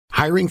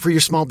Hiring for your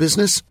small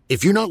business?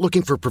 If you're not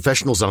looking for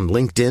professionals on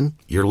LinkedIn,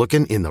 you're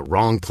looking in the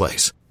wrong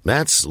place.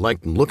 That's like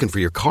looking for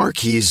your car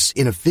keys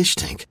in a fish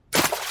tank.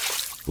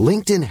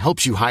 LinkedIn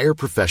helps you hire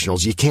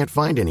professionals you can't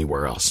find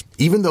anywhere else,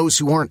 even those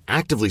who aren't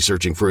actively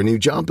searching for a new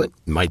job but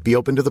might be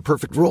open to the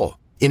perfect role.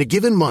 In a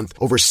given month,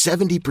 over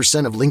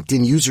 70% of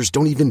LinkedIn users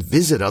don't even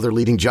visit other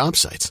leading job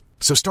sites.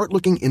 So start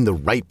looking in the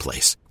right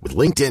place. With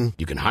LinkedIn,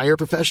 you can hire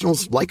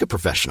professionals like a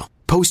professional.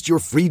 Post your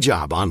free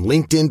job on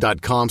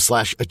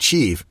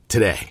linkedin.com/achieve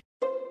today.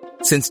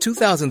 Since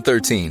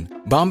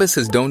 2013, Bombas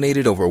has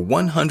donated over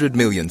 100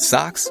 million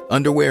socks,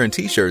 underwear, and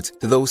T-shirts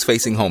to those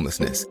facing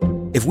homelessness.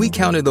 If we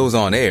counted those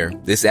on air,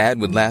 this ad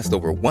would last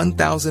over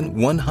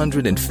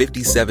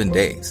 1,157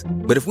 days.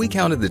 But if we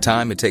counted the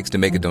time it takes to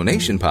make a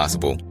donation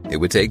possible, it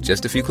would take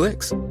just a few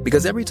clicks.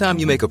 Because every time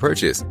you make a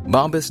purchase,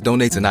 Bombas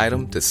donates an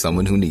item to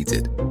someone who needs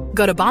it.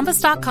 Go to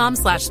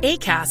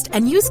bombas.com/ACAST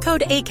and use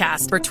code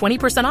ACAST for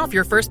 20% off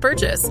your first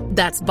purchase.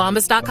 That's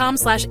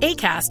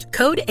bombas.com/ACAST,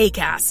 code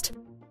ACAST.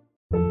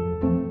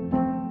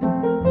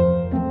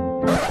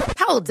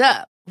 Hold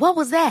up. What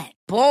was that?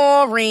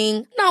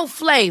 Boring. No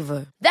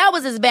flavor. That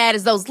was as bad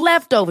as those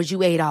leftovers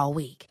you ate all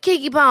week.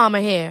 Keke Palmer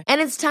here. And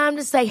it's time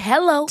to say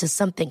hello to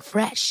something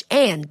fresh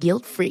and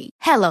guilt-free.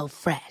 Hello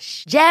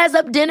Fresh. Jazz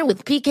up dinner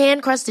with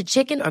pecan-crusted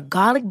chicken or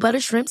garlic butter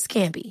shrimp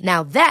scampi.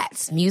 Now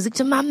that's music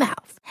to my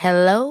mouth.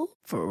 Hello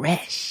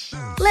Fresh.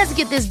 Let's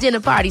get this dinner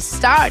party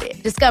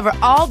started. Discover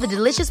all the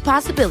delicious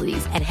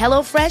possibilities at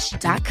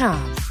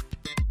HelloFresh.com.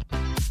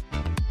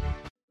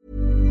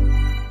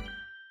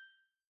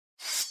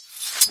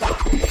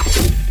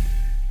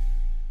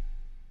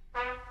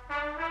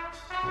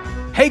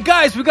 Hey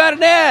guys, we got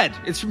an ad.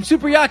 It's from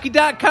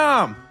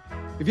superyaki.com.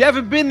 If you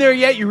haven't been there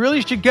yet, you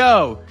really should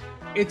go.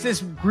 It's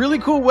this really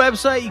cool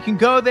website. You can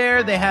go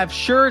there. They have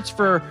shirts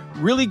for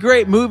really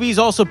great movies,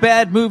 also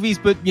bad movies,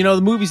 but you know,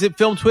 the movies that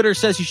Film Twitter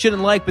says you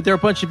shouldn't like, but they're a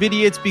bunch of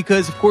idiots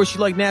because of course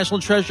you like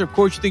National Treasure, of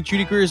course you think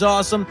Judy Greer is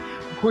awesome,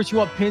 of course you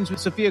want pins with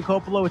Sofia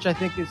Coppola, which I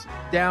think is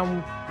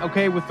down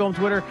okay with Film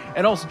Twitter,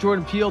 and also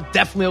Jordan Peele,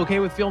 definitely okay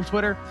with Film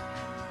Twitter.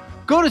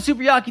 Go to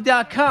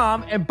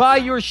superyaki.com and buy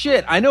your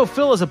shit. I know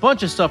Phil has a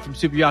bunch of stuff from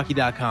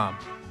superyaki.com.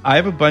 I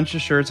have a bunch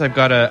of shirts. I've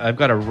got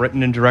a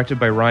written and directed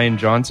by Rian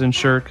Johnson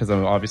shirt because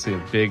I'm obviously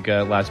a big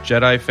Last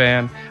Jedi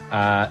fan.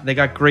 They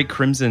got great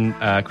Crimson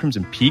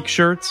Peak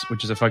shirts,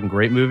 which is a fucking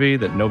great movie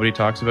that nobody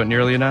talks about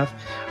nearly enough.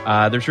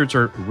 Their shirts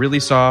are really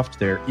soft.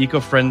 They're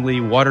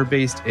eco-friendly,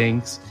 water-based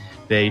inks.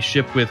 They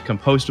ship with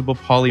compostable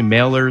poly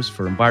mailers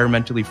for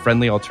environmentally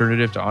friendly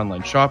alternative to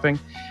online shopping.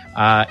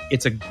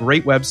 It's a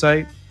great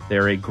website.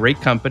 They're a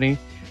great company.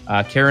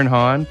 Karen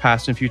Hahn,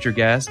 past and future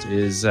guest,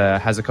 has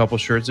a couple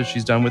shirts that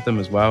she's done with them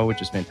as well,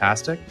 which is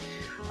fantastic.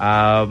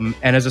 And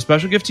as a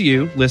special gift to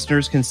you,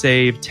 listeners can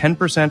save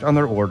 10% on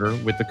their order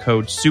with the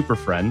code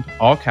SUPERFRIEND,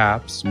 all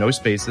caps, no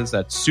spaces.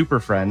 That's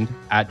SUPERFRIEND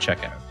at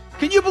checkout.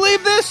 Can you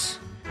believe this?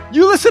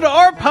 You listen to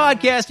our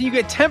podcast and you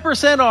get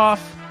 10%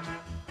 off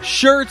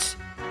shirts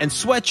and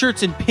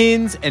sweatshirts and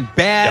pins and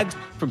bags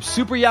from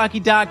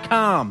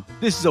superyaki.com.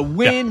 This is a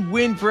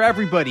win-win for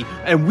everybody,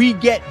 and we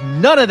get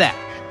none of that.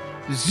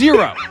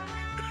 Zero.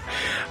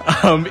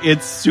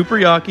 It's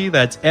Superyaki.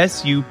 That's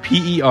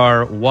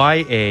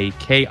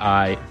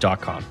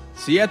SUPERYAKI.com.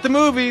 See you at the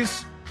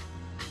movies.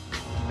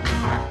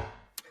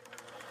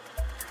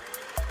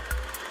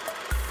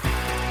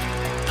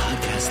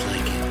 Podcast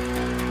like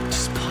it.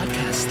 Just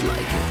podcast like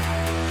it.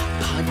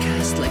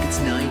 Podcast like it's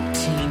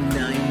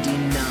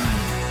 1999.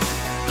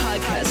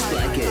 Podcast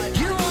like it.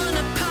 You want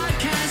a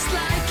podcast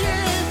like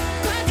it?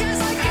 Podcast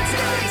like it's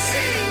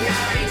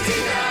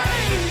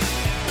 1999.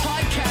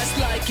 Podcast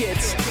like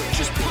it.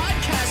 Just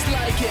podcast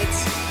like it.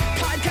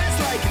 Podcast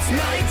like it's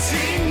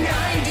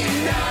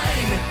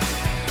 1999.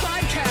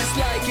 Podcast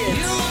like it.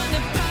 You want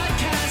a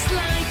podcast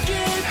like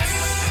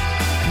it's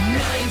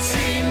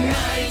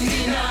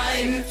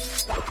 1999.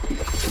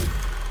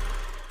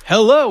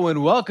 Hello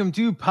and welcome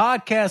to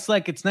Podcast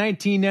Like It's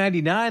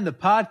 1999, the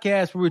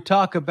podcast where we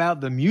talk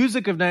about the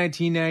music of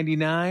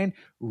 1999,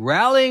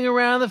 rallying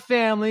around the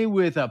family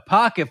with a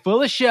pocket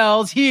full of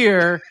shells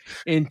here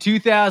in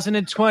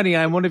 2020.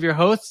 I'm one of your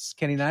hosts,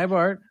 Kenny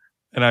Neibart.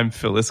 And I'm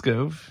Phil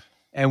Iskov.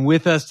 And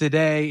with us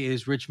today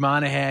is Rich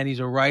Monahan. He's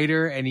a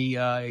writer and he's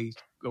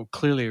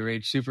clearly a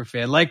Rage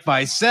superfan, like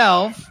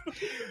myself.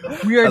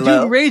 We are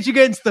doing Rage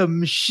Against the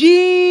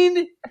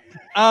Machine.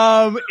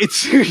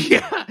 It's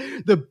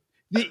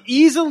the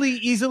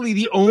easily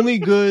the only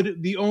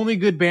good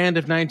band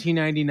of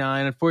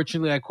 1999.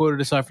 Unfortunately, I quoted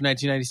a song from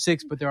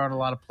 1996, but there aren't a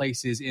lot of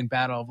places in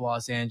Battle of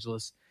Los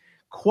Angeles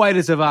quite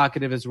as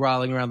evocative as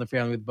rolling around the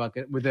family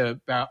with a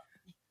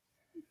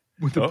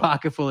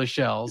pocket full of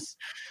shells.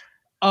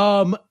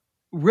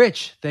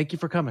 Rich, thank you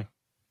for coming.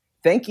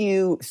 Thank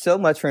you so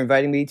much for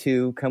inviting me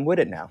to come with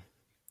it now.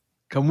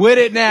 Come with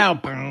it now.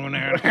 Come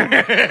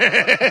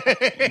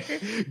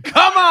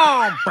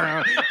on.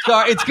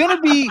 Sorry, it's going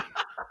to be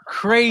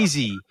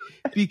crazy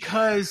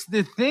because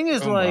the thing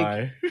is all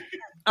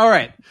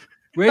right,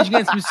 Rage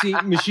Against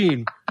the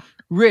Machine.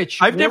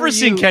 Rich, I've never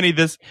seen Kenny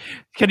this.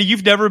 Kenny,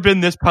 you've never been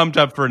this pumped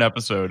up for an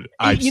episode.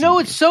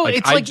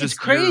 It's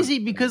crazy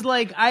because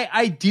like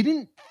I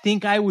didn't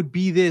think I would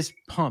be this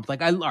pumped.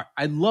 Like I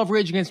love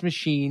Rage Against the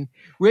Machine.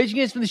 Rage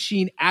Against the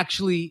Machine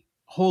actually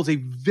holds a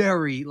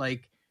very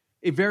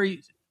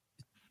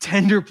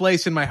tender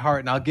place in my heart,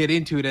 and I'll get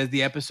into it as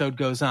the episode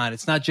goes on.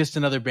 It's not just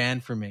another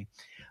band for me.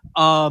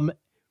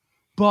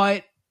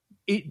 But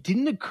it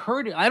didn't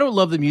occur to I don't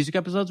love the music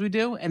episodes we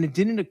do, and it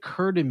didn't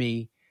occur to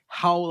me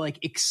how like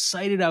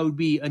excited I would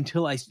be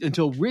until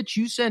Rich,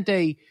 you sent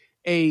a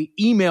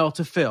email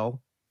to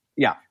Phil.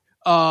 Yeah.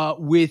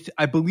 With,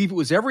 I believe it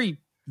was every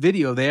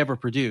video they ever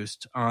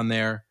produced on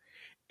there.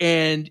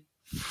 And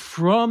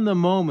from the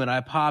moment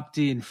I popped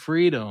in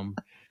Freedom,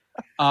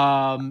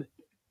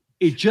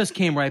 it just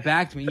came right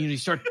back to me. You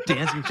start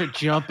dancing, you start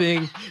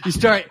jumping, you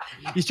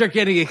start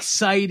getting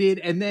excited.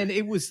 And then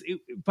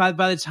by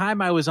the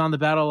time I was on the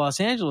Battle of Los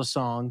Angeles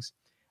songs,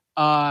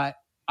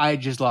 I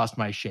just lost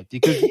my shit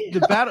because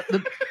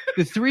the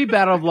three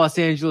Battle of Los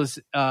Angeles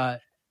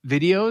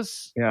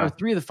videos are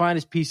three of the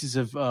finest pieces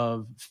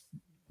of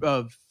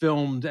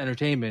filmed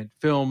entertainment,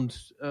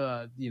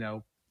 a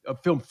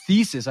film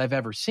thesis I've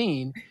ever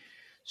seen.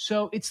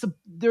 So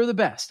they're the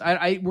best.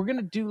 We're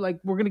gonna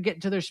get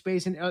into their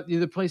space and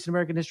their place in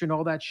American history and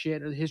all that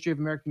shit, the history of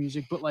American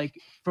music. But like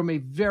from a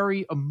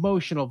very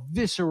emotional,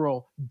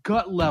 visceral,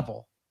 gut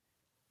level,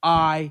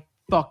 I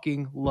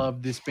fucking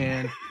love this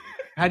band.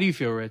 How do you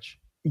feel, Rich?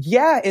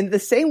 Yeah, in the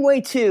same way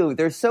too.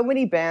 There's so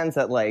many bands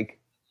that like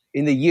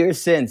in the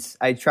years since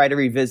I try to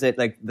revisit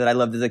like that I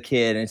loved as a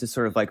kid, and it's just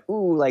sort of like,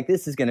 ooh, like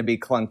this is gonna be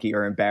clunky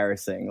or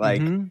embarrassing.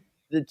 Like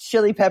the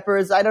Chili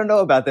Peppers, I don't know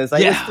about this.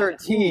 I was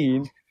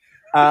 13.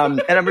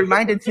 And I'm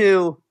reminded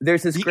too,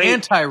 there's this great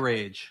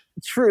anti-Rage.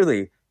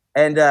 Truly.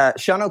 And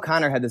Sean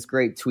O'Connor had this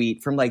great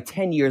tweet from like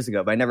 10 years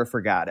ago, but I never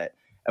forgot it,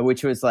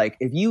 which was like,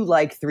 if you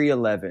like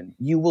 311,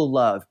 you will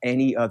love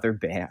any other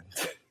band.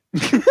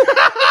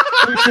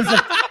 Which is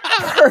a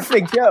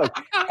perfect joke.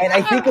 And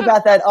I think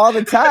about that all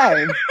the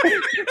time,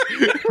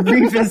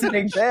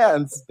 revisiting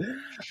bands.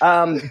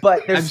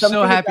 But I'm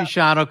so happy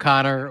Sean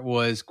O'Connor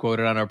was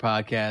quoted on our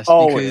podcast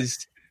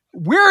because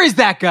where is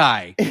that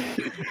guy?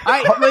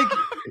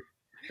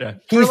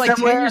 For like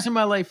 10 years of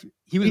my life,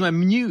 he was my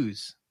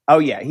muse. Oh,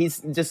 yeah. He's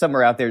just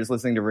somewhere out there just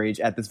listening to Rage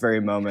at this very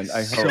moment.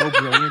 I hope. So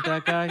brilliant,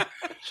 that guy.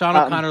 Sean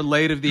O'Connor,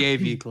 late of the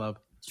AV Club.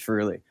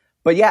 Truly.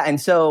 But yeah,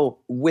 and so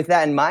with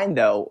that in mind,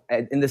 though,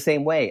 in the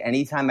same way,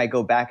 anytime I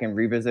go back and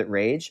revisit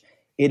Rage,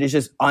 it is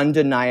just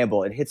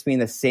undeniable. It hits me in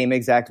the same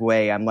exact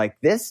way. I'm like,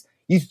 this,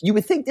 you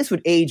would think this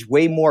would age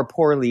way more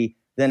poorly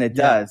than it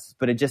does,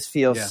 but it just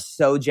feels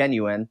so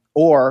genuine,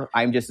 or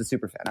I'm just a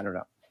super fan. I don't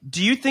know.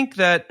 Do you think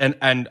that,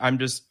 and I'm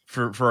just,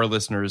 for our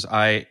listeners,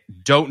 I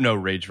don't know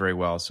Rage very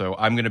well, so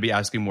I'm going to be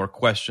asking more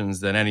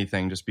questions than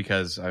anything just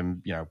because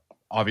I'm,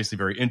 obviously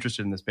very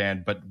interested in this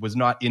band, but was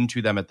not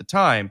into them at the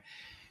time.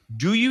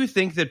 Do you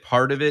think that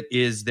part of it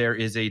is there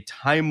is a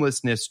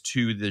timelessness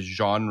to the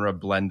genre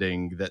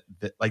blending that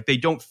like they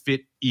don't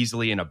fit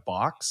easily in a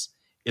box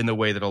in the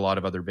way that a lot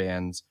of other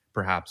bands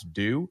perhaps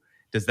do?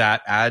 Does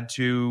that add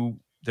to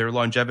their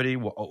longevity,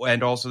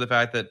 and also the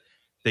fact that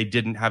they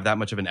didn't have that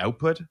much of an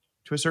output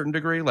to a certain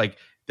degree, like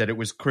that it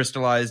was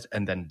crystallized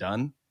and then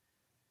done?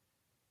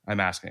 I'm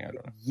asking. I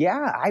don't know.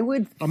 Yeah, I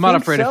would. I'm not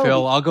afraid of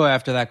Phil. I'll go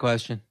after that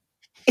question.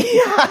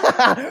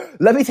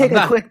 Let me take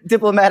a quick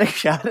diplomatic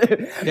shot.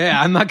 Yeah,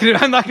 I'm not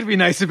gonna be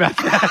nice about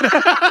that.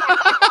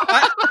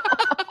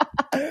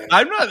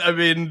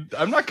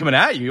 I'm not coming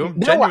at you.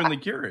 I'm genuinely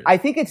curious. I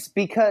think it's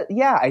because,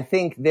 I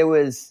think they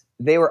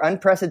were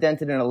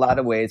unprecedented in a lot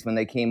of ways when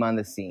they came on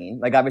the scene.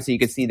 Like obviously you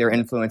could see their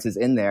influences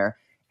in there,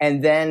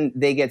 and then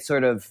they get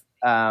sort of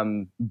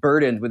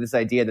burdened with this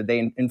idea that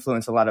they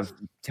influence a lot of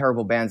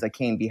terrible bands that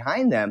came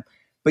behind them.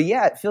 But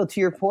yeah, Phil, to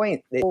your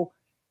point,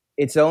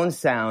 its own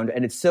sound,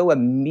 and it's so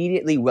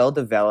immediately well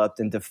developed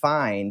and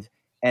defined.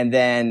 And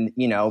then,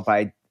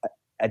 by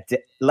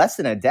less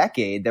than a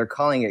decade, they're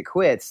calling it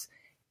quits.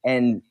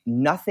 And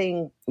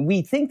nothing,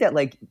 we think that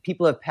like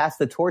people have passed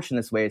the torch in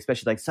this way,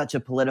 especially like such a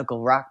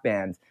political rock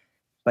band.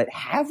 But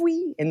have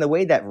we, in the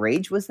way that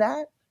Rage was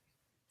that?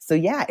 So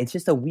yeah, it's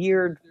just a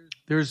weird.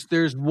 There's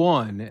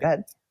one.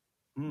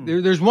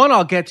 There's one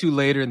I'll get to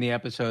later in the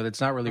episode.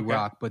 It's not really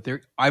rock, but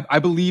I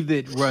believe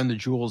that Run the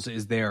Jewels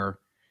is their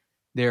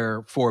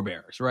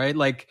forebears, right?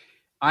 Like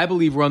I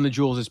believe Run the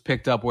Jewels is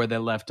picked up where they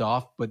left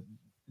off, but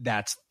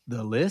that's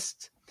the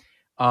list.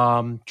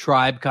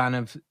 Tribe kind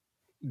of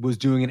was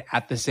doing it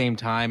at the same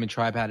time, and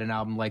Tribe had an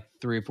album like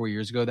 3 or 4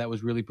 years ago that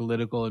was really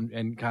political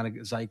and kind of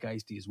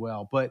zeitgeisty as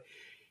well. But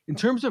in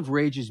terms of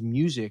Rage's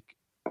music,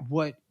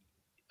 what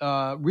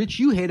Rich,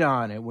 you hit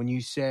on it when you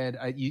said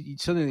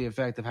something to the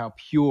effect of how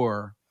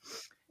pure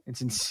and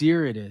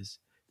sincere it is.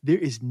 There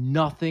is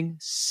nothing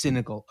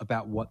cynical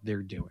about what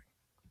they're doing.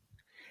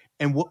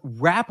 And what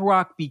rap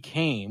rock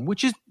became,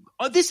 which is,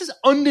 this is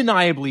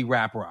undeniably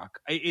rap rock.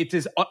 It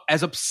is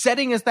as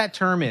upsetting as that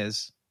term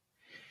is,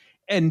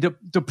 and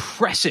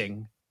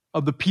depressing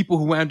of the people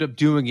who wound up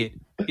doing it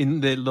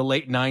in the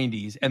late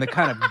 90s and the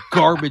kind of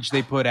garbage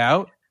they put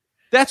out.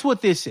 That's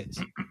what this is.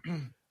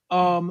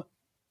 And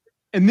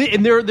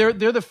they're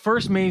the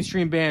first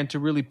mainstream band to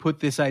really put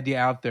this idea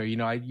out there. You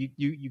know,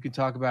 you can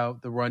talk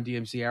about the Run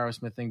DMC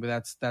Aerosmith thing,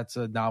 but that's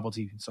a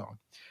novelty song.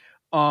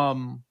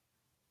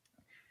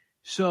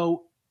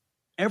 So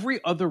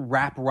every other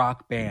rap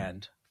rock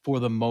band, for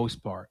the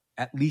most part,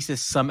 at least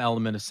has some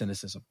element of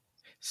cynicism,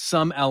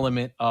 some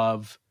element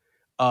of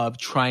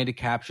trying to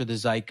capture the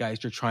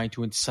zeitgeist, or trying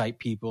to incite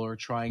people, or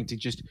trying to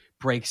just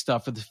break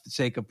stuff for the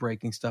sake of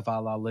breaking stuff,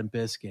 a la Limp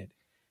Bizkit.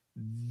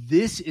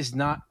 This is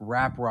not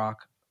rap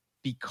rock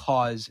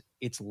because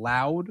it's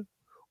loud,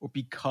 or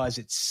because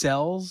it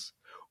sells,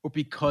 or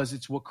because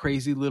it's what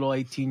crazy little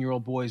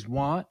 18-year-old boys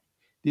want.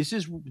 This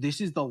is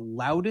the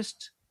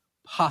loudest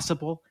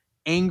possible,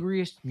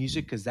 angriest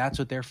music, because that's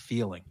what they're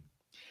feeling.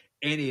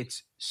 And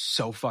it's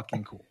so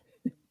fucking cool.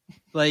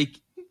 Like,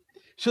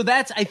 so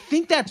I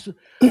think that's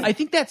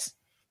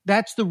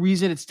the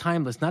reason it's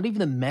timeless. Not even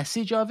the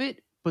message of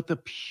it, but the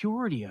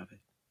purity of it.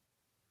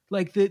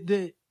 Like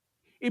it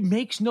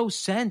makes no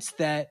sense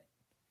that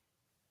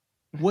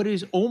what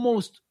is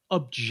almost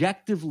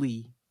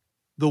objectively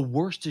the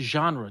worst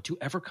genre to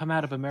ever come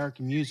out of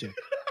American music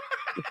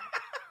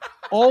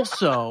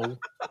also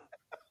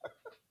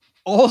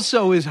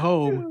is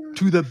home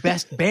to the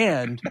best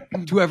band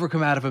to ever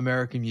come out of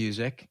American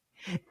music.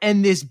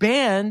 And this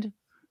band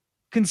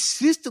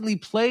consistently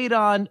played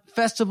on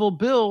festival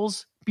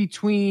bills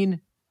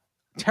between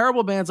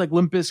terrible bands like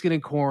Limp Bizkit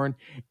and Korn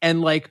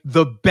and like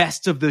the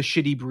best of the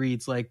shitty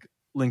breeds like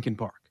Linkin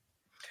Park.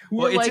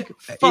 Well, it's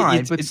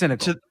fine, but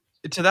cynical.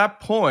 To that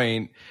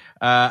point,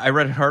 I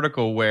read an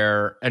article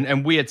where,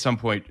 and we at some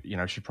point,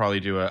 should probably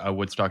do a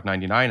Woodstock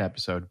 99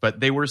 episode, but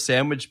they were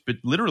sandwiched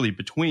literally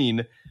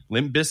between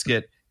Limp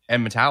Bizkit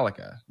and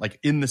Metallica, like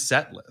in the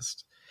set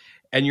list.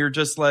 And you're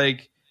just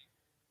like,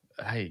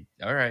 hey,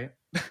 all right.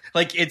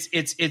 Like it's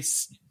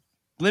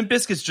Limp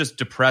Bizkit's just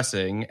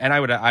depressing. And I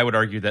would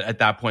argue that at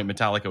that point,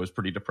 Metallica was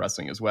pretty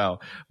depressing as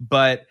well,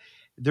 but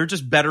they're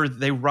just better.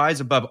 They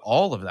rise above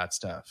all of that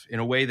stuff in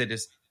a way that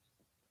is,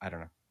 I don't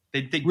know.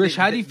 Rich,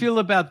 how do you feel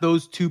about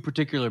those two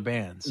particular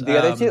bands? The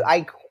other two,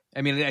 I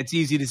mean, it's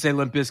easy to say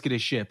Limp Bizkit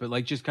is shit, but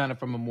like just kind of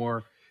from a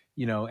more,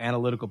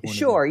 analytical point of view.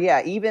 Sure,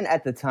 yeah. Even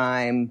at the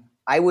time,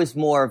 I was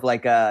more of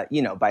like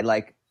by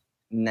like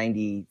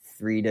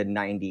 93 to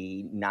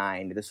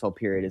 99, this whole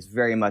period is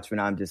very much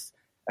when I'm just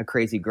a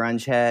crazy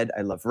grunge head.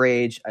 I love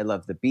Rage. I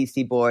love the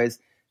Beastie Boys.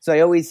 So I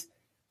always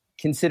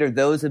consider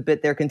those a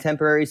bit their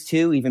contemporaries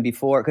too, even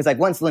before, because like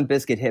once Limp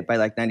Bizkit hit by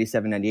like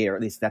 97, 98, or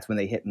at least that's when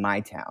they hit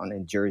my town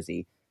in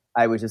Jersey,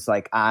 I was just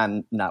like,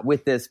 I'm not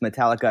with this.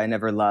 Metallica I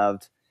never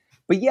loved.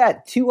 But yeah,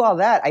 to all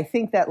that, I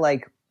think that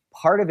like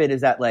part of it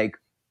is that like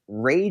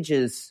Rage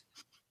is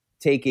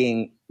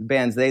taking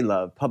bands they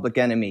love, Public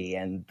Enemy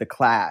and The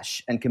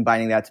Clash, and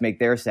combining that to make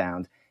their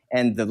sound.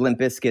 And the Limp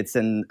Bizkits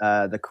and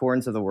the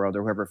Korns of the world,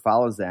 or whoever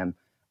follows them,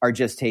 are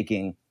just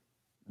taking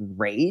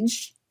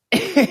Rage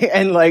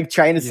and like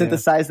trying to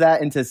synthesize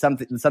that into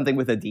something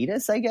with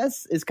Adidas, I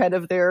guess, is kind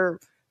of their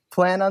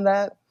plan on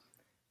that.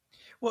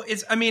 Well,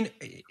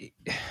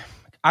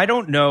 I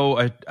don't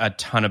know a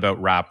ton about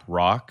rap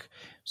rock,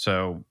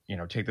 so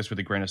take this with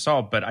a grain of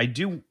salt. But I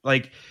do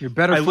like. You're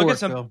better.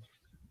 Phil.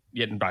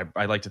 Yeah,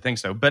 I like to think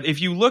so. But if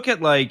you look at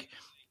the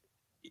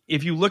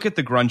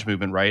grunge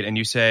movement, right, and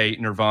you say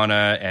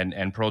Nirvana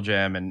and Pearl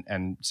Jam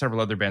and several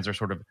other bands are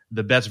sort of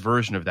the best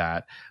version of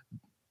that.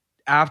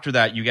 After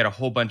that, you get a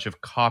whole bunch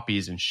of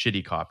copies and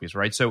shitty copies,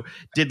 right? So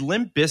did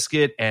Limp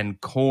Bizkit and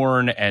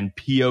Korn and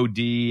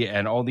POD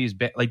and all these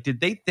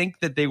did they think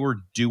that they were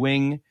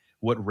doing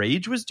what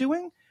Rage was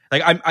doing?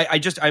 Like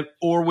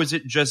or was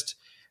it just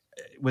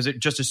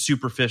a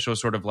superficial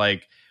sort of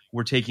like,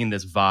 we're taking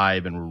this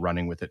vibe and we're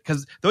running with it?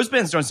 Because those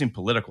bands don't seem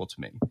political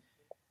to me.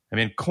 I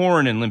mean,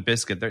 Korn and Limp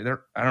Bizkit,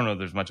 they're I don't know if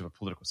there's much of a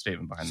political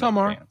statement behind some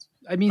those are. bands.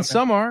 I mean,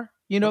 some are.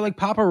 Like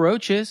Papa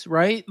Roach's,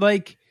 right?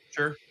 Like.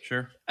 Sure.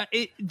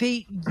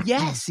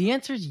 Yes, the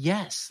answer is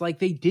yes. Like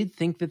they did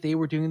think that they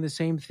were doing the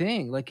same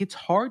thing. Like it's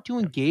hard to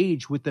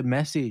engage with the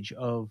message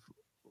of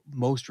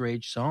most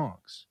Rage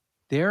songs.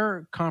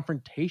 They're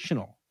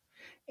confrontational.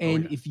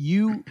 And if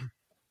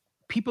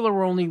people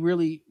are only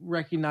really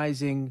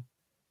recognizing,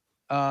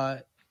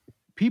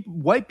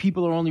 white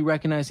people are only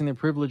recognizing their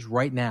privilege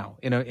right now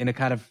in a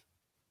kind of,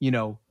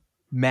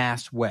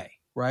 mass way,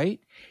 right?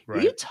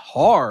 It's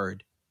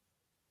hard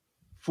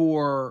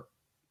for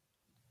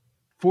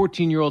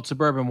 14-year-old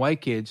suburban white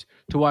kids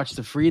to watch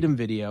the Freedom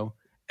video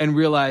and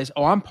realize,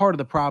 oh, I'm part of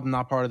the problem,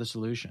 not part of the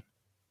solution.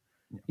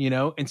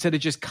 Instead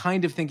of just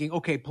kind of thinking,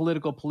 okay,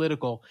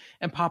 political,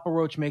 and Papa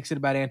Roach makes it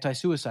about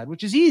anti-suicide,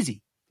 which is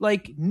easy.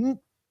 Like,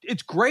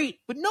 it's great,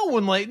 but no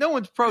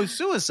one's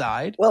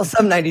pro-suicide. Well,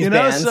 some 90s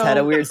bands had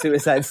a weird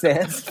suicide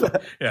stance.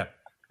 Yeah.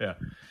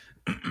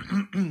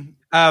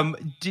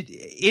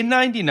 In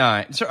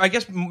 99, so I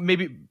guess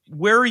maybe,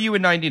 where are you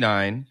in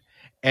 99?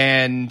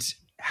 And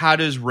how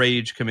does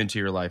Rage come into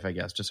your life, I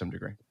guess, to some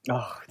degree?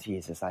 Oh,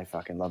 Jesus. I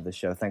fucking love this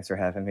show. Thanks for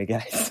having me,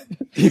 guys.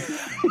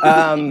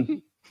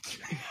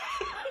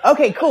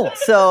 Okay, cool.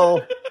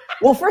 So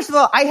Well, first of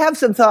all, I have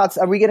some thoughts.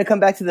 Are we going to come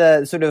back to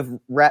the sort of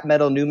rap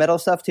metal, new metal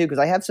stuff too? Because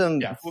I have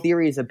some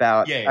theories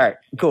about. Yeah. All right,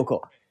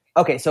 cool.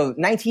 Okay, so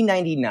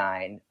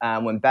 1999,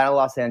 when Battle of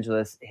Los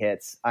Angeles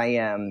hits,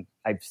 I've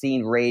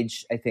seen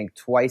Rage, I think,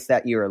 twice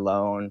that year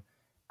alone.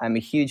 I'm a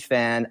huge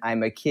fan.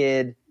 I'm a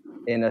kid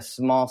in a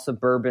small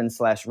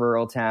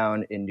suburban/rural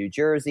town in New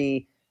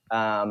Jersey,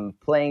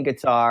 playing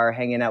guitar,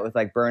 hanging out with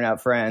like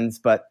burnout friends.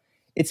 But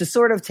it's a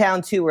sort of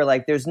town too where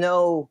like there's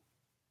no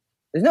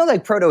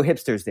like proto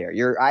hipsters there.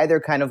 You're either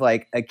kind of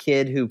like a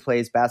kid who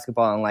plays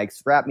basketball and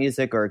likes rap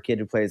music, or a kid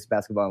who plays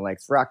basketball and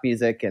likes rock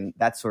music and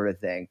that sort of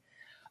thing.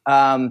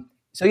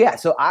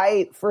 So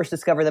I first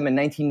discovered them in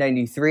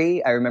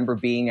 1993. I remember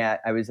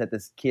I was at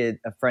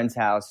a friend's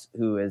house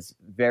who is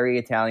very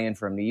Italian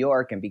from New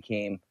York and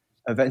became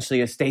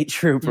eventually a state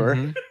trooper.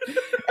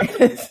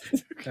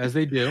 Mm-hmm. As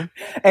they do.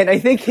 And I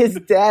think his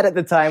dad at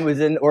the time was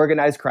in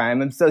organized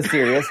crime. I'm so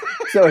serious.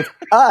 So it's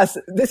us.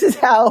 This is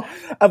how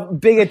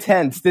big a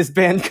tent this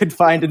band could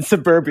find in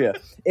suburbia.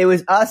 It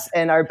was us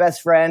and our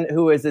best friend,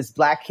 who was this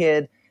black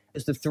kid.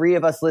 Just the three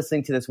of us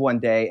listening to this one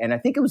day. And I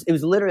think it was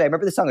literally, I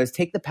remember the song, it was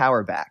Take the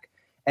Power Back.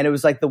 And it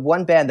was like the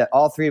one band that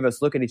all three of us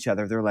look at each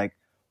other. They're like,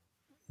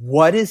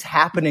 what is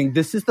happening?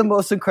 This is the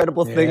most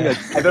incredible thing that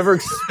I've ever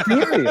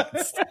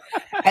experienced.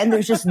 And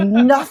there's just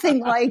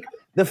nothing like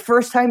the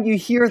first time you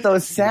hear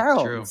those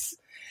sounds.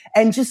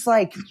 And just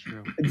like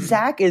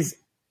Zach is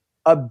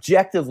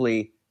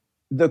objectively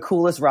the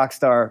coolest rock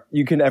star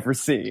you can ever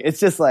see. It's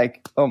just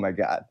like, oh my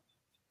God.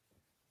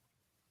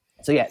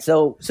 So yeah,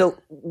 so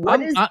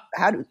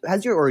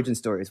how's your origin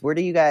stories? Where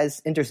do you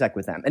guys intersect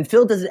with them? And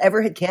Phil, does it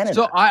ever hit Canada?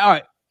 So all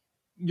right,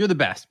 you're the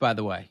best, by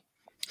the way,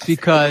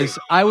 because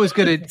I was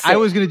gonna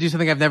do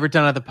something I've never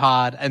done on the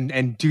pod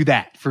and do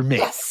that for me.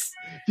 Yes.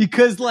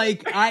 Because I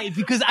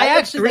have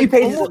actually 3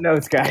 pages of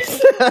notes,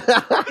 guys.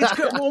 It's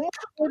good. Well,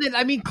 more than,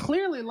 I mean,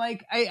 clearly,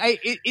 like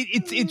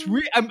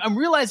I'm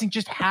realizing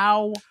just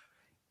how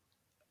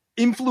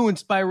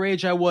influenced by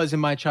Rage I was in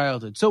my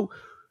childhood. So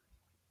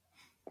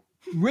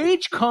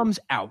Rage comes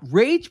out.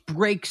 Rage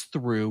breaks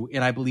through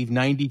in, I believe,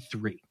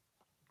 93,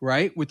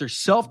 right? With their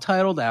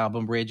self-titled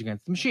album, Rage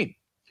Against the Machine.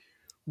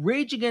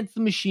 Rage Against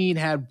the Machine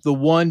had the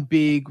one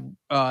big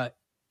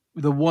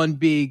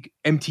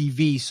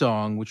MTV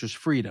song, which was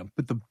Freedom.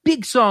 But the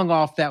big song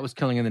off that was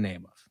Killing in the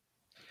Name of.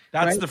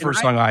 That's right? The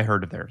first song I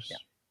heard of theirs. Yeah.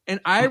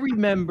 And I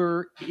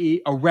remember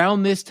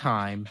around this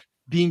time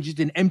being just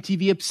an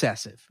MTV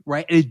obsessive,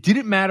 right? And it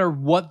didn't matter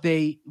what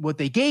they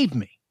gave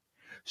me.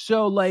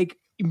 So like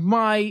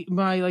my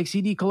like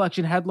CD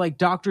collection had like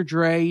Dr.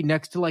 Dre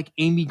next to like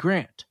Amy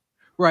Grant,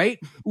 right?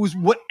 It was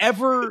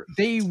whatever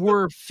they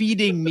were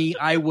feeding me,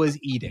 I was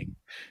eating.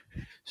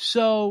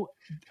 So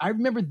I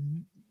remember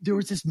there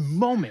was this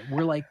moment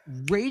where like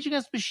Rage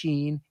Against the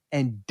Machine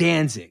and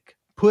Danzig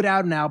put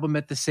out an album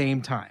at the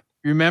same time.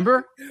 You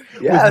remember?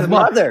 Yeah, the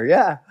Mother,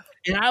 yeah.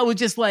 And I was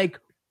just like,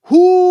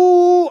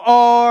 who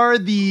are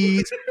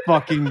these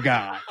fucking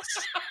guys?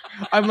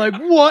 I'm like,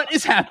 what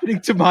is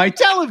happening to my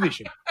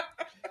television?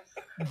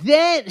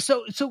 Then,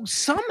 so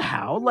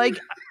somehow, like,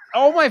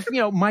 all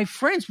my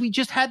friends, we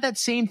just had that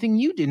same thing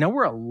you did. Now,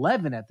 we're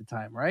 11 at the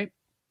time, right?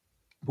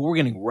 But we're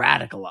getting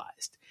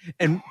radicalized.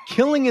 And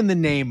Killing in the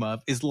Name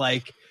of is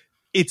like,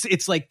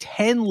 it's like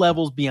 10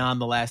 levels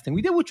beyond the last thing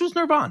we did, which was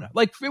Nirvana.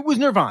 Like, it was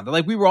Nirvana.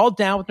 Like, we were all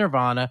down with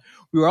Nirvana.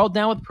 We were all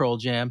down with Pearl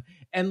Jam.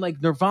 And,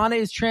 like, Nirvana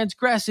is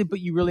transgressive,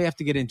 but you really have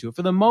to get into it.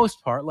 For the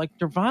most part, like,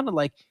 Nirvana,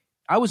 like,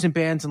 I was in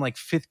bands in, like,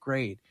 5th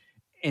grade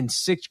and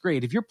 6th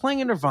grade. If you're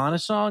playing a Nirvana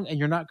song and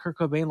you're not Kurt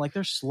Cobain, like,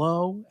 they're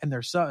slow and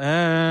they're so, or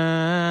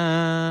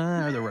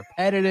they're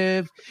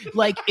repetitive.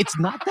 Like, it's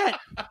not that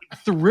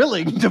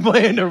thrilling to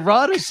play a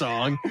Nirvana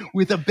song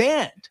with a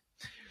band.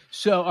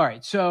 So, all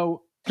right.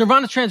 So,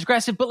 Nirvana's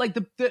transgressive, but like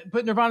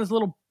but Nirvana's a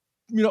little,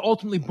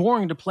 ultimately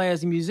boring to play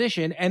as a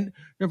musician, and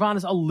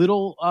Nirvana's a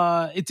little,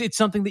 it's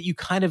something that you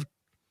kind of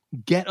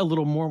get a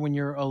little more when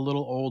you're a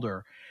little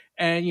older.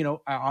 And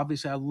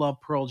obviously I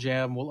love Pearl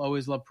Jam. We'll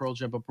always love Pearl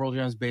Jam, but Pearl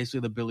Jam is basically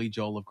the Billy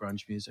Joel of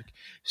grunge music.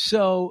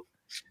 So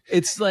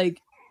it's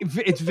like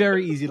it's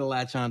very easy to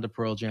latch on to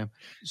Pearl Jam.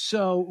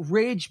 So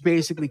Rage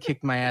basically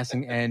kicked my ass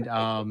and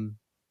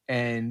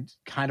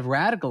kind of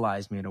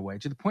radicalized me in a way,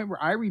 to the point where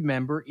I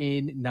remember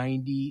in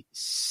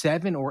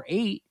 97 or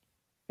 8,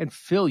 and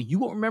Phil, you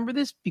won't remember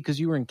this because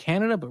you were in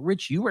Canada, but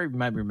Rich, you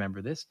might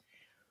remember this.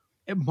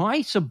 At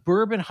my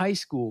suburban high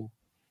school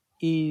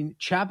in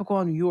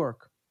Chappaqua, New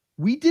York,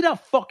 we did a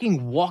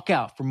fucking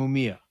walkout for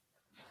Mumia.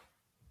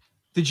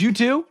 Did you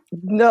too?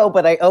 No,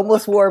 but I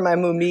almost wore my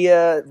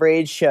Mumia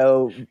Rage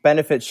Show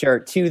benefit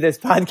shirt to this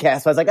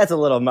podcast. So I was like, that's a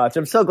little much.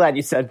 I'm so glad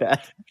you said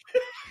that.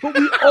 But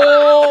we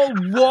all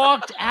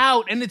walked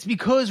out, and it's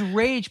because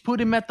Rage put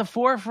him at the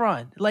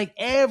forefront. Like,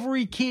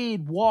 every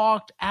kid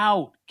walked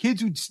out.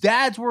 Kids whose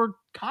dads were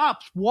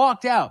cops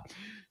walked out.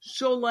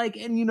 So, like,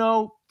 and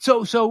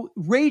so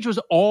Rage was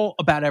all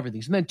about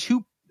everything. So then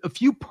a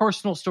few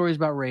personal stories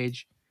about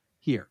Rage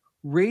here.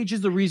 Rage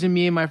is the reason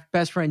me and my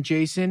best friend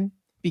Jason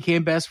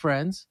became best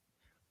friends.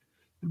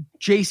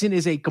 Jason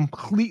is a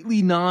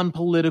completely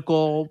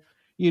non-political,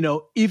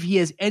 if he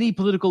has any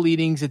political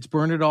leanings, it's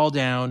burn it all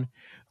down.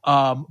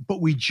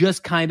 But we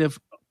just kind of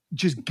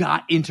just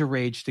got into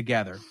Rage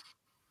together.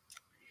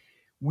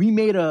 We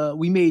made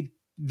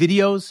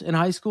videos in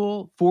high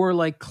school for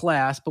like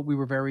class, but we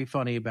were very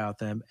funny about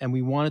them, and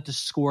we wanted to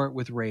score it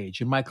with Rage.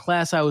 In my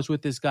class, I was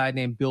with this guy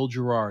named Bill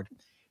Gerard.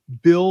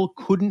 Bill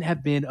couldn't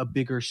have been a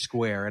bigger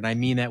square, and I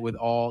mean that with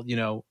all,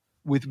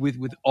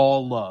 with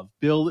all love.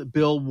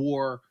 Bill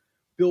wore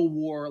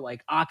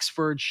like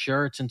Oxford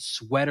shirts and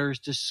sweaters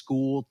to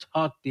school,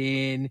 tucked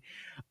in.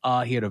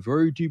 He had a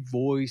very deep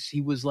voice.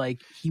 He was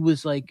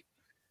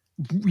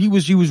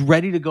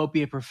ready to go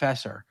be a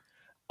professor.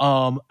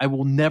 I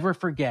will never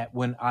forget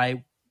when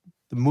the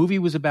movie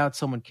was about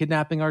someone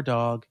kidnapping our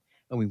dog,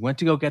 and we went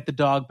to go get the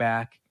dog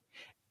back.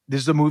 This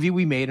is a movie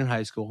we made in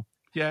high school.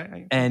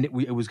 Yeah. And it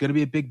was going to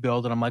be a big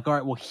build. And I'm like, all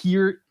right, well,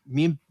 here,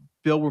 me and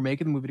Bill were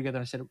making the movie together.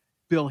 And I said,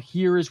 Bill,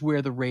 here is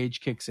where the rage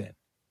kicks in.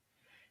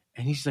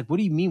 And he's like, what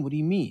do you mean? What do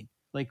you mean?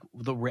 Like,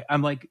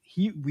 I'm like,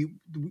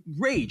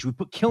 Rage, we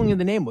put killing in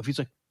the name of. He's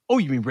like, oh,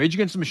 you mean Rage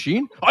Against the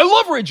Machine? I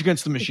love Rage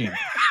Against the Machine.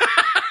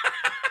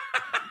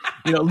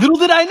 Little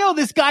did I know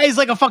this guy is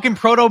like a fucking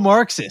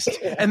proto-Marxist,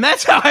 and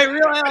that's how I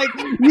realized like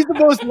he's the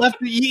most left.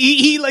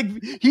 He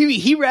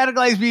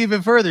radicalized me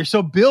even further.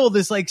 So Bill,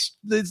 this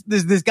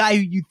guy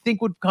who you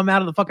think would come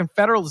out of the fucking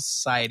Federalist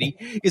Society,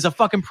 is a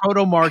fucking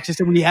proto-Marxist,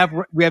 and we have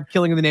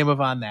killing in the name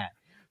of on that.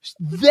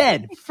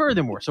 Then,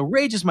 furthermore, so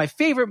Rage is my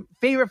favorite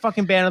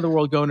fucking band in the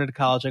world. Going into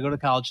college, I go to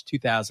college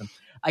 2000.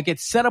 I get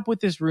set up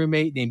with this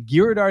roommate named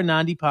Giridhar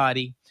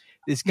Nandipati,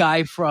 this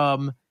guy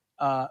from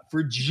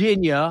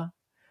Virginia.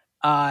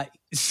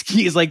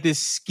 He's like this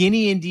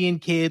skinny Indian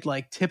kid,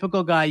 like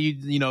typical guy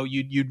you'd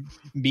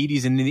meet.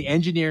 He's in the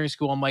engineering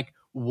school. I'm like,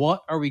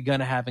 what are we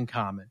gonna have in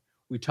common?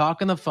 We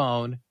talk on the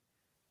phone.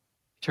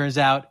 Turns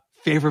out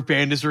favorite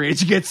band is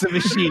Rage Against the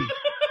Machine.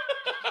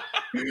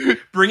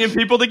 Bringing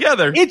people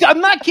together.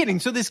 I'm not kidding.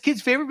 So this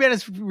kid's favorite band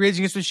is Rage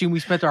Against the Machine. We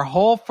spent our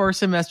whole first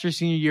semester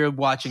senior year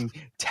watching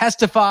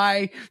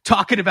Testify,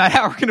 talking about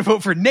how we're gonna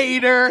vote for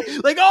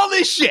Nader, like all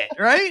this shit,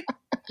 right?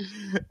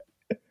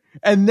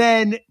 And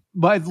then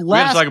we have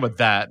to talk about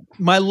that.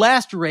 My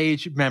last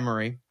Rage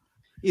memory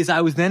is I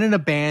was then in a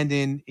band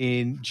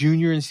in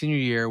junior and senior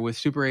year with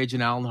Super Age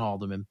and Alan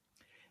Haldeman,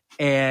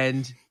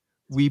 and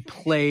we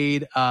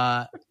played.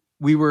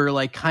 We were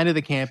like kind of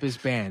the campus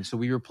band, so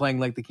we were playing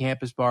like the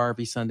campus bar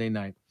every Sunday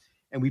night,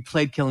 and we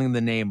played "Killing in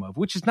the Name of,"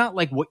 which is not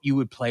like what you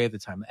would play at the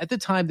time. At the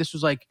time, this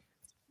was like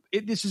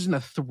this is in the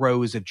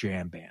throes of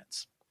jam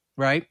bands,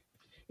 right?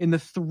 In the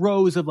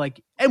throes of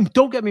like, and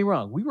don't get me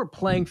wrong, we were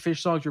playing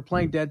Fish songs, we were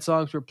playing Dead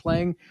songs, we were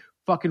playing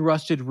fucking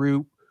Rusted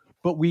Root,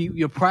 but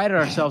we prided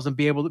ourselves on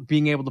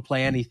being able to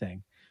play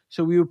anything.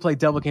 So we would play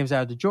Devil Comes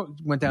Out to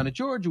went down to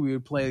Georgia. We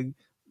would play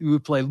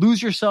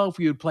Lose Yourself.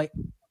 We would play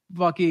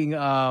fucking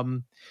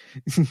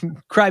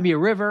Cry Me a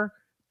River.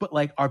 But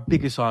like our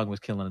biggest song was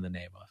Killing in the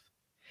Name of,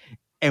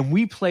 and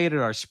we played at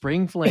our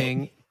spring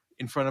fling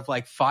in front of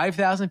like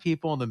 5,000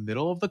 people in the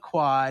middle of the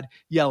quad,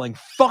 yelling,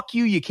 "Fuck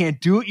you! You can't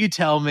do what you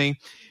tell me.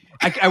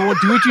 I won't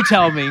do what you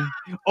tell me,"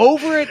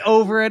 over and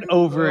over and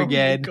over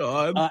again.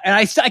 God. And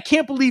I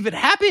can't believe it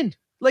happened.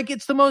 Like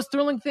it's the most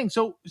thrilling thing.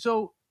 So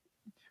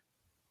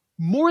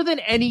more than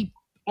any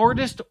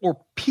artist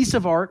or piece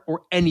of art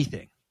or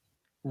anything,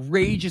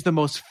 Rage is the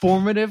most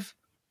formative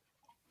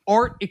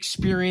art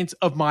experience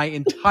of my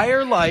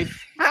entire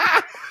life.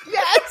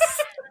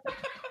 Yes.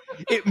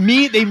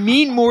 They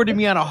mean more to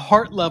me on a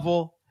heart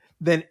level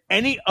than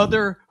any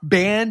other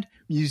band,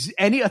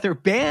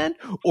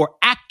 or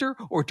actor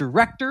or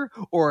director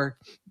or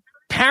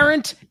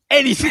parent,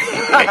 anything. So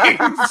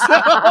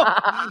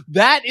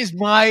that is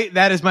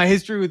my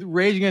history with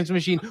Rage Against the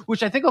Machine,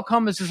 which I think will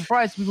come as a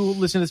surprise to people who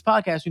listen to this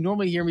podcast, who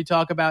normally hear me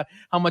talk about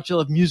how much I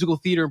love musical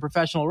theater and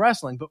professional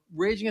wrestling. But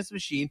Rage Against the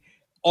Machine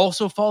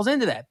also falls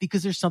into that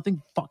because there's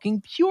something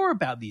fucking pure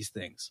about these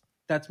things.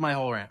 That's my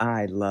whole rant.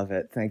 I love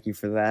it. Thank you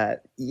for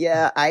that.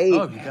 Yeah,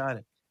 you got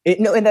it.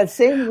 In that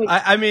same way,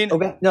 I mean,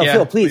 okay. No, yeah,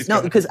 Phil, please, no,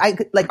 go because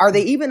are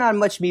they even on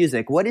Much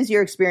Music? What is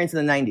your experience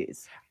in the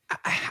 90s?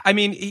 I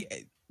mean,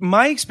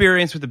 my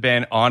experience with the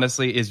band,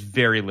 honestly, is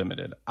very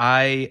limited.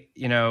 I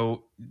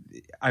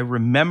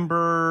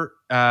remember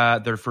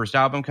their first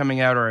album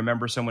coming out, or I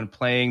remember someone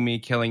playing me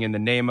Killing in the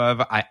Name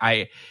of.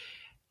 I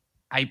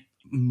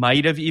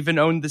might have even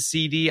owned the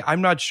CD.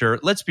 I'm not sure.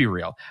 Let's be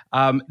real.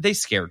 They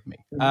scared me.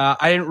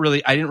 I didn't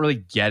really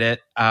get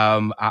it.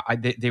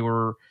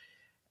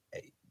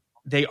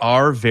 They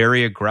are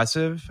very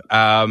aggressive.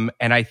 And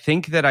I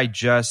think that I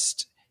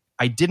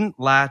didn't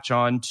latch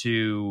on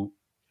to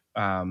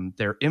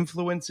their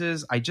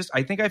influences. I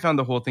think I found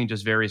the whole thing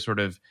just very sort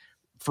of,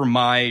 for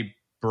my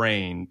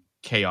brain,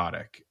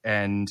 chaotic.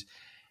 And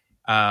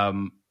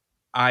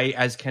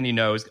as Kenny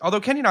knows,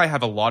 although Kenny and I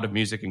have a lot of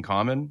music in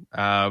common,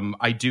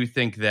 I do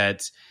think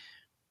that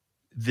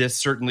this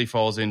certainly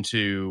falls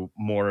into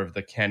more of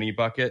the Kenny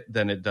bucket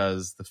than it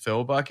does the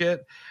Phil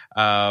bucket.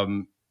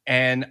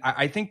 And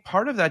I think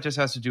part of that just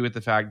has to do with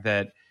the fact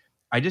that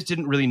I just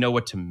didn't really know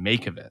what to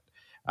make of it.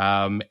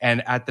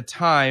 And at the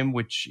time,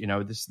 which, you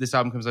know, this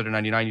album comes out in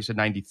 99, you said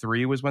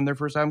 93 was when their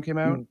first album came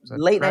out?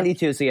 Late correct?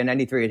 92, so yeah,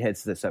 93 it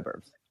hits the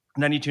suburbs.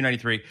 92,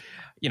 93.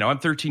 You know, I'm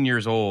 13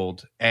 years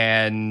old,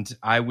 and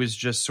I was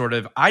just sort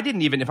of, I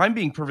didn't even, if I'm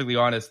being perfectly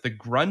honest, the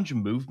grunge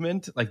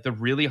movement, like the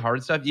really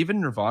hard stuff,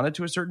 even Nirvana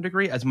to a certain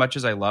degree, as much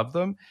as I love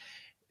them,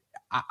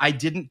 I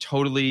didn't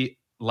totally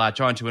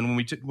latch onto. And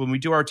when we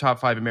do our top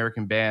 5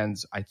 American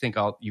bands, I think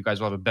you guys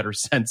will have a better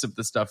sense of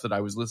the stuff that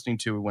I was listening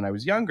to when I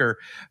was younger.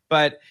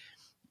 But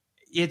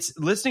it's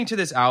listening to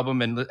this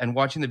album and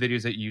watching the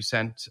videos that you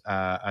sent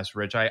us,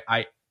 Rich.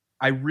 I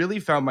really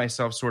found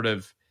myself sort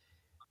of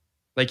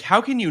like,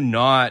 how can you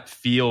not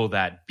feel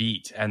that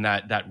beat and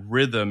that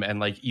rhythm? And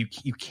like, you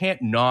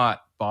can't not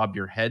bob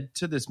your head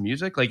to this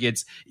music. Like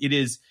it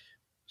is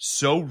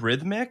so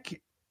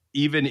rhythmic,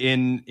 even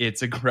in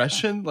its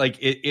aggression. Like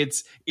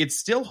it's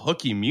still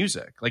hooky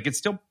music. Like it's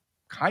still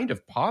kind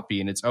of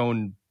poppy in its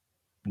own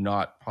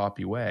not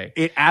poppy way.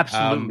 It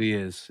absolutely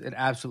is. It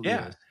absolutely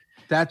is.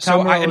 That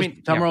Tom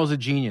Morello is a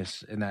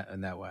genius in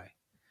that way.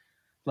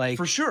 Like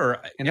for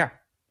sure.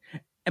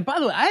 And by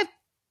the way,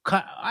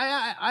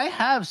 I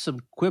have some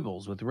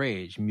quibbles with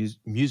Rage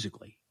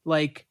musically.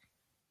 Like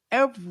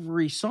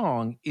every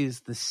song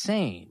is the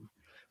same.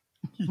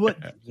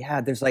 But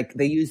yeah, there's like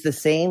they use the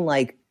same,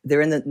 like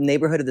they're in the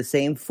neighborhood of the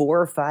same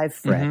 4 or 5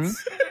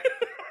 frets.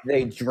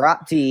 They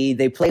drop D.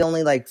 They play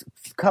only like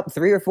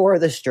 3 or 4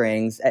 of the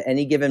strings at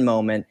any given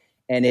moment,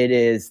 and it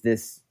is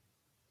this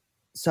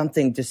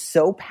something just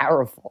so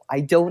powerful.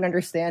 I don't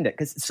understand it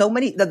because so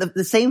many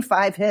the same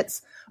 5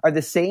 hits are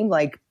the same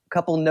like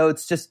couple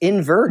notes just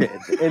inverted,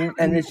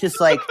 and it's just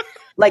like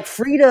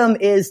Freedom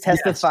is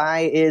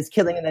Testify is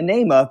Killing in the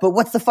Name of, but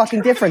what's the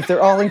fucking difference?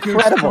 They're all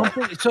incredible.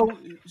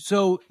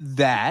 So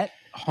that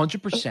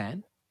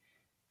 100%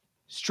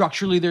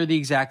 structurally they're the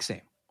exact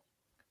same.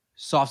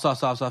 Soft,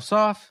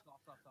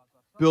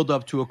 build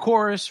up to a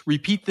chorus,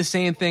 repeat the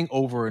same thing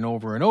over and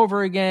over and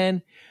over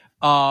again.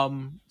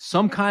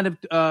 Some kind of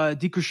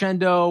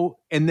decrescendo,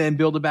 and then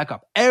build it back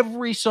up.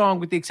 Every song,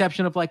 with the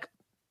exception of like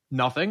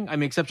nothing. I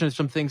mean, exception of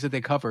some things that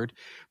they covered,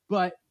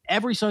 but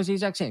every song is the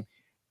exact same.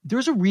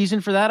 There's a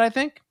reason for that, I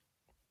think.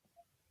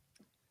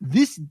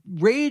 This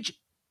Rage,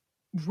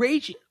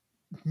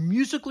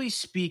 musically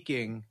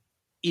speaking,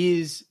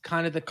 is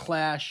kind of the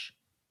Clash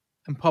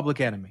and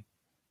Public Enemy,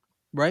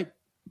 right?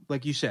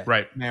 Like you said,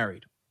 right?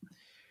 Married.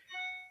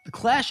 The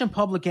Clash and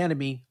Public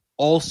Enemy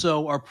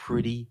also are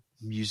pretty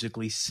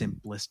musically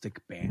simplistic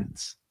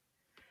bands.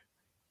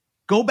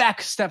 Go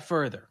back a step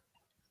further.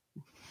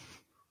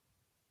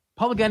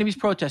 Public Enemy's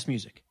protest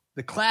music.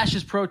 The Clash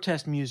is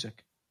protest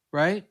music,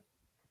 right?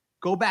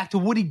 Go back to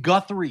Woody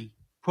Guthrie,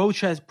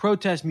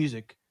 protest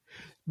music.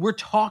 We're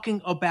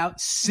talking about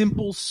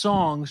simple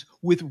songs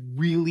with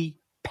really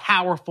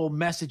powerful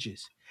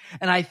messages.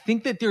 And I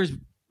think that there's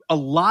a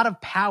lot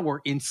of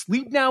power in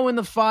Sleep Now in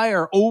the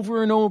Fire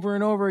over and over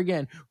and over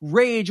again.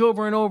 Rage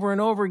over and over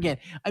and over again.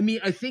 I mean,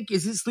 I think,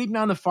 is it Sleep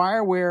Now in the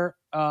Fire where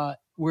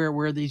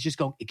they just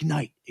go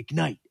ignite,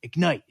 ignite,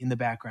 ignite in the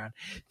background?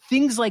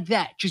 Things like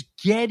that. Just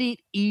get it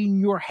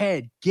in your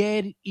head.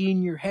 Get it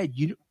in your head.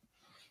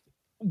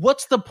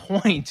 What's the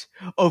point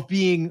of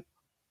being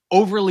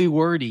overly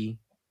wordy,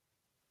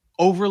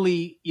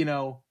 overly,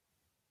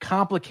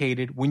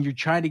 complicated when you're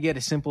trying to get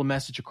a simple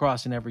message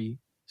across in every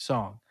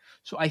song?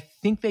 So I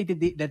think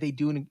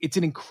it's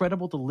an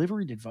incredible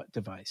delivery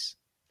device.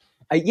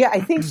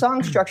 I think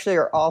songs structurally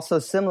are also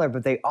similar,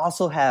 but they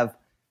also have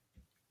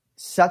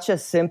such a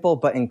simple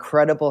but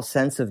incredible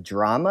sense of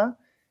drama.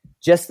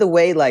 Just the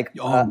way a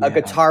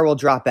guitar will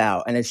drop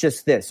out and it's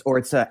just this, or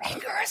it's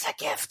anger is a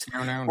gift,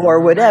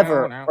 or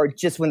whatever, or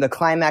just when the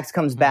climax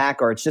comes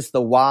back, or it's just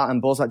the wah and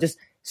bullseye. Just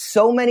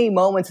so many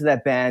moments of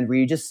that band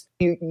where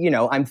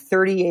I'm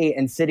 38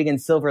 and sitting in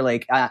Silver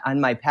Lake on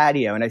my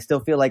patio, and I still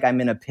feel like I'm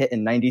in a pit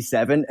in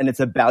 97 and it's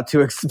about to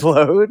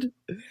explode.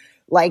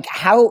 Like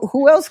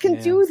who else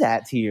can do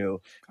that to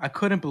you? I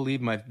couldn't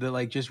believe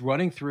just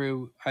running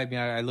through. I mean,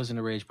 I listened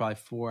to Rage probably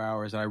 4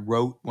 hours, and I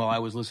wrote while I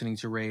was listening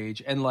to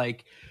Rage, and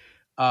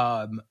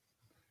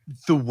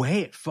the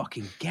way it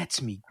fucking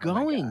gets me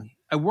going.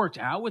 I worked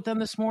out with them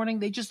this morning.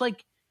 They just of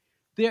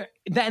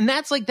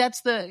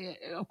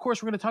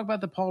course we're going to talk about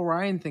the Paul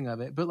Ryan thing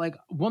of it, but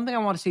one thing I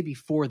want to say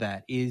before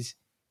that is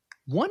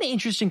one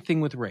interesting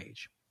thing with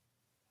Rage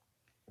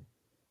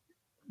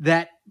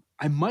that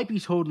I might be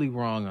totally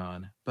wrong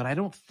on, but I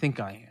don't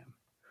think I am.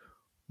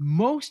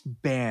 Most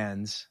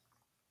bands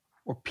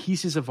or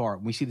pieces of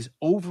art, we see this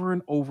over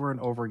and over and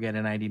over again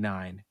in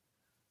 99,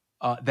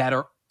 that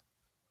are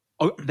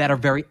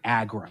very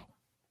aggro.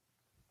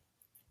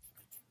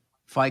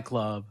 Fight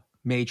Club,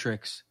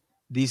 Matrix,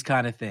 these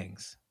kind of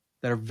things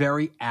that are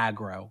very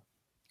aggro.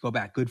 Go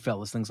back,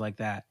 Goodfellas, things like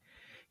that.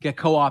 Get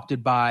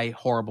co-opted by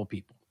horrible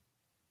people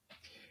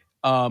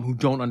who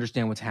don't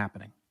understand what's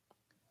happening.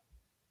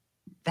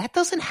 That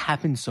doesn't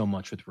happen so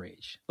much with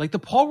Rage. Like the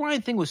Paul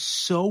Ryan thing was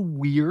so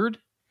weird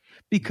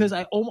because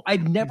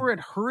I'd never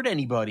had heard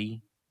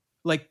anybody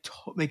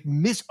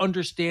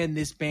misunderstand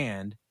this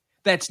band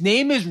that's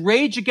name is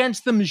Rage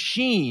Against the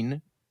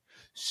Machine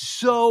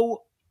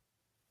so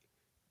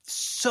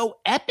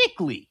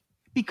epically,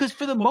 because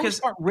for the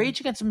most part, Rage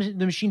Against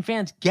the Machine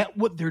fans get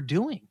what they're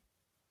doing.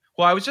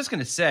 Well, I was just going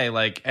to say,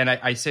 like, and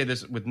I say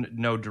this with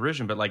no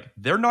derision, but like,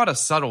 they're not a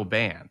subtle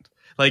band.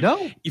 Like,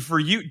 No. for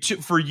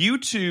you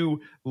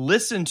to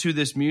listen to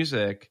this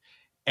music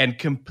and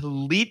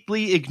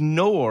completely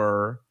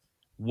ignore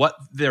what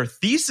their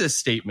thesis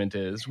statement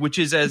is, which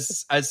is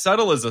as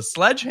subtle as a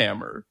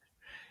sledgehammer,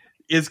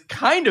 is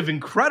kind of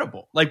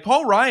incredible. Like,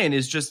 Paul Ryan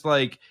is just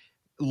like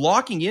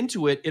locking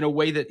into it in a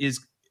way that is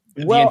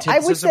the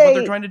antithesis of what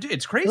they're trying to do.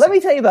 It's crazy. Let me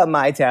tell you about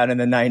my town in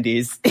the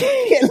 90s.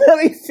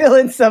 Let me fill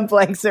in some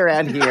blanks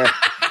around here.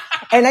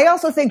 And I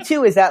also think,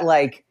 too, is that,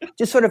 like,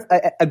 just sort of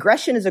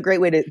aggression is a great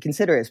way to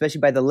consider it,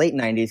 especially by the late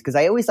 90s, because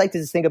I always like to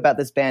just think about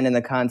this band in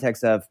the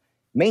context of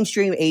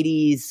mainstream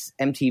 80s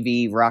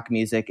MTV rock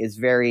music is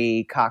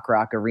very cock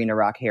rock, arena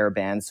rock, hair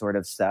band sort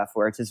of stuff,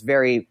 where it's just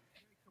very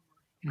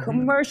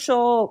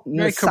commercial,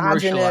 Very misogynist,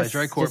 commercialized,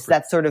 very corporate. just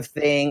that sort of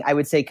thing. I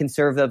would say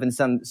conservative and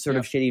some sort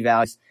of shitty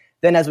values.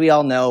 Then, as we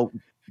all know,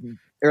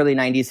 early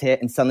 90s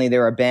hit, and suddenly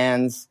there are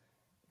bands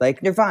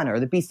like Nirvana or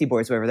the Beastie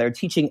Boys, whatever, that are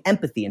teaching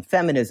empathy and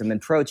feminism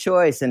and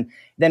pro-choice. And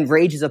then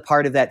Rage is a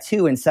part of that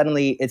too. And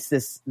suddenly it's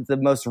the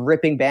most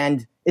ripping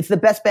band. It's the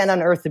best band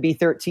on earth to be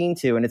 13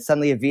 to. And it's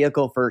suddenly a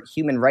vehicle for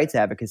human rights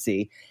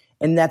advocacy.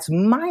 And that's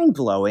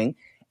mind-blowing.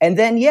 And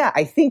then, yeah,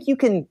 I think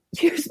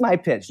here's my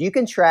pitch. You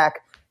can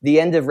track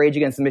the end of Rage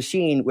Against the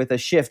Machine with a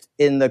shift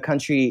in the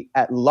country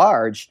at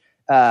large,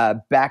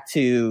 back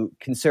to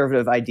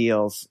conservative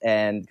ideals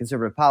and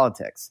conservative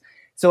politics.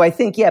 So I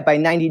think, yeah, by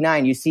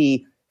 99, you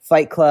see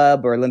Fight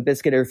Club or Limp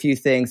Bizkit or a few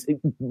things,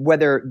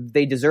 whether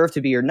they deserve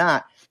to be or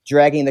not,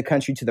 dragging the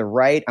country to the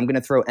right. I'm going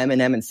to throw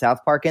Eminem and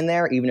South Park in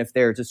there, even if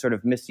they're just sort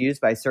of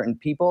misused by certain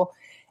people.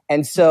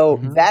 And so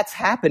that's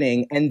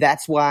happening, and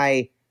that's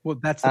why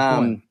that's the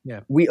point.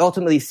 Yeah. We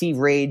ultimately see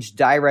Rage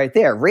die right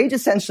there. Rage,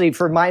 essentially,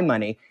 for my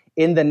money,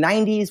 in the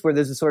 90s, where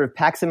there's a sort of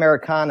Pax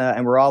Americana,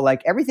 and we're all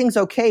like, everything's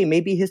okay,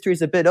 maybe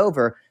history's a bit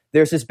over,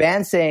 there's this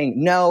band saying,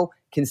 no,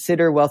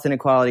 consider wealth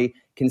inequality,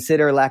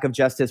 consider lack of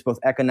justice, both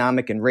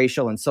economic and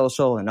racial and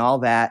social and all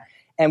that.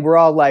 And we're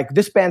all like,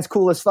 this band's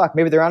cool as fuck,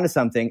 maybe they're onto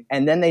something.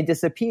 And then they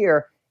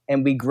disappear,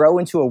 and we grow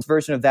into a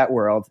version of that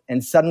world.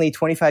 And suddenly,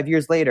 25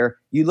 years later,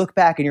 you look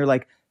back and you're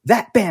like,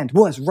 that band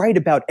was right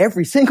about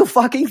every single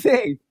fucking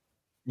thing.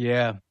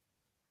 Yeah.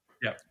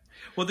 Yeah.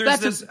 Well,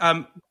 there's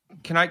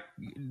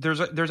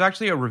there's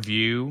actually a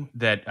review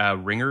that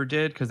Ringer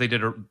did, because they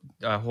did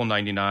a whole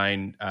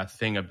 99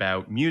 thing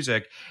about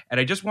music. And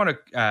I just want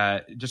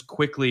to just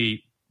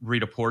quickly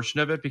read a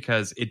portion of it,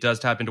 because it does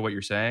tap into what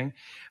you're saying.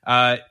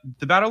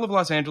 The Battle of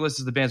Los Angeles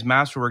is the band's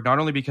masterwork, not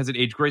only because it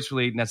aged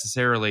gracefully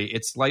necessarily,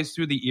 it sliced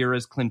through the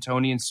era's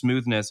Clintonian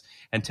smoothness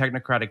and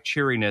technocratic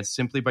cheeriness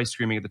simply by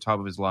screaming at the top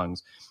of his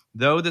lungs.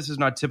 Though this is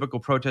not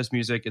typical protest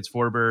music, its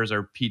forebears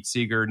are Pete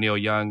Seeger, Neil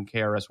Young,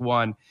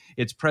 KRS-One,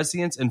 its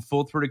prescience and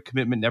full-throated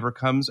commitment never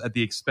comes at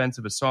the expense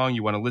of a song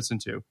you want to listen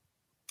to.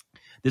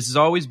 This has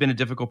always been a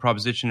difficult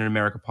proposition in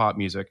American pop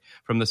music,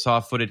 from the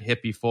soft-footed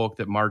hippie folk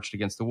that marched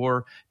against the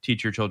war,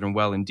 Teach Your Children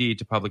Well Indeed,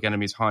 to Public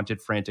Enemy's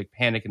haunted, frantic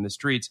panic in the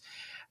streets.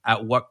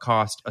 At what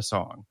cost a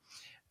song?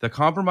 The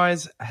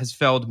compromise has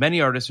felled many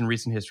artists in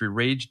recent history.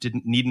 Rage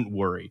needn't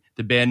worry.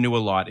 The band knew a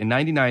lot. In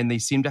 99, they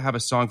seemed to have a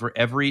song for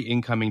every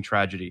incoming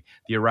tragedy.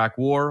 The Iraq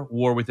War,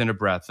 War Within a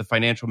Breath. The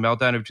financial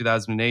meltdown of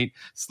 2008,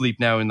 Sleep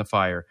Now in the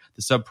Fire.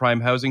 The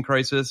subprime housing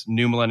crisis,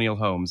 New Millennial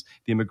Homes.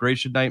 The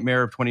immigration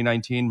nightmare of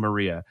 2019,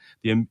 Maria.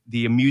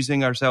 The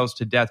amusing ourselves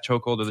to death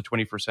chokehold of the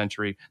 21st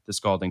century, The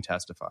Scalding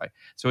Testify.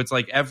 So it's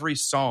like every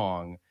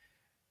song,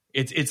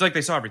 it's like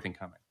they saw everything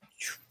coming.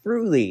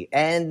 Truly.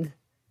 And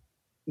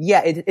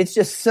yeah, it's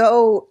just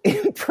so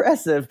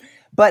impressive.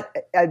 But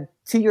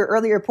to your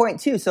earlier point,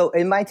 too, so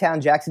in my town,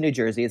 Jackson, New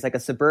Jersey, it's like a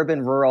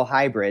suburban rural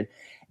hybrid.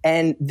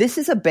 And this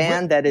is a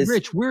band that is...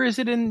 Rich, where is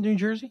it in New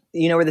Jersey?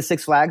 You know where the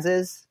Six Flags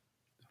is?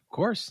 Of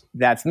course.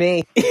 That's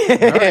me.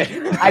 Right.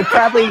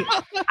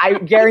 I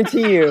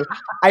guarantee you,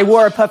 I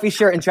wore a puffy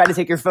shirt and tried to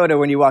take your photo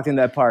when you walked in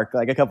that park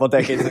like a couple of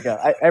decades ago.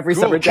 Every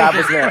summer job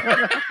was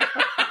there.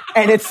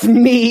 And it's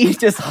me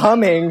just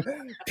humming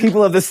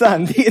People of the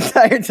Sun the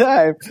entire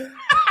time.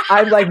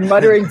 I'm like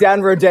muttering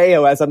down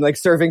Rodeo as I'm like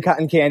serving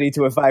cotton candy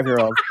to a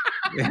 5-year-old.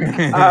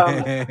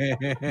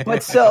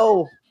 But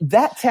so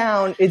that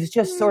town is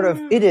just sort of,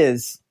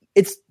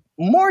 it's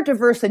more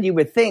diverse than you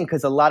would think,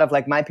 because a lot of,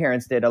 like my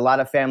parents did, a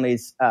lot of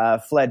families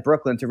fled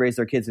Brooklyn to raise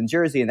their kids in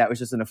Jersey, and that was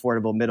just an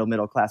affordable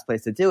middle class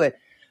place to do it.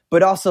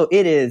 But also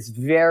it is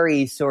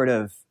very sort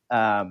of,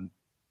 I'm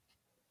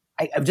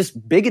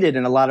just bigoted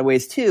in a lot of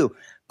ways too.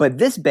 But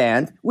this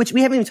band, which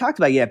we haven't even talked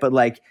about yet, but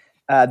like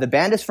the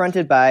band is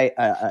fronted by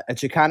a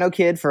Chicano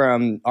kid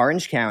from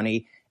Orange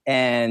County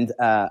and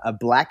a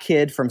black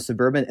kid from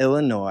suburban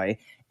Illinois.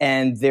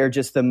 And they're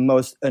just the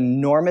most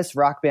enormous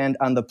rock band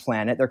on the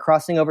planet. They're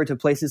crossing over to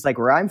places like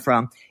where I'm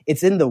from.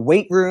 It's in the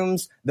weight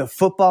rooms, the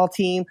football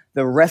team,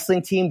 the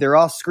wrestling team. They're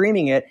all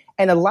screaming it.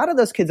 And a lot of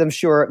those kids, I'm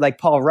sure, like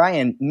Paul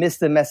Ryan, miss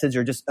the message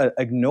or just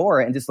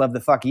ignore it and just love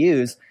the fuck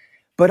yous.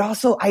 But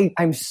also,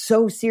 I'm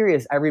so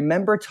serious. I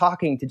remember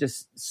talking to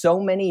just so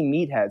many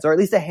meatheads, or at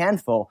least a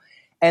handful,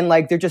 and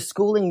like they're just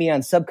schooling me on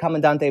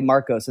Subcomandante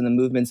Marcos and the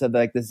movements of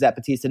like the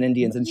Zapatistan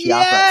Indians in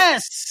Chiapas.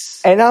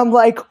 Yes! And I'm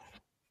like,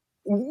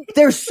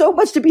 there's so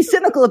much to be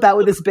cynical about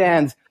with this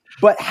band,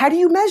 but how do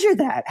you measure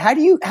that? How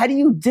do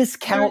you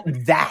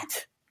discount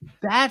that?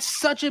 That's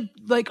such a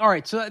all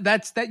right. So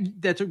that's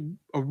a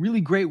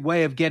really great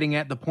way of getting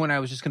at the point I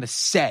was just going to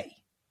say.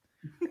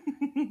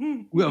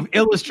 Of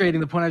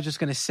illustrating the point I was just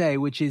going to say,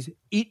 which is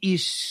it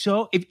is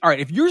so.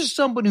 If you're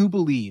someone who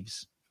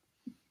believes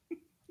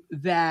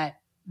that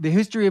the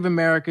history of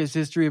America is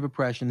history of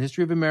oppression, the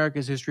history of America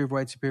is history of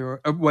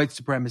white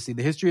supremacy,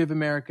 the history of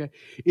America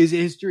is a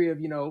history of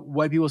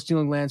white people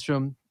stealing lands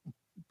from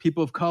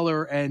people of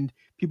color and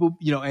people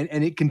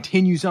and it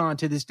continues on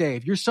to this day.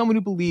 If you're someone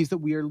who believes that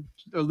we are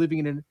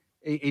living in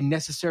a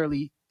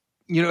necessarily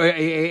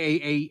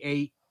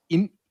in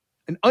an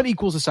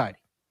unequal society,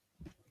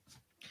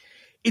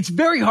 it's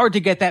very hard to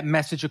get that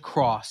message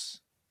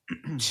across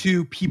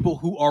to people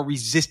who are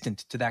resistant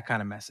to that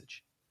kind of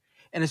message.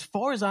 And as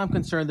far as I'm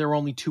concerned, there are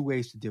only two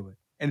ways to do it.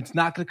 And it's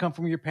not going to come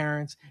from your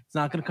parents. It's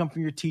not going to come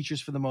from your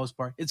teachers for the most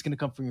part. It's going to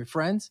come from your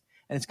friends,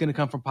 and it's going to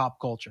come from pop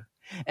culture.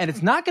 And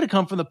it's not going to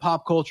come from the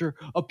pop culture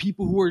of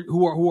people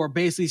who are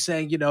basically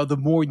saying, the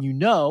more you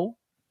know,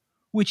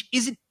 which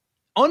isn't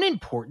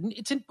unimportant.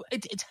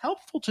 It's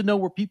helpful to know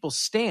where people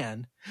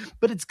stand,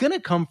 but it's going to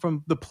come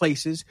from the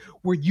places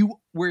where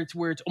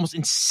it's almost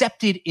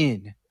incepted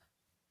in.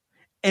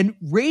 And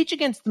Rage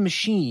Against the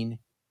Machine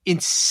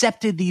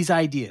incepted these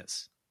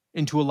ideas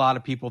into a lot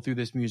of people through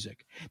this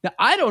music. Now,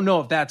 I don't know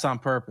if that's on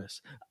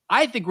purpose.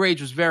 I think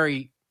Rage was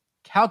very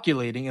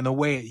calculating in the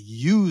way it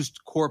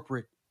used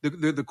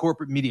the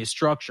corporate media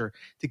structure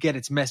to get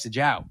its message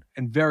out,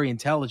 and very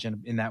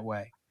intelligent in that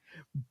way.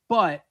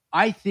 But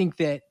I think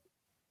that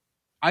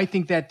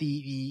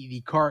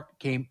the cart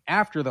came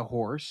after the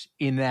horse,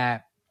 in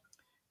that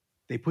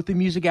they put the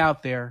music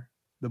out there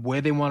the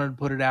way they wanted to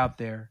put it out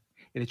there.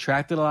 It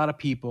attracted a lot of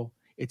people.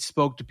 It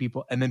spoke to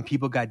people, and then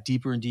people got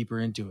deeper and deeper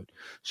into it.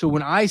 So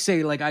when I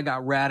say I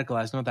got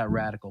radicalized, not that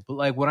radical,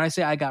 but when I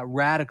say I got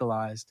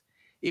radicalized,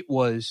 it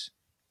was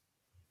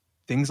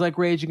things like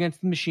Rage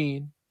Against the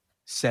Machine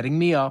setting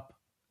me up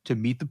to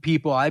meet the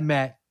people I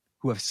met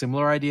who have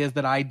similar ideas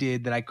that I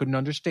did that I couldn't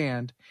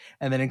understand.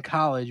 And then in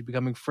college,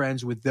 becoming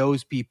friends with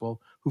those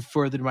people who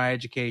furthered my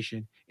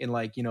education in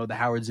the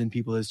Howard Zinn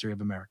People History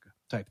of America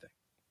type thing.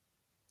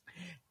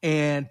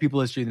 And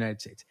People History of the United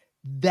States.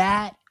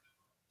 That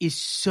is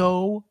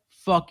so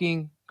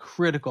fucking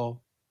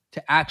critical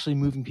to actually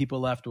moving people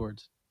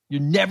leftwards.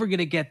 You're never going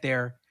to get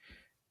there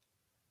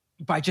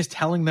by just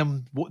telling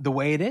them the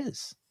way it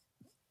is.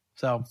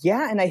 So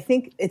yeah, and I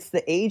think it's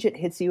the age it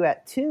hits you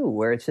at too,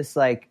 where it's just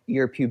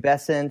you're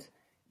pubescent,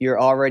 you're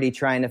already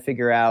trying to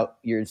figure out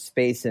your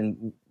space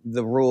and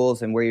the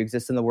rules and where you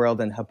exist in the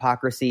world, and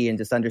hypocrisy, and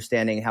just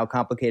understanding how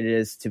complicated it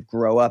is to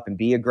grow up and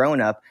be a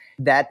grown up.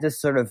 That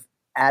just sort of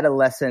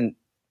adolescent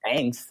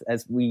angst,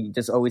 as we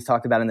just always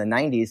talked about in the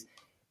 90s,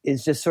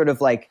 is just sort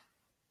of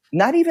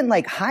not even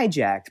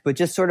hijacked, but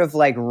just sort of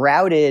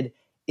routed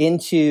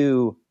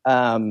into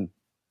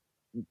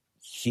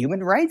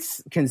human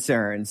rights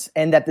concerns,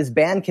 and that this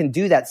band can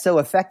do that so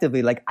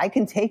effectively. I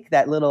can take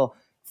that little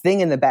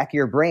thing in the back of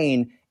your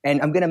brain,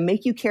 and I'm going to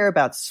make you care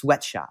about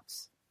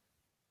sweatshops.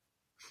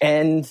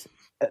 And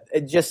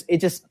it just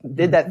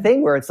did that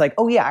thing where it's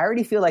oh yeah, I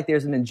already feel like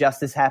there's an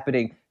injustice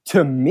happening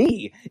to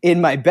me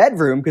in my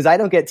bedroom because I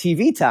don't get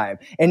TV time.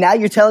 And now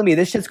you're telling me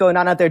this shit's going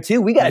on out there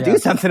too. We got to do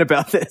something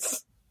about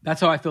this.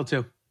 That's how I feel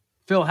too.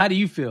 Phil, how do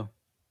you feel?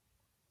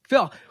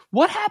 Phil,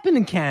 what happened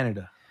in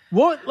Canada?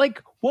 What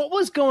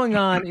was going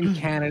on in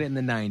Canada in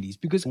the 90s?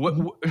 Because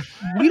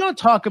we don't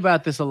talk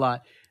about this a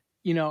lot.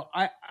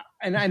 I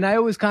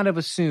always kind of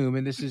assume,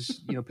 and this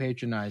is,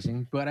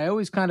 patronizing, but I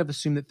always kind of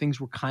assume that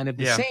things were kind of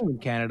the same in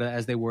Canada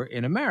as they were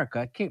in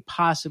America. It can't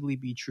possibly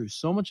be true.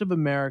 So much of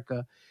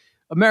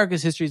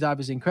America's history is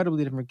obviously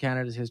incredibly different from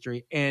Canada's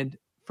history. And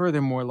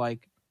furthermore,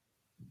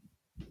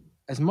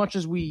 as much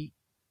as we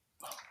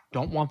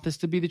don't want this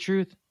to be the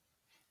truth,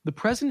 the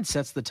president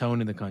sets the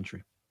tone in the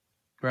country,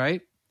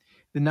 right?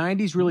 The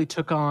 90s really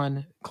took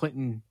on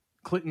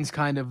Clinton's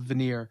kind of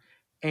veneer,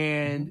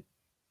 and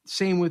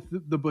same with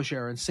the Bush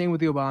era, and same with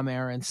the Obama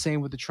era, and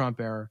same with the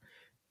Trump era.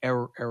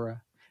 I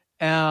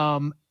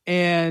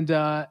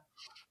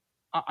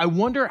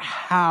wonder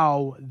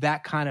how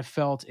that kind of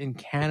felt in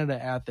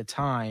Canada at the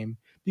time,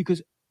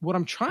 because what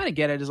I'm trying to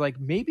get at is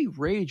maybe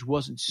Rage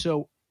wasn't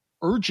so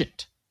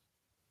urgent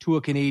to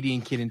a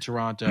Canadian kid in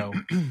Toronto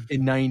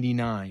in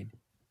 99,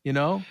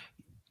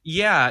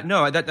 Yeah,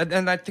 no,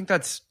 and I think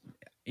that's,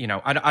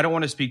 I don't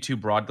want to speak too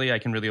broadly. I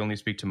can really only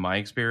speak to my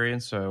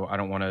experience, so I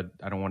don't want to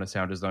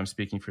sound as though I'm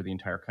speaking for the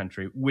entire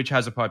country, which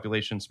has a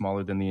population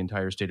smaller than the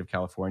entire state of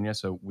California.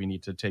 So we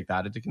need to take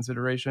that into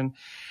consideration.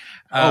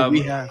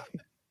 We have.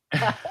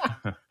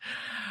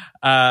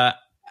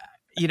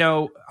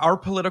 our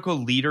political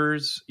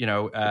leaders,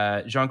 Jean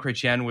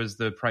Chrétien was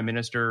the prime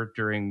minister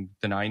during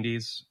the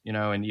 90s,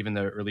 and even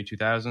the early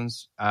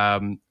 2000s.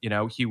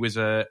 He was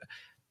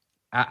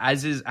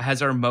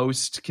as are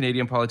most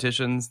Canadian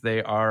politicians.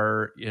 They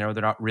are, they're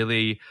not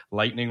really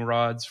lightning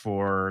rods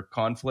for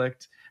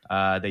conflict.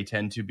 They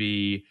tend to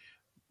be,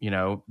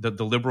 the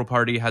Liberal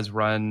Party has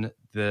run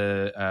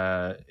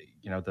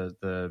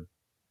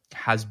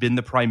has been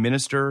the prime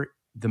minister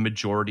the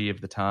majority of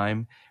the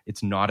time.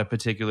 It's not a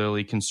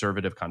particularly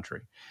conservative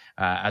country,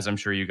 as I'm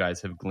sure you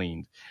guys have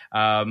gleaned.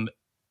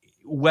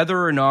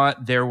 Whether or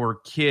not there were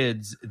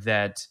kids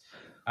that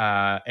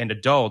and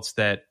adults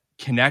that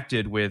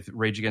connected with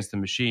Rage Against the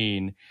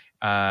Machine,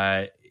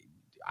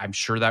 I'm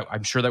sure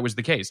that was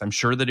the case. I'm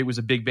sure that it was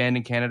a big band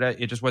in Canada.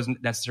 It just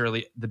wasn't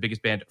necessarily the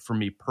biggest band for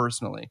me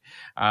personally.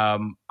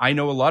 I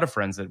know a lot of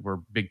friends that were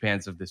big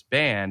fans of this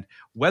band.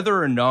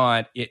 Whether or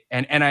not it,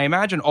 and I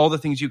imagine all the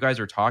things you guys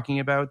are talking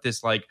about,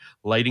 this like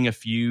lighting a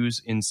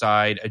fuse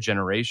inside a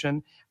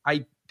generation,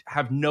 I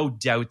have no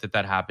doubt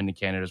that happened in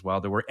Canada as well.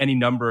 There were any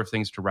number of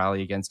things to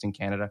rally against in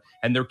Canada,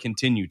 and there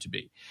continue to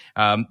be.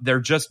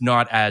 They're just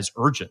not as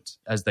urgent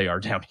as they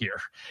are down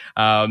here.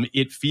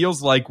 It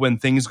feels like when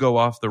things go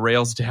off the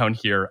rails down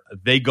here,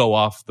 they go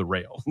off the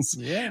rails.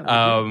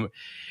 Yeah.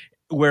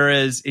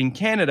 Whereas in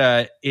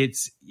Canada,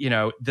 it's,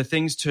 the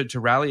things to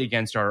rally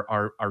against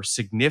are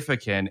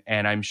significant.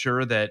 And I'm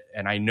sure that,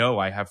 and I know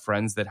I have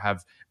friends that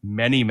have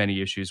many,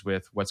 many issues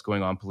with what's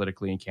going on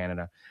politically in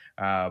Canada,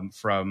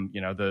 from,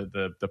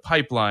 the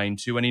pipeline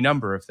to any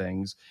number of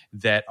things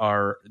that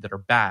are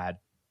bad.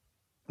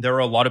 There are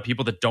a lot of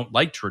people that don't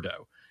like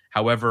Trudeau.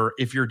 However,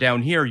 if you're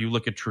down here, you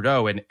look at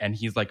Trudeau and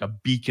he's like a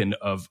beacon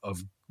of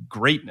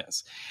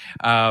greatness.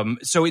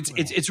 So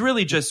it's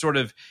really just sort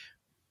of,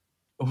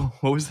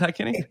 what was that,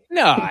 Kenny?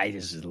 No, I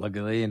just look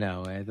at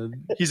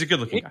he's a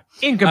good-looking guy.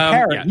 In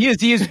comparison,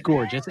 he is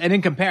gorgeous, and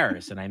in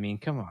comparison, I mean,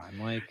 come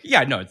on,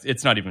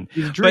 it's not even.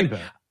 He's a dream.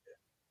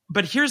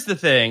 But here's the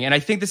thing, and I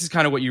think this is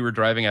kind of what you were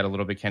driving at a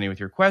little bit, Kenny, with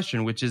your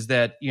question, which is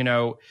that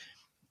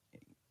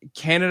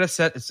Canada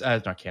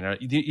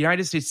the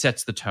United States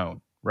sets the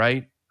tone,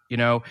 right?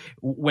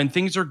 When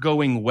things are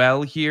going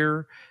well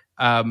here,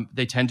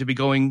 they tend to be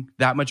going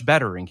that much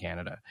better in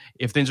Canada.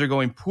 If things are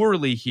going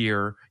poorly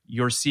here,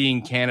 you're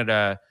seeing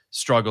Canada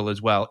struggle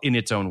as well in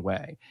its own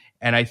way.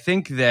 And I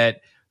think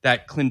that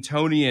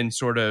Clintonian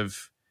sort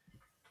of,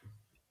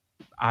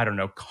 I don't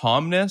know,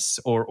 calmness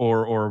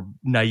or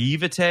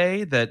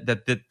naivete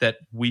that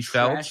we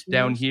felt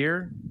down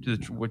here,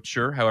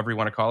 sure, however you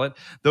want to call it,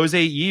 those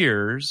 8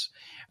 years,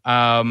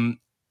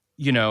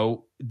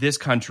 this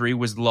country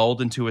was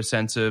lulled into a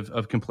sense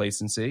of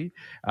complacency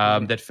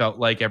that felt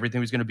like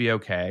everything was going to be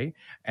okay.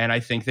 And I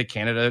think that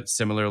Canada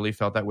similarly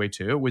felt that way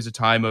too. It was a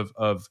time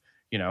of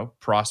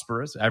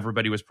prosperous.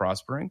 Everybody was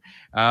prospering.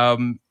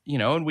 And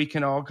we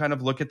can all kind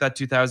of look at that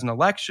 2000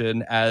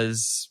 election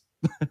as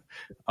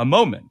a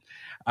moment.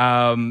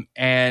 I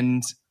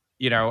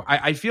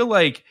feel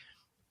like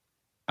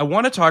I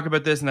want to talk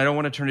about this, and I don't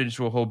want to turn it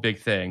into a whole big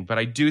thing, but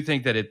I do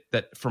think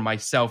that for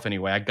myself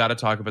anyway, I got to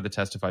talk about the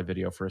Testify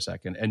video for a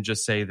second and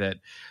just say that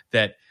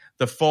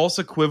the false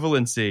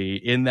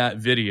equivalency in that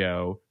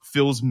video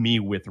fills me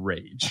with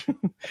rage.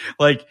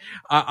 Like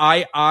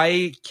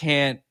I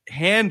can't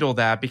handle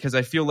that because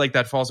I feel like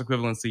that false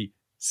equivalency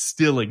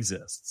still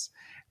exists.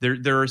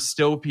 There are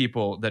still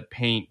people that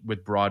paint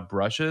with broad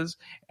brushes,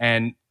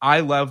 and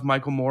I love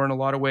Michael Moore in a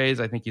lot of ways.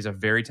 I think he's a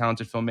very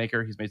talented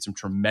filmmaker. He's made some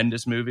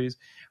tremendous movies,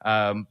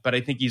 but I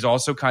think he's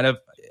also kind of,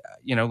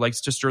 likes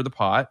to stir the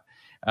pot,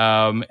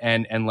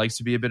 and likes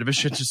to be a bit of a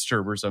shit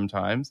disturber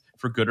sometimes,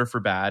 for good or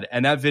for bad.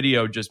 And that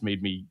video just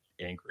made me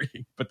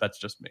angry, but that's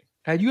just me.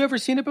 Had you ever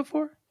seen it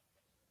before?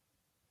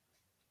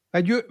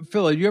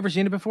 Phil, had you ever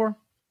seen it before?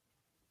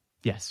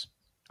 Yes.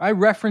 I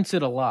reference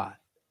it a lot.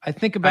 I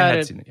think about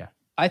it. Seen it, yeah.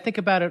 I think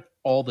about it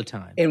all the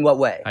time. In what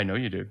way? I know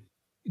you do.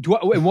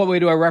 In what way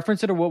do I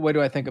reference it, or what way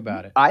do I think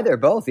about it? Either,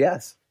 both,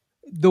 yes.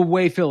 The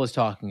way Phil is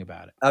talking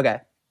about it. Okay.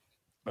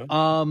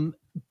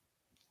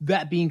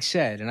 That being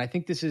said, and I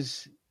think this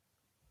is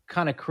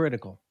kind of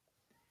critical.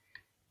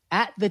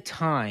 At the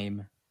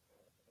time,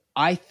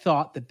 I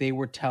thought that they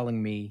were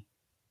telling me,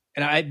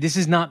 and this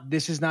is not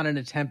an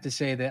attempt to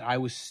say that I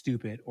was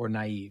stupid or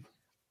naive.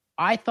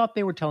 I thought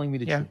they were telling me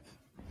the truth.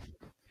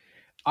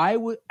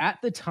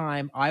 At the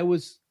time, I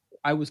was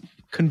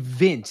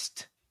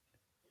convinced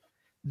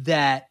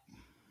that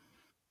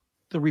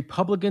the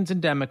Republicans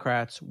and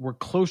Democrats were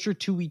closer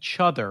to each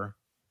other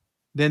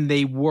than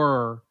they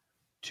were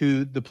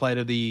to the plight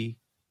of the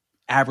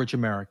average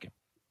American.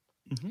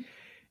 Mm-hmm.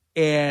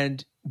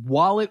 And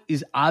while it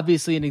is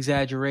obviously an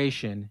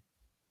exaggeration,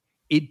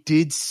 it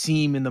did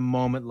seem in the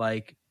moment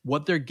like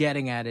what they're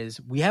getting at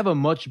is we have a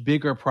much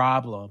bigger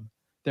problem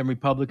than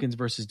Republicans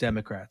versus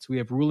Democrats. We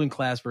have ruling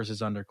class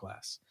versus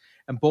underclass.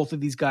 And both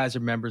of these guys are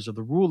members of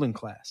the ruling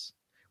class,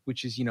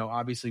 which is,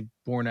 obviously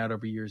borne out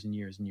over years and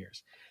years and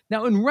years.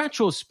 Now, in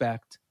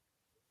retrospect,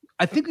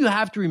 I think you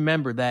have to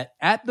remember that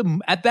at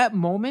that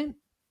moment,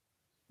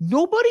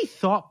 nobody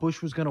thought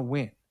Bush was going to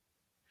win.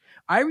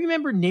 I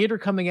remember Nader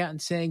coming out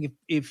and saying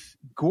if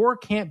Gore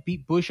can't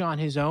beat Bush on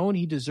his own,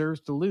 he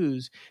deserves to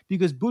lose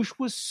because Bush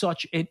was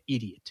such an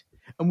idiot.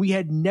 And we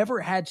had never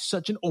had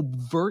such an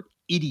overt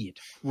idiot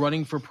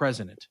running for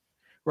president,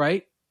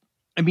 right?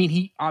 I mean,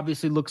 he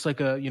obviously looks like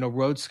a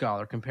Rhodes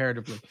Scholar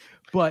comparatively,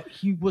 but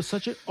he was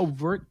such an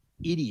overt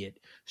idiot.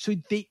 So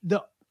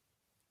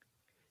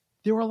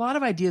there were a lot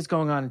of ideas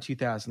going on in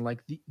 2000.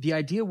 Like the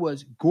idea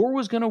was Gore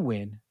was going to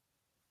win,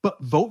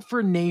 but vote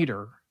for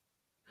Nader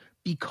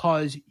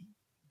because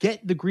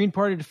get the Green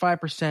Party to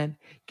 5%,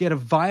 get a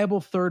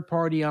viable third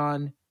party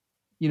on,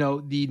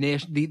 the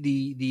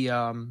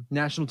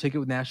national ticket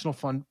with national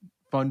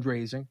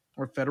fundraising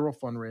or federal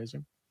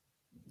fundraising,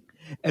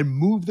 and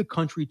move the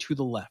country to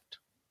the left,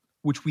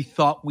 which we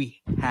thought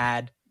we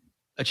had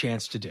a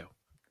chance to do.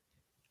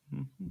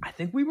 I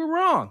think we were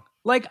wrong.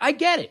 Like, I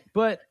get it,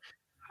 but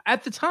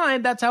at the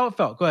time, that's how it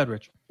felt. Go ahead,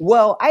 Rich.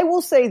 Well, I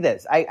will say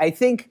this. I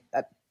think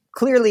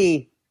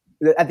clearly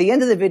at the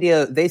end of the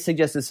video, they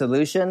suggest a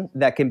solution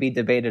that can be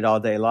debated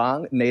all day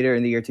long. Nader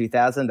in the year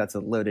 2000, that's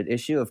a loaded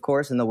issue, of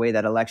course, in the way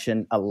that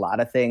election, a lot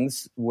of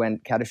things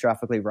went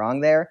catastrophically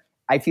wrong there.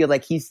 I feel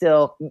like he's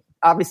still,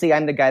 obviously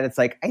I'm the guy that's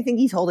like, I think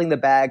he's holding the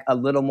bag a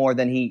little more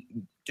than he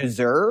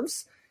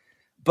deserves.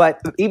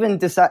 But even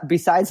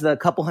besides the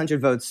couple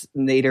hundred votes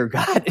Nader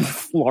got in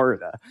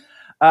Florida,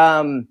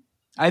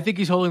 I think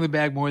he's holding the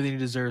bag more than he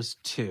deserves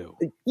too.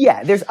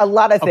 Yeah, there's a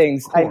lot of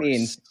things. I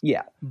mean,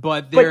 yeah,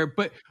 but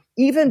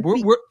even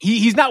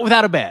he's not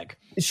without a bag.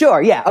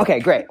 Sure, yeah, okay,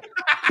 great.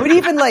 But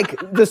even like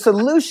the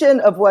solution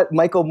of what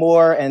Michael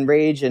Moore and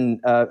Rage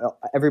and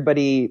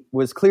everybody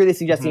was clearly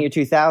suggesting in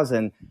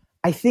 2000,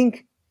 I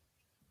think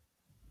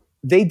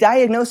they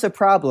diagnose a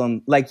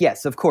problem. Like,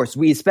 yes, of course,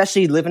 we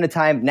especially live in a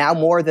time now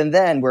more than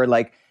then where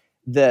like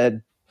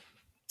the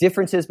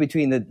differences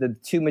between the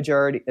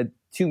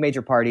two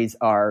major parties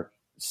are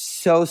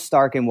so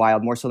stark and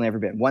wild, more so than ever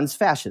been. One's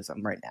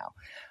fascism right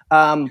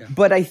now.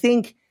 But I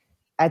think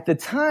at the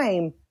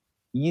time,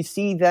 you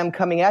see them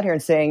coming out here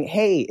and saying,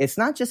 hey, it's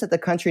not just that the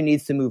country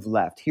needs to move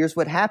left. Here's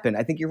what happened.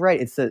 I think you're right.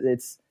 It's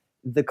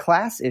the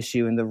class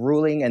issue and the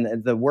ruling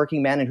and the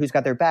working man and who's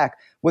got their back.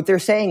 What they're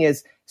saying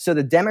is, so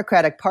the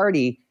Democratic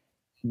Party,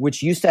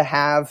 which used to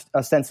have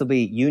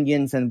ostensibly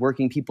unions and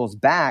working people's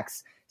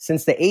backs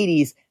since the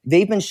 80s,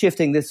 they've been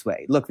shifting this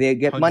way. Look, they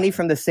get 100%. Money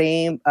from the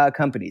same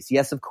companies.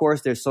 Yes, of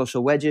course, there's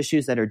social wedge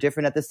issues that are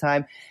different at this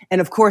time. And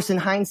of course, in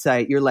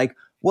hindsight, you're like,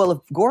 well, if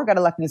Gore got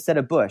elected instead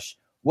of Bush,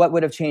 what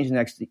would have changed in the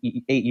next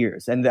 8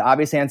 years? And the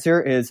obvious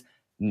answer is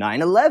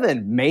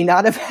 9/11 may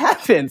not have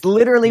happened.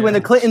 Literally, when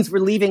the Clintons were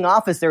leaving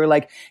office, they were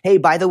like, hey,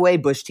 by the way,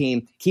 Bush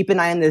team, keep an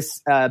eye on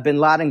this bin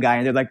Laden guy.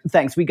 And they're like,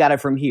 thanks, we got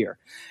it from here.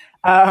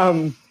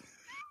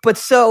 But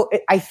so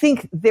I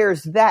think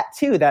there's that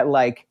too, that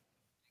like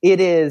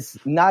it is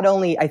not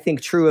only, I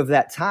think, true of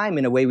that time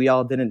in a way we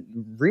all didn't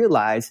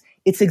realize,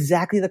 it's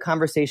exactly the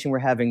conversation we're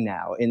having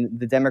now in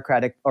the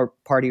Democratic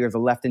Party or the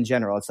left in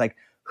general. It's like,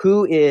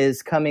 who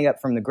is coming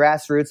up from the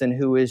grassroots and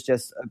who is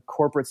just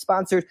corporate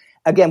sponsored?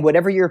 Again,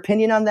 whatever your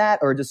opinion on that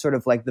or just sort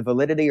of like the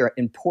validity or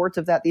import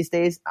of that these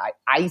days,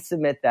 I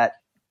submit that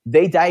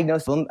they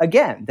diagnosed them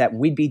again that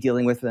we'd be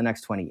dealing with for the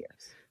next 20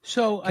 years.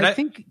 So I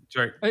think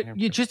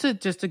just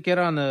to get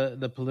on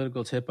the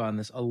political tip on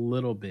this a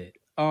little bit.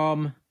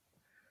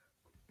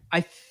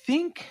 I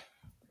think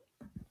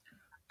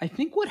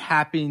what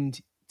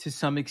happened to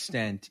some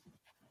extent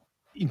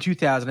in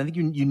 2000, I think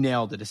you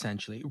nailed it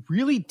essentially. It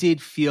really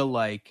did feel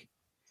like,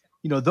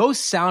 those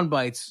sound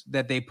bites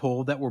that they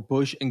pulled that were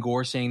Bush and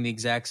Gore saying the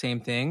exact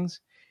same things.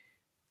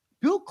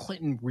 Bill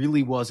Clinton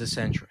really was a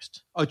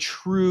centrist, a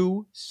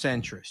true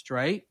centrist,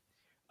 right?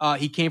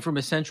 He came from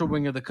a central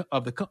wing of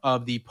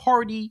the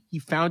party. He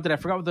founded, I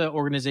forgot what the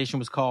organization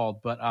was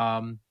called, but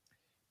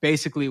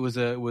basically it was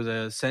a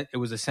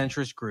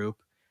centrist group.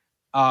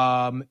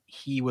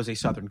 He was a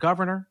Southern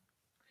governor.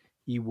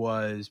 He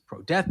was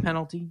pro-death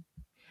penalty.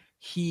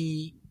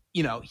 He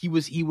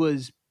was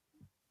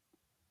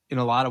in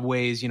a lot of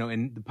ways,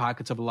 in the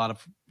pockets of a lot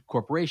of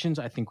corporations.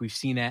 I think we've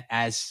seen it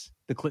as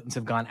the Clintons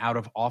have gone out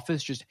of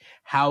office, just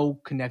how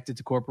connected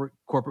to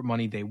corporate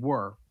money they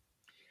were.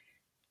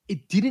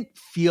 It didn't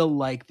feel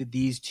like that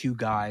these two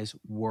guys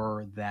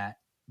were that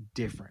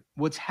different.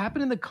 What's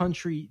happened in the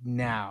country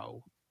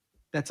now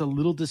that's a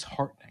little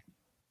disheartening.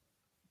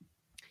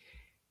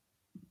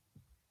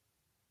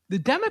 The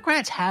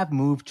Democrats have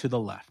moved to the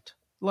left.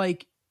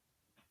 Like,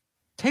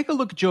 take a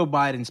look at Joe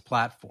Biden's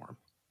platform.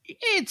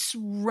 It's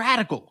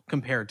radical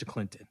compared to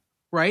Clinton,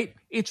 right?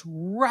 It's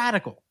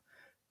radical.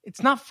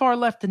 It's not far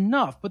left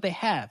enough, but they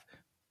have.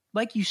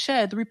 Like you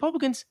said, the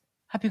Republicans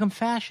have become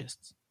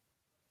fascists,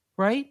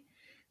 right?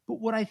 But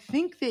what I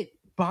think that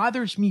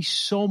bothers me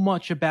so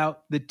much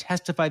about the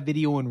Testify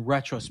video in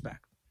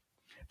retrospect,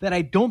 that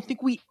I don't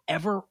think we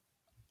ever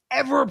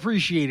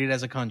appreciated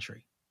as a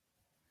country,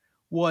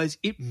 was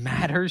it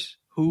matters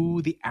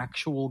who the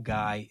actual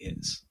guy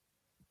is,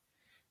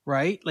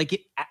 right?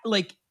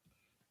 Like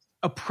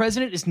a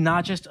president is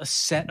not just a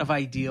set of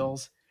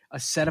ideals, a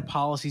set of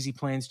policies he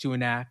plans to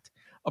enact.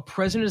 A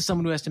president is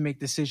someone who has to make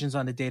decisions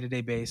on a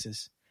day-to-day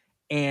basis.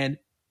 And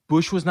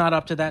Bush was not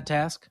up to that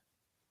task.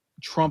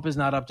 Trump is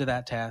not up to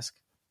that task.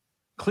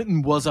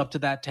 Clinton was up to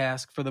that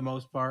task for the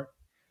most part.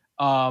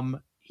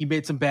 He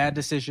made some bad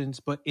decisions,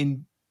 but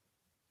in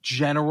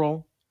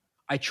general,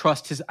 I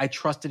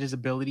trusted his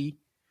ability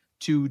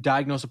to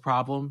diagnose a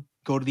problem,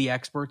 go to the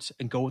experts,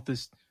 and go with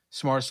this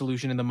smart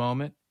solution in the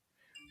moment.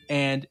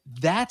 And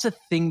that's a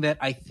thing that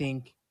I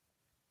think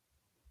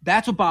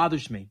that's what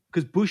bothers me,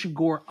 because Bush and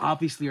Gore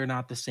obviously are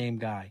not the same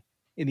guy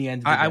in the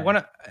end of the day.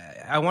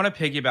 I want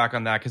to piggyback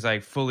on that because I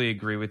fully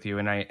agree with you,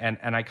 and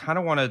I kind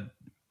of want to,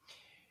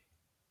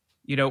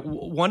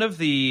 one of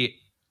the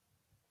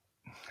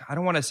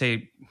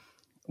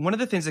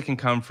things that can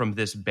come from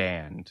this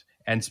band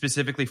and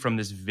specifically from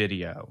this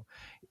video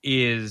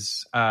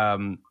is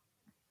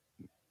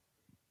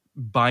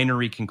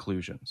binary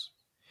conclusions.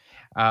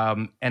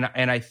 And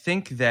I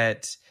think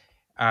that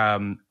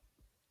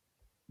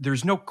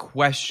there's no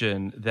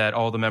question that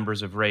all the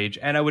members of Rage,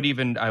 and I would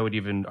even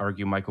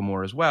argue Michael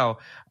Moore as well,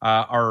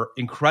 are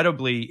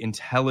incredibly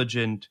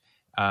intelligent,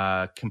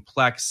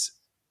 complex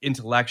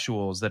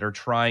intellectuals that are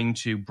trying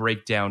to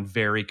break down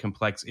very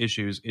complex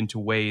issues into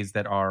ways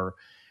that are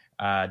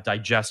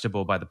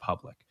digestible by the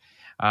public.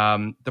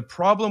 The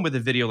problem with a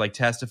video like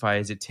Testify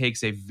is it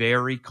takes a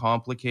very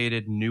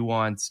complicated,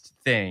 nuanced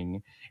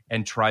thing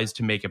and tries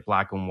to make it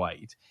black and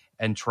white,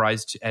 and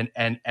tries to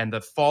and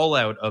the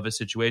fallout of a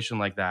situation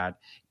like that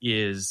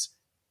is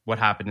what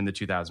happened in the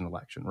 2000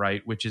 election,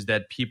 right? Which is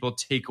that people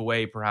take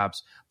away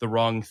perhaps the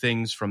wrong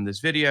things from this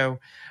video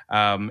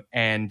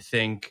and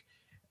think,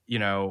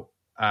 they're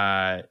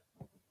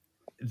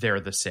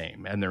the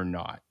same, and they're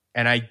not.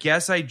 And I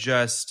guess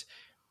that's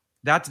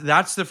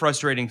the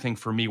frustrating thing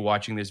for me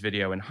watching this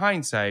video in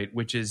hindsight,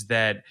 which is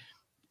that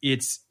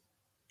it's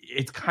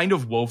kind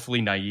of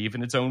woefully naive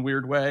in its own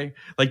weird way.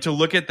 Like, to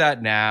look at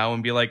that now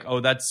and be like,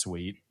 oh, that's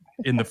sweet,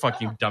 in the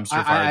fucking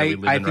dumpster fire that we live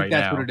in right now. I think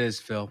that's what it is,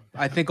 Phil.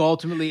 I think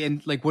ultimately,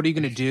 and like, what are you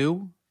going to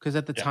do? Because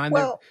at the time,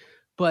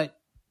 but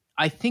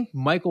I think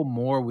Michael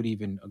Moore would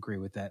even agree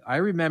with that. I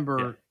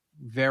remember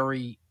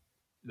very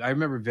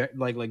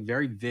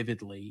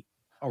vividly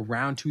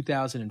around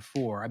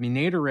 2004. I mean,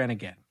 Nader ran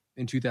again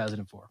in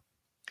 2004.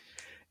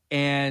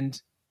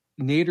 And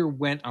Nader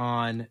went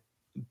on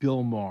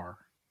Bill Maher.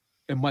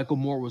 And Michael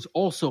Moore was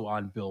also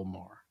on Bill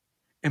Maher.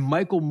 And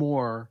Michael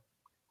Moore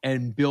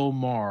and Bill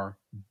Maher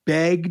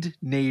begged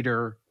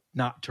Nader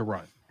not to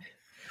run.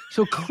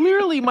 So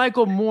clearly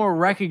Michael Moore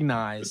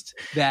recognized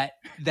that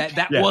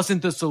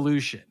wasn't the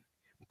solution.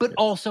 But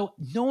also,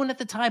 no one at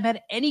the time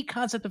had any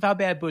concept of how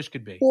bad Bush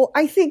could be. Well,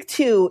 I think,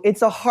 too,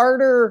 it's a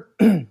harder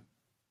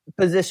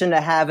position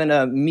to have in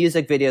a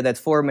music video that's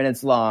 4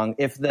 minutes long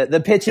if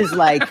the pitch is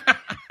like,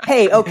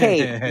 hey,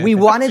 okay, we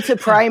wanted to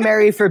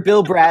primary for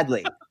Bill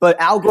Bradley, but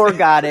Al Gore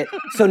got it.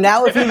 So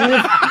now if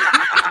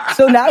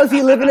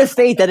you live in a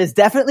state that is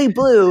definitely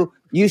blue,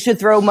 you should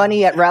throw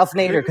money at Ralph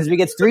Nader because if he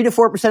gets 3 to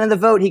 4% of the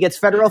vote, he gets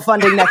federal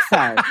funding next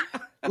time.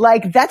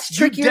 Like, that's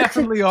trickier. You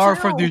definitely are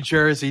from New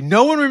Jersey.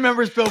 No one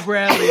remembers Bill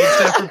Bradley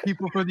except for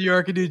people from New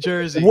York and New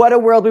Jersey. What a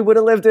world we would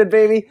have lived in,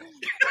 baby.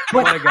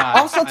 But what a guy.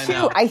 Also,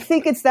 too, I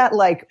think it's that,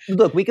 like,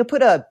 look, we could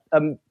put a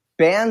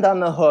band on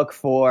the hook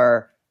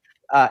for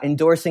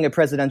endorsing a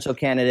presidential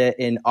candidate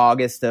in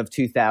August of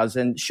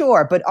 2000.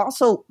 Sure. But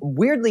also,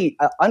 weirdly,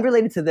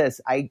 unrelated to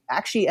this, I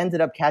actually ended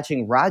up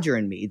catching Roger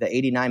and Me, the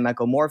 89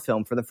 Michael Moore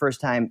film, for the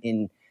first time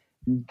in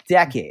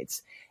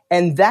decades.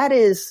 And that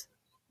is...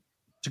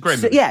 It's a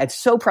great movie. It's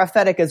so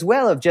prophetic as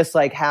well of just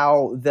like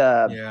how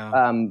the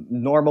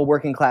normal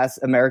working class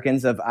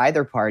Americans of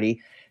either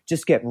party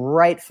just get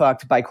right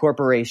fucked by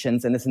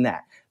corporations and this and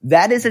that.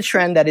 That is a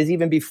trend that is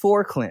even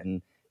before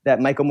Clinton, that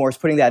Michael Moore's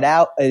putting that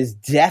out, is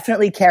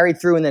definitely carried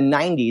through in the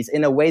 90s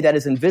in a way that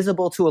is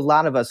invisible to a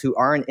lot of us who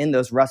aren't in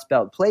those Rust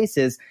Belt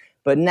places.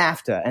 But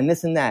NAFTA and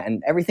this and that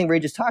and everything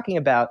Rage is talking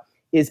about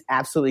is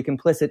absolutely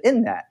complicit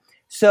in that.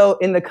 So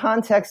in the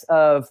context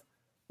of,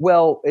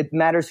 well, it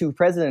matters who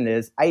president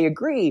is, I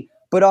agree,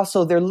 but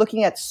also they're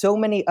looking at so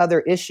many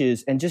other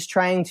issues and just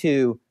trying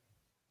to,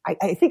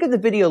 I think of the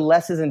video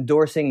less as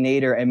endorsing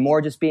Nader and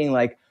more just being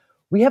like,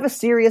 we have a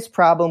serious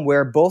problem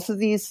where both of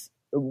these,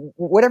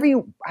 however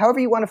you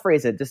want to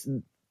phrase it, just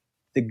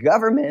the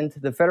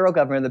government, the federal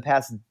government, the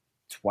past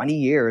 20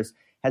 years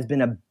has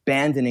been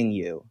abandoning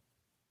you.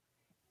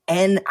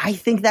 And I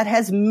think that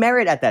has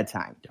merit at that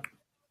time.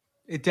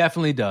 It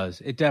definitely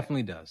does. It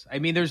definitely does. I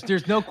mean,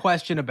 there's no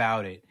question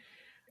about it.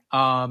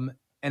 And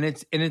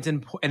it's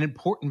an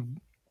important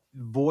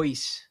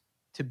voice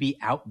to be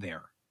out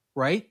there,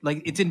 right?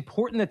 Like, it's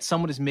important that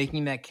someone is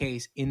making that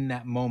case in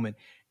that moment,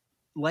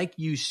 like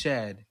you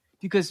said,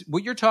 because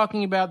what you're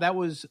talking about, that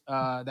was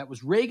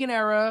Reagan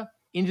era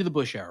into the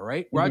Bush era,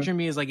 right? Mm-hmm. Roger and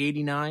Me is like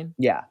 89.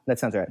 Yeah, that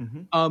sounds right.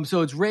 Mm-hmm.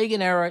 So it's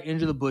Reagan era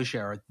into the Bush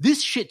era.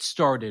 This shit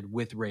started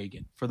with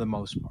Reagan for the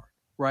most part,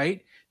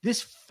 right?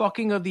 This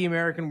fucking of the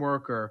American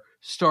worker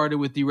started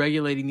with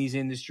deregulating these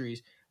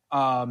industries.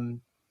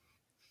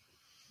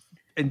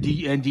 And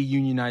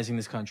deunionizing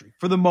this country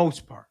for the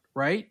most part,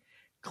 right?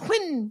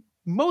 Clinton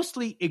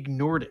mostly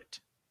ignored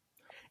it.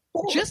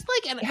 just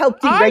like and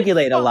helped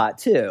deregulate a lot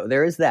too.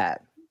 There is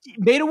that.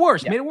 Made it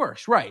worse. Made it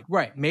worse. Right.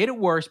 Made it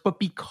worse. But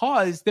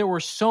because there were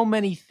so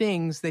many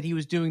things that he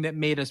was doing that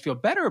made us feel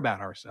better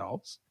about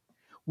ourselves,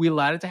 we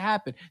allowed it to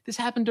happen. This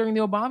happened during the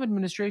Obama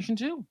administration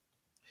too,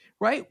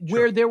 right? Sure.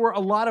 Where there were a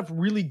lot of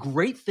really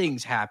great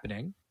things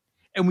happening,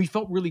 and we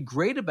felt really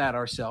great about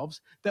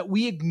ourselves that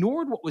we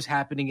ignored what was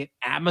happening at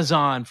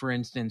Amazon, for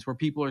instance, where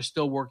people are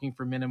still working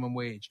for minimum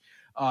wage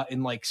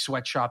in like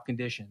sweatshop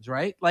conditions,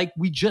 right? Like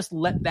we just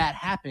let that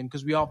happen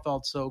because we all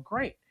felt so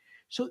great.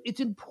 So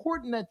it's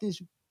important that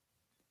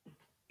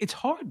it's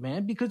hard,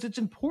 man, because it's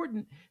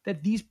important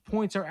that these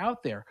points are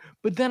out there.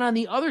 But then on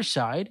the other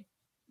side,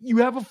 you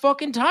have a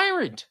fucking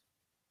tyrant.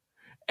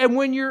 And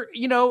when you're,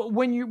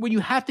 when you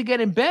have to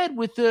get in bed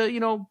with the,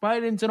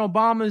 Bidens and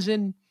Obamas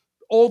and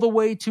all the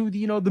way to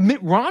the, the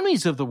Mitt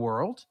Romneys of the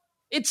world,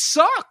 it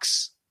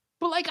sucks.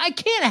 But like, I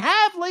can't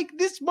have like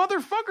this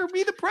motherfucker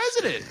be the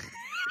president.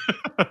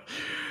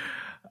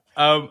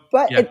 Go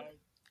ahead.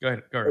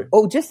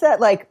 Oh, just that,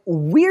 like,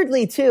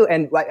 weirdly too,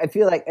 and I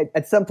feel like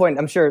at some point,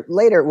 I'm sure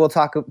later we'll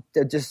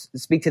just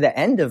speak to the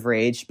end of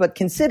Rage, but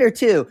consider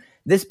too,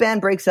 this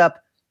band breaks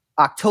up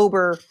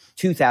October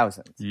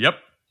 2000. Yep.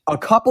 A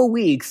couple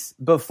weeks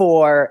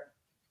before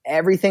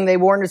everything they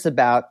warned us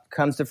about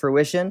comes to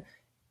fruition,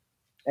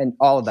 and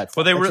all of that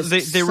stuff. Well,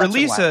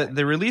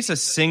 they release a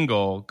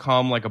single,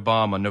 "Calm Like a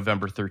Bomb," on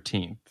November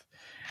 13th,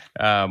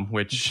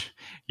 which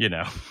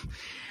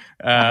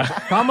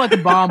Calm Like a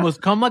Bomb was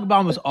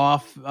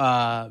off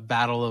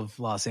Battle of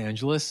Los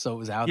Angeles, so it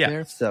was out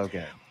there. So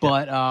good.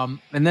 But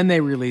and then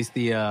they released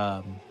the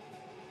album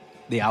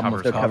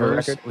of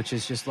covers, which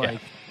is just like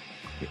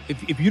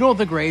if you don't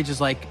think Rage is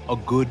like a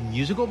good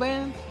musical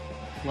band,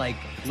 like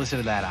listen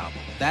to that album.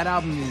 That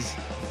album is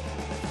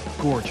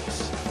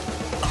gorgeous.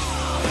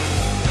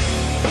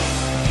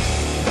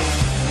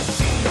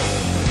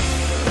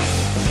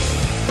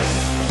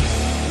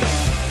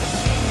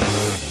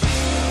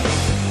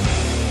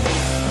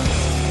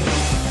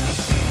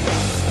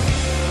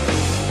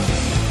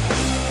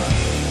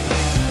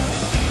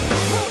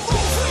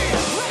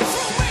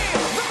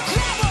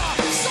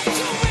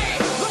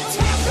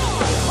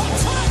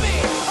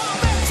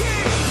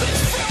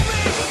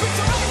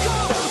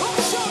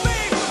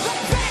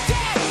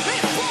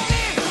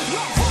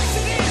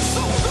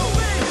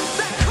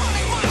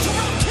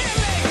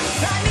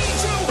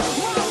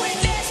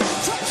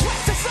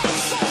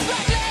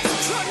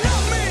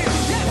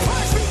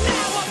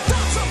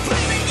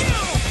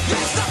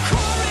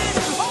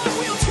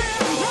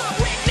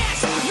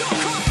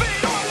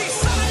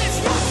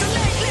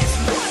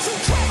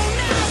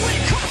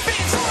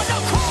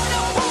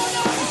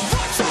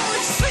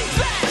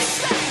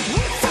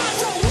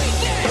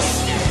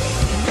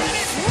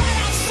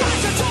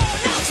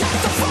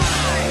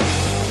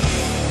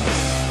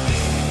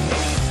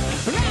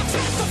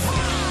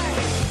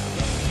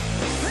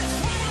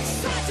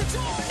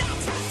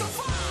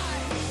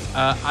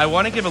 I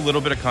want to give a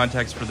little bit of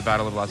context for the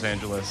Battle of Los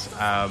Angeles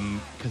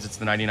because it's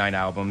the 99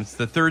 album. It's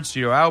the third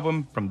studio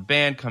album from the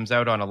band, comes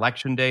out on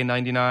Election Day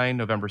 99,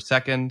 November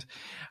 2nd.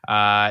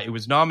 It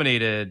was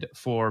nominated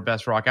for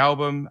Best Rock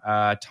Album.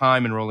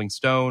 Time and Rolling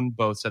Stone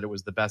both said it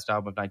was the best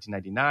album of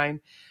 1999.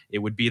 It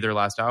would be their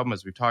last album,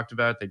 as we've talked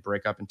about. They'd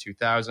break up in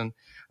 2000.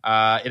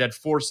 It had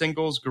 4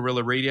 singles: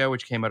 Guerrilla Radio,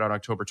 which came out on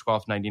October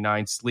 12th,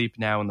 99, Sleep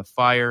Now in the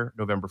Fire,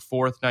 November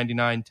 4th,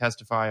 99,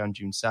 Testify on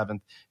June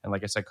 7th, and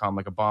like I said, Calm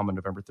Like a Bomb on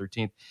November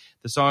 13th.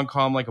 The song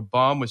Calm Like a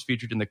Bomb was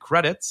featured in the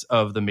credits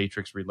of The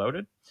Matrix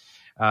Reloaded.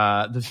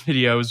 The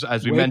videos,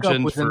 as we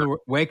mentioned...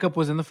 Wake Up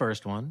was in the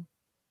first one.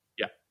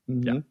 Yeah,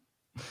 yeah.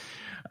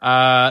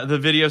 The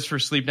videos for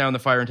Sleep Now in the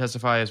Fire and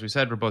Testify, as we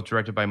said, were both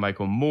directed by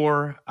Michael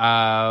Moore.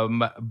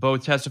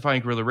 Both Testify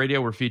and Guerrilla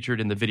Radio were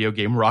featured in the video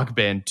game Rock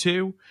Band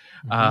 2,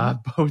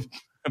 both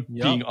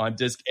being on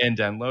disc and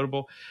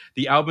downloadable.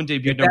 The album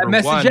debuted number 1.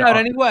 Message out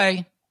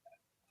anyway.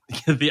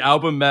 The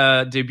album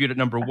debuted at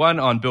number 1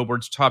 on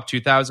Billboard's Top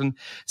 2000,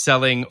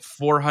 selling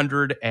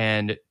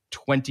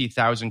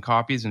 420,000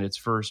 copies in its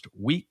first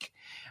week,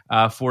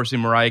 forcing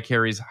Mariah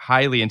Carey's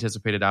highly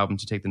anticipated album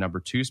to take the number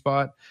 2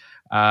 spot.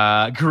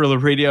 Guerrilla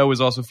Radio was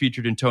also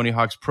featured in Tony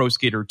Hawk's Pro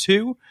Skater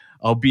 2,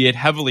 albeit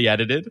heavily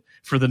edited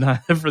for the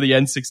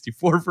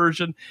N64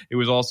 version. It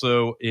was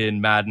also in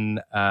Madden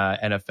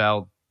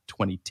NFL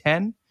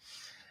 2010.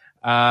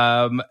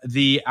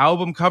 The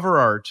album cover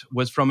art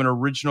was from an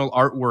original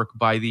artwork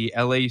by the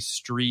LA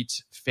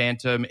Street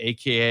Phantom,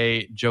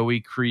 aka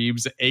Joey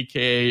Creebs,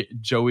 aka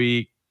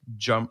Joey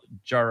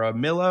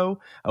Jaramillo,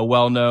 a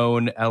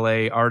well-known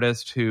LA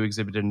artist who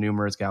exhibited in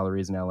numerous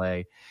galleries in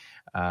LA.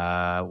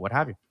 What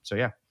have you. So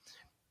yeah,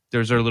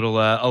 there's a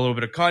little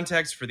bit of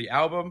context for the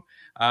album.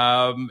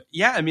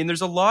 Yeah, I mean,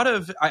 there's a lot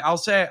of, I'll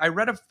say I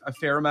read a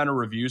fair amount of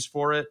reviews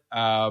for it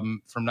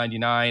from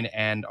 99,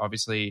 and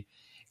obviously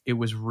it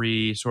was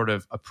sort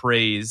of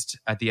appraised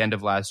at the end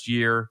of last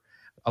year.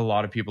 A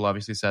lot of people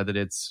obviously said that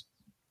it's,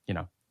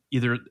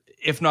 either,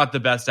 if not the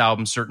best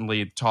album,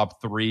 certainly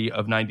top 3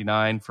 of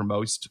 99 for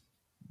most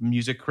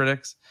music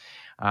critics.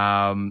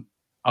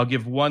 I'll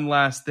give one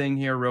last thing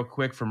here real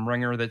quick from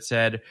Ringer that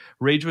said,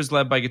 Rage was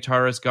led by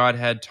guitarist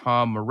Godhead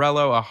Tom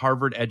Morello, a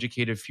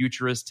Harvard-educated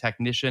futurist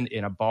technician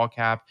in a ball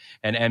cap,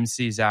 and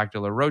MC Zach De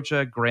La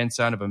Rocha,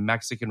 grandson of a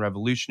Mexican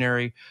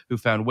revolutionary who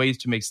found ways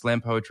to make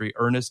slam poetry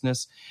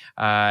earnestness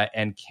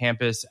and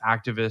campus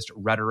activist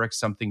rhetoric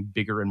something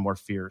bigger and more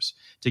fierce.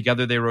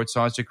 Together, they wrote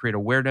songs to create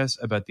awareness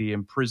about the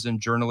imprisoned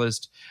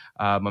journalist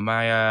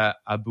Mamaya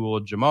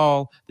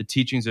Abul-Jamal, the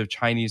teachings of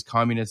Chinese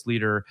communist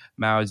leader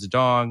Mao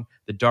Zedong,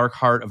 the dark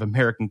heart of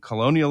American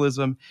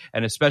colonialism,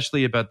 and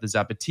especially about the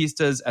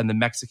Zapatistas and the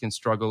Mexican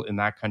struggle in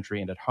that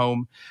country and at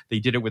home. They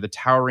did it with a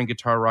towering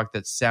guitar rock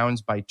that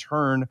sounds by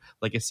turn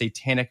like a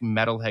satanic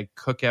metalhead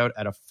cookout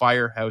at a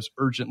firehouse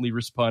urgently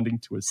responding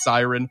to a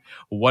siren,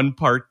 one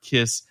part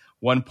Kiss,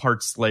 one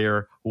part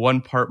Slayer,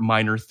 one part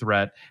Minor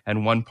Threat,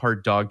 and one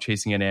part dog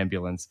chasing an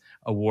ambulance,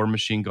 a war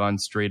machine gone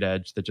straight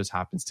edge that just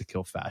happens to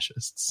kill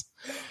fascists.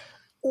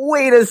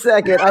 Wait a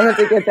second. I have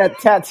to get that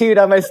tattooed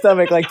on my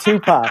stomach like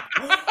Tupac.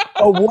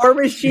 A war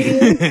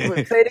machine?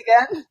 Say it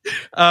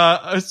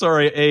again?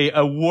 Sorry,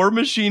 a war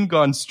machine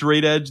gone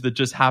straight edge that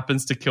just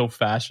happens to kill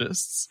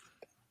fascists.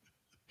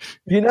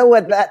 You know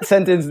what that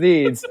sentence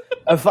needs?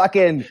 A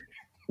fucking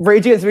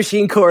Rage Against the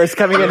Machine chorus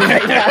coming in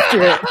right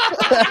after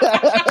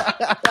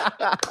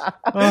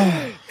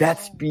it.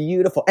 That's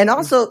beautiful. And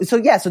also, so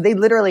they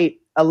literally,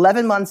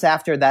 11 months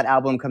after that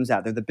album comes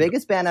out, they're the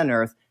biggest band on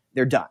earth.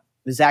 They're done.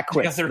 Zach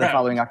quits the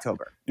following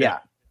October. Yeah.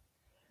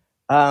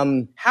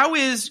 How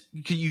is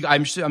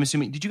I'm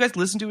assuming? Did you guys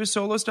listen to his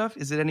solo stuff?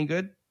 Is it any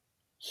good?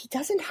 He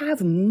doesn't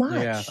have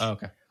much. Yeah. Oh,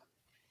 okay.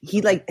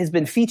 He has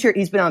been featured.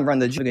 He's been on Run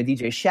the Jewels,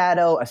 DJ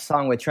Shadow, a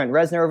song with Trent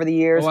Reznor over the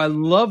years. Oh, I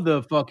love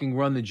the fucking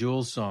Run the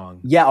Jewels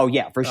song. Yeah. Oh,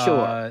 yeah, for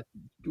sure.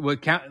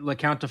 What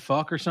count to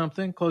fuck or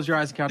something? Close your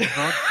eyes and count to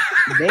fuck.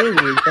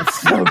 Maybe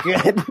that's so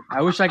good.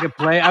 I wish I could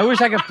play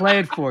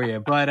it for you,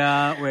 but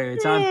wait,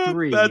 it's on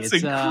 3. That's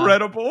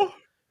incredible.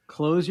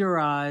 Close your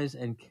eyes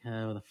and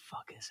what the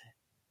fuck is it?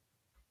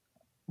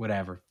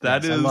 Whatever.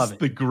 That is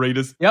the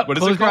greatest. Yep. What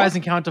is Close it your called? eyes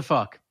and count to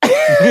fuck.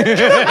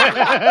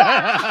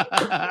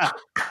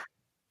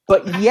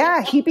 But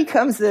yeah, he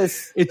becomes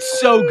this. It's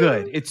so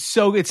good. It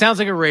sounds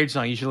like a Rage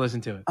song. You should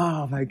listen to it.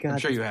 Oh my god, I'm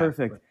sure that's you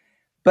perfect. have.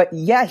 But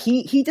yeah,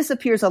 he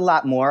disappears a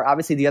lot more.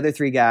 Obviously, the other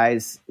 3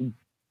 guys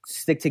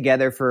stick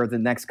together for the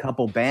next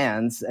couple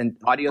bands, and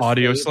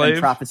Audio Slave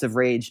and Prophets of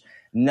Rage,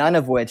 none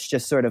of which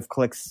just sort of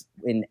clicks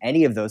in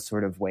any of those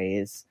sort of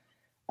ways.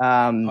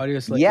 Audio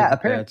Slave. Yeah,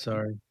 apparently.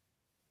 Sorry.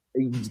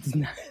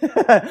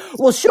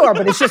 Well, sure,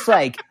 but it's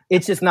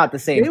just not the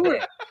same thing.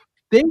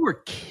 They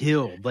were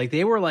killed. Like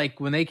they were like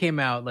when they came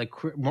out, like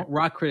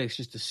rock critics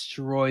just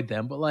destroyed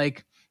them. But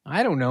like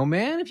I don't know,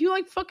 man. If you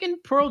like fucking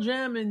Pearl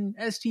Jam and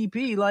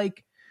STP,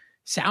 like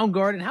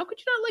Soundgarden, how could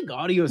you not like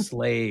Audio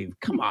Slave?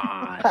 Come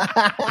on,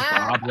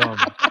 problem.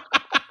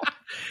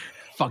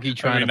 Fuck you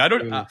trying to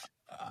prove.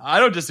 I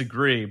don't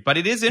disagree, but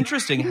it is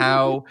interesting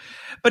how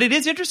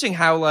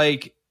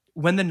like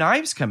when the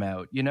Knives come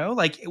out, you know,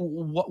 like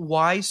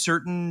why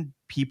certain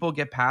people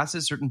get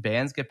passes, certain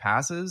bands get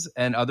passes,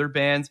 and other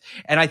bands.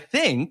 And I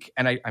think,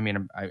 and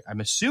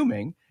I'm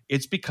assuming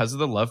it's because of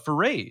the love for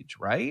Rage,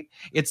 right?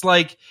 It's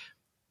like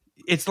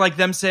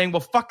them saying,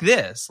 well, fuck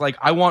this. Like,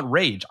 I want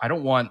Rage. I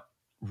don't want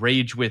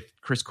Rage with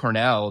Chris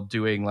Cornell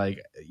doing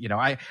like, you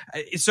know,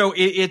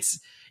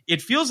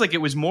 it feels like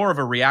it was more of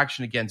a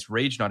reaction against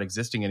Rage not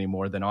existing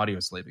anymore than Audio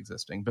Slave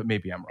existing, but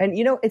maybe I'm wrong. And,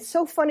 you know, it's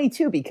so funny,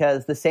 too,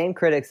 because the same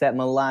critics that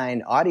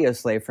malign Audio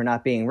Slave for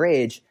not being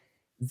Rage,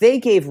 they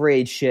gave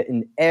Rage shit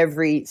in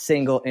every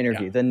single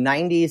interview. Yeah. The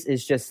 90s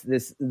is just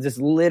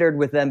littered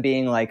with them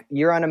being like,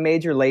 you're on a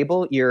major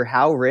label, you're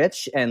how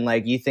rich, and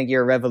like you think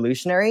you're a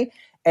revolutionary.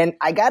 And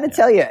I got to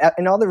tell you,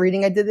 in all the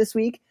reading I did this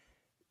week,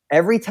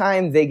 every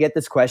time they get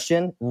this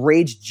question,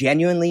 Rage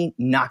genuinely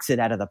knocks it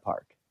out of the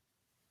park.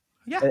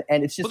 Yeah,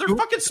 and it's just they're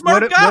fucking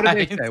smart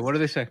guys. What do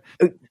they say?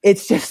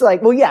 It's just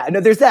like, well, yeah, no,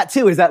 there's that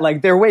too. Is that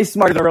like they're way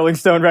smarter than a Rolling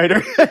Stone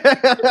writer?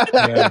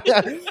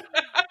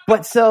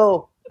 But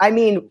so, I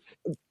mean,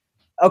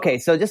 okay,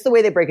 so just the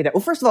way they break it down.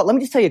 Well, first of all, let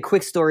me just tell you a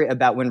quick story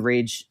about when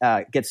Rage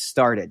gets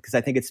started, because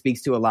I think it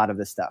speaks to a lot of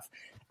this stuff.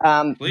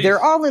 They're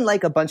all in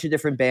like a bunch of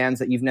different bands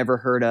that you've never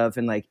heard of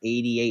in like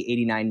 88,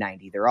 89,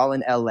 90. They're all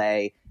in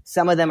LA.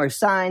 Some of them are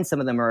signed,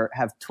 some of them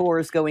have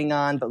tours going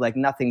on, but like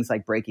nothing's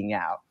like breaking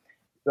out.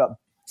 Well,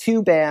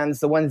 2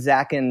 bands, the one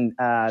Zach and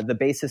the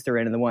bassist are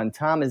in and the one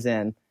Tom is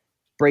in,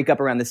 break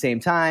up around the same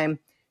time.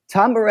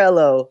 Tom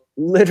Morello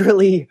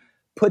literally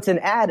puts an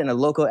ad in a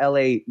local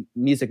LA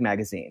music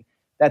magazine.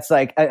 That's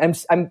like,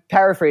 I'm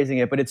paraphrasing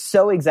it, but it's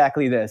so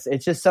exactly this.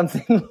 It's just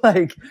something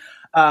like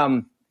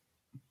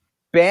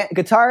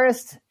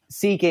guitarist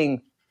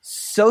seeking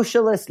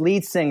socialist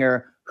lead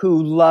singer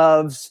who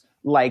loves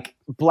like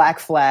Black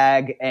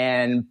Flag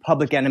and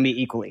Public Enemy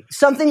equally.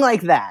 Something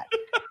like that.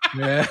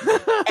 Yeah.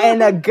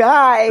 And a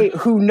guy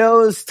who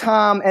knows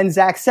Tom and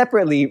Zach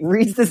separately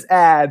reads this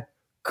ad,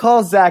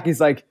 calls Zach, he's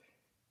like,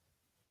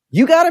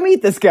 you got to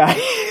meet this guy.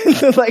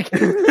 Like,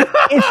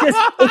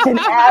 it's an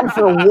ad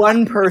for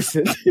one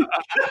person.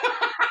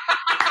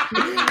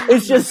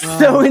 It's just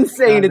so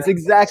insane. It's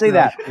exactly so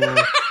that. cool.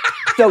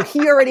 So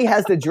he already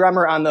has the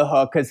drummer on the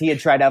hook because he had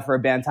tried out for a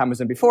band Tom was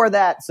in before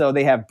that. So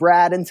they have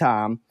Brad and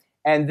Tom.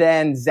 And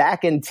then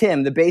Zach and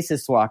Tim, the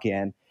bassists, walk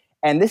in.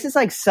 And this is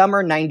like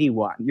summer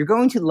 91. You're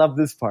going to love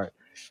this part.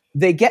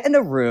 They get in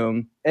a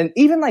room, and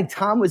even like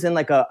Tom was in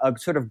like a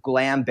sort of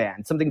glam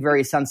band, something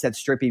very Sunset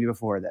Strippy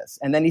before this.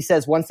 And then he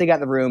says once they got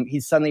in the room,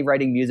 he's suddenly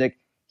writing music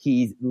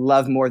he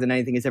loved more than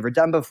anything he's ever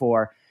done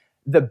before.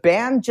 The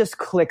band just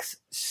clicks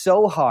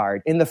so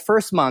hard. In the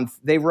first month,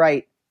 they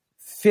write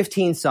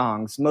 15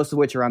 songs, most of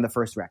which are on the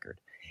first record.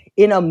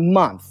 In a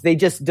month, they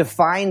just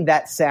define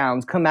that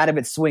sound, come out of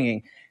it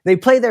swinging. They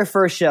play their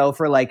first show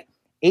for like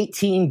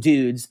 18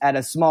 dudes at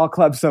a small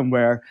club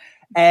somewhere.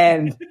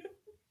 And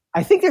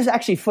I think there's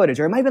actually footage,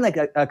 or it might have been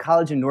like a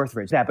college in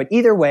Northridge. But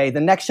either way, the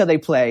next show they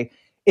play,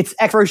 its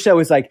first show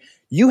is like,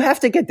 you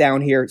have to get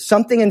down here.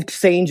 Something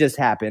insane just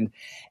happened.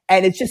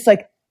 And it's just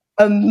like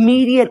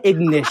immediate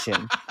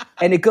ignition.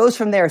 And it goes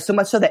from there, so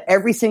much so that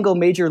every single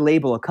major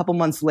label a couple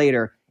months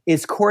later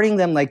is courting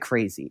them like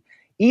crazy.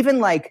 Even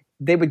like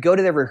they would go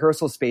to their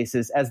rehearsal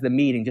spaces as the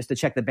meeting just to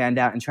check the band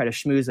out and try to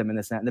schmooze them and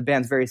this and that. And the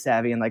band's very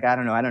savvy and like, I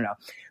don't know.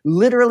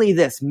 Literally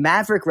this,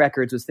 Maverick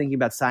Records was thinking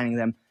about signing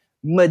them.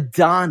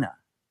 Madonna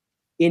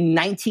in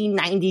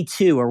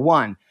 1992 or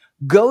one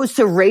goes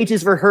to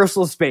Rage's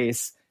rehearsal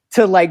space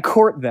to like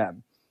court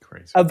them.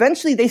 Crazy.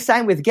 Eventually they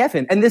sign with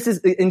Geffen. And this is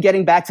in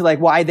getting back to like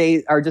why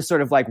they are just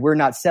sort of like, we're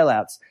not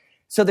sellouts.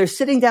 So they're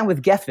sitting down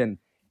with Geffen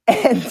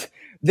and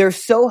they're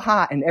so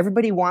hot and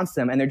everybody wants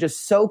them. And they're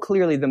just so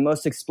clearly the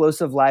most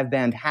explosive live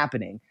band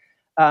happening.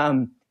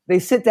 They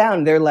sit down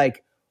and they're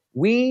like,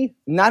 we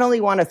not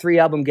only want a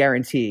 3-album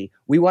guarantee,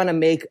 we want to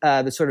make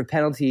the sort of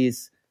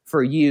penalties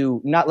for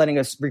you not letting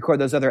us record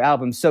those other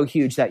albums so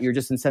huge that you're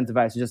just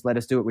incentivized to just let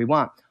us do what we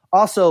want.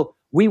 Also,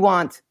 we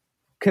want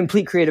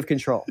complete creative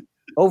control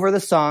over the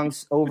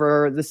songs,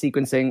 over the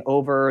sequencing,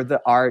 over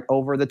the art,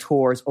 over the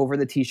tours, over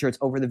the t-shirts,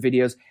 over the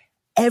videos,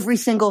 every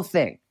single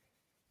thing.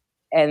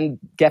 And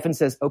Geffen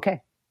says,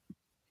 okay.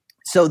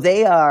 So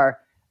they are,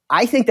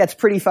 I think that's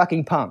pretty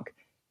fucking punk,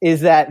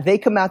 is that they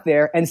come out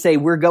there and say,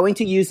 we're going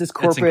to use this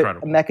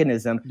corporate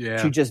mechanism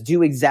to just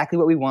do exactly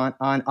what we want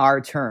on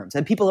our terms.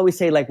 And people always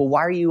say like, well,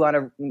 why are you on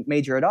a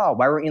major at all?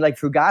 Why weren't you like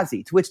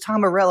Fugazi? To which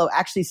Tom Morello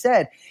actually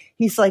said,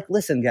 he's like,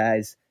 listen,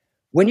 guys,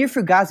 when you're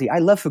Fugazi, I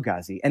love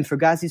Fugazi, and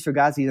Fugazi's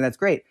Fugazi, and that's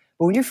great.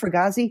 But when you're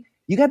Fugazi,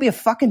 you got to be a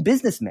fucking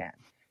businessman.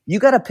 You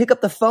got to pick up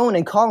the phone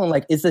and call them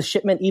like, is the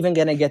shipment even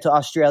going to get to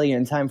Australia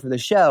in time for the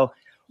show?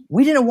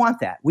 We didn't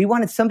want that. We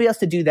wanted somebody else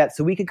to do that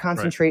so we could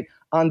concentrate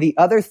on the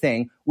other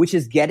thing, which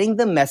is getting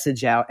the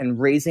message out and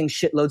raising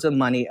shitloads of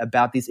money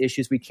about these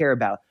issues we care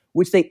about,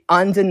 which they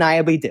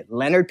undeniably did.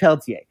 Leonard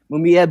Peltier,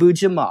 Mumia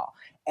Abu-Jamal,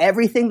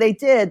 everything they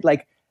did,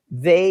 like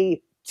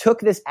they took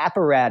this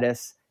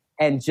apparatus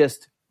and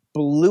just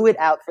blew it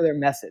out for their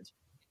message.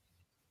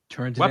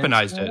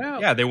 Weaponized it.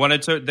 Yeah, they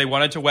wanted to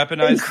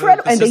weaponize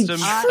Incredible. the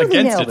system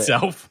against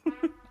itself.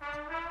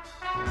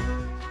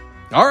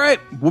 All right,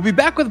 we'll be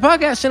back with the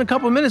podcast in a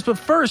couple of minutes, but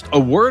first, a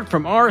word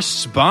from our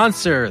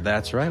sponsor.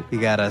 That's right, we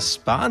got a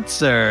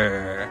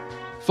sponsor.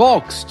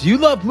 Folks, do you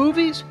love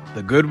movies?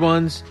 The good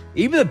ones?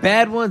 Even the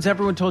bad ones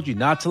everyone told you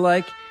not to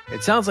like?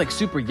 It sounds like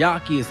Super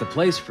Yaki is the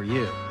place for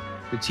you.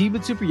 The team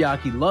at Super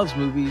Yaki loves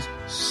movies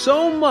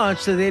so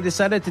much that they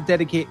decided to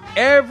dedicate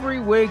every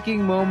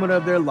waking moment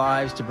of their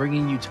lives to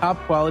bringing you top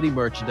quality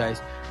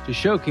merchandise to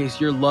showcase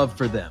your love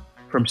for them.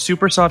 From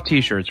super soft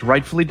t-shirts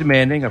rightfully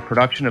demanding a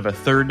production of a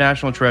third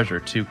national treasure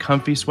to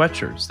comfy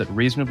sweatshirts that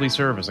reasonably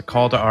serve as a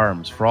call to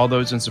arms for all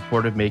those in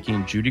support of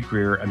making Judy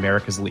Greer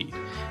America's lead.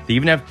 They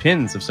even have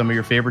pins of some of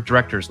your favorite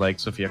directors like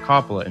Sofia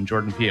Coppola and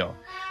Jordan Peele.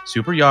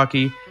 Super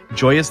Yaki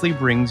joyously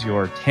brings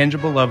your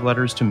tangible love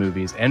letters to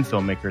movies and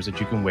filmmakers that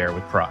you can wear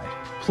with pride.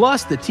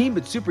 Plus, the team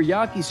at Super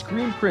Yaki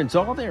screen prints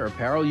all their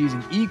apparel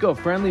using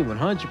eco-friendly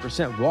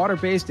 100%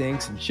 water-based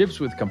inks and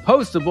ships with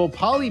compostable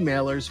poly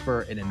mailers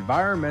for an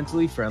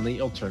environmentally friendly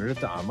alternative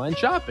to online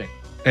shopping.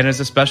 And as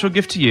a special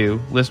gift to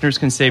you, listeners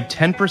can save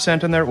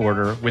 10% on their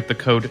order with the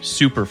code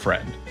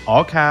SUPERFRIEND.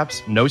 All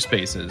caps, no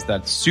spaces.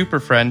 That's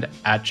SUPERFRIEND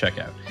at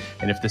checkout.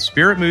 And if the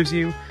spirit moves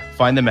you,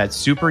 find them at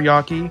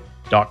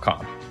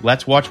superyaki.com.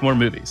 Let's watch more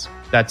movies.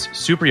 That's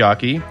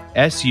Superyaki,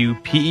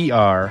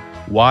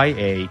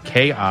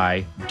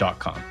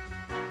 SUPERYAKI.com.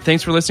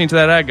 Thanks for listening to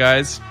that ad,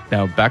 guys.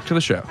 Now back to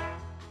the show.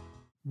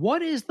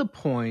 What is the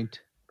point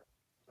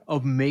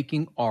of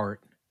making art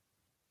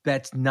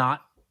that's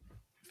not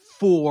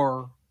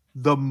for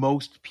the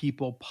most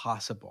people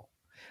possible?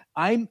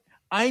 I'm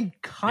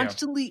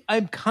constantly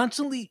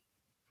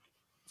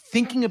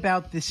thinking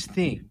about this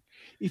thing.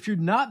 If you're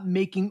not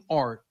making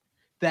art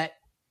that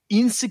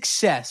in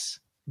success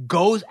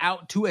goes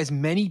out to as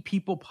many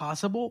people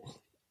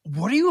possible,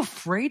 what are you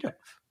afraid of?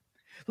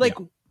 Like,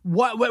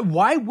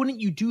 why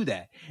wouldn't you do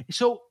that?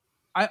 So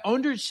I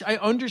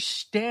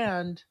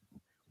understand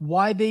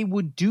why they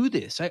would do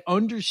this. I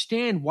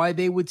understand why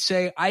they would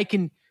say, I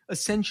can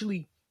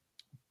essentially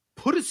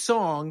put a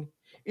song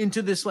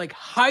into this like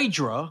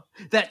hydra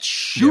that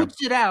shoots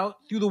it out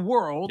through the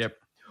world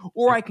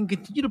or I can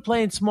continue to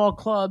play in small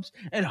clubs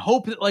and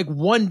hope that like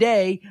one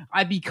day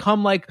I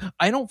become like,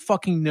 I don't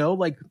fucking know,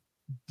 like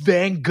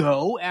Van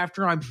Gogh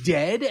after I'm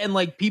dead. And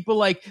like people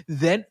like,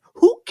 then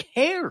who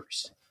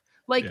cares?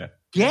 Like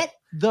get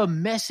the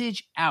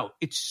message out.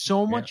 It's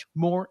so much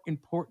more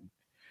important.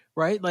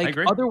 Right? Like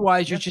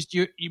otherwise you're just,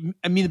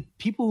 I mean, the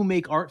people who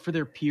make art for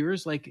their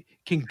peers, like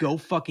can go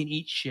fucking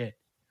eat shit.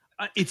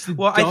 It's the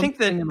I think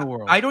that thing in the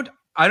world. I don't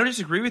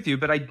disagree with you,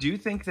 but I do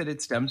think that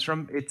it stems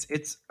from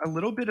it's a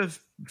little bit of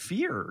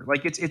fear.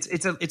 Like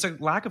it's a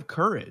lack of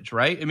courage,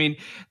 right? I mean,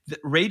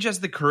 rage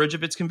has the courage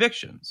of its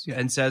convictions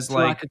and says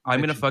like, I'm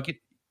going to fuck it.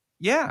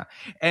 Yeah.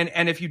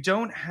 And if you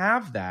don't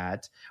have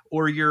that,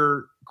 or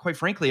you're quite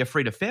frankly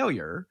afraid of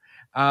failure,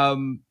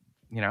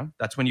 you know,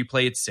 that's when you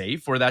play it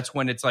safe, or that's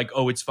when it's like,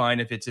 oh, it's fine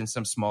if it's in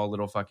some small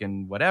little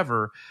fucking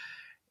whatever.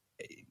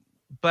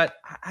 But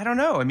I don't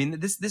know. I mean,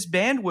 this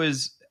band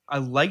was a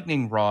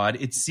lightning rod,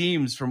 it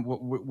seems, from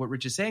what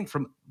Rich is saying,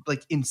 from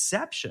like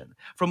inception,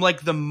 from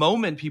like the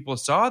moment people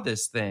saw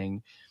this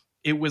thing,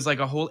 it was like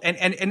a whole,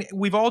 and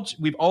we've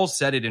all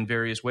said it in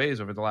various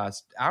ways over the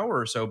last hour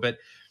or so, but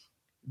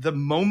the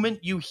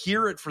moment you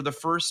hear it for the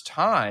first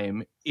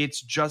time,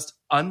 it's just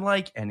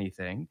unlike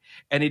anything.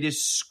 And it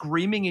is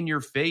screaming in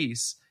your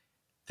face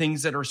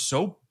things that are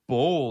so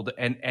bold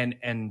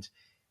and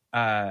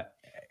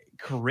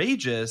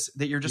courageous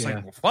that you're just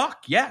like, well,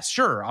 fuck, yes,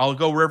 sure. I'll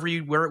go wherever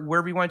you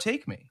want to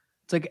take me.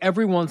 It's like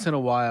every once in a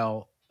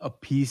while, a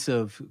piece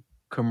of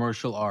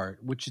commercial art,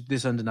 which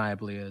this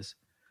undeniably is,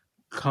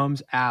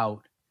 comes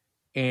out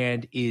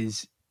and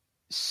is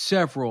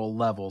several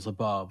levels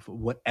above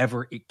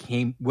whatever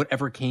came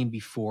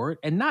before it,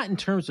 and not in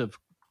terms of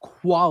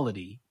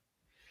quality,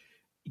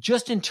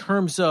 just in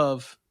terms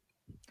of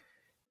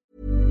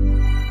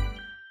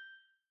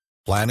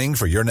planning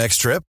for your next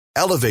trip.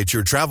 Elevate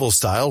your travel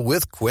style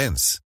with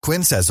Quince.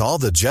 Quince has all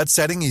the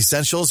jet-setting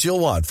essentials you'll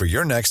want for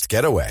your next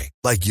getaway,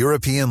 like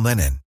European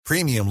linen,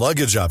 premium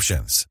luggage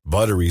options,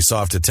 buttery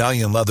soft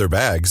Italian leather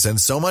bags, and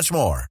so much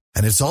more.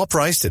 And it's all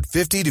priced at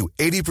 50 to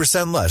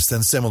 80% less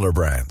than similar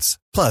brands.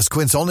 Plus,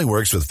 Quince only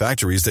works with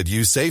factories that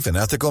use safe and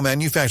ethical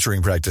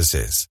manufacturing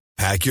practices.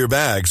 Pack your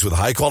bags with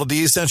high-quality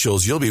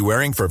essentials you'll be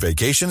wearing for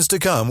vacations to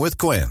come with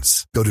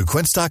Quince. Go to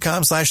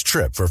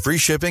quince.com/trip for free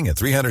shipping and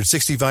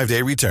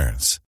 365-day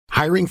returns.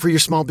 Hiring for your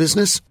small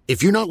business?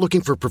 If you're not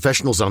looking for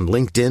professionals on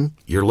LinkedIn,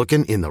 you're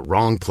looking in the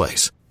wrong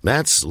place.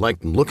 That's like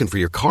looking for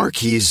your car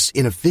keys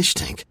in a fish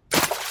tank.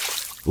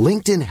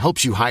 LinkedIn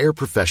helps you hire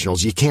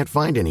professionals you can't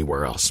find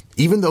anywhere else,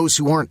 even those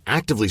who aren't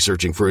actively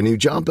searching for a new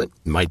job but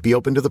might be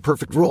open to the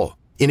perfect role.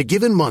 In a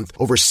given month,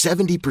 over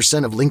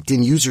 70% of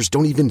LinkedIn users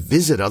don't even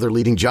visit other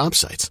leading job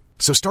sites.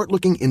 So start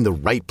looking in the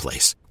right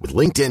place. With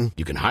LinkedIn,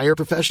 you can hire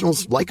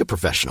professionals like a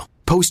professional.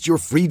 Post your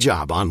free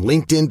job on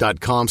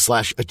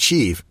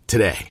linkedin.com/achieve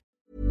today.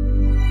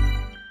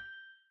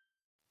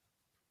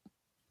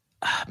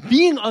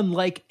 Being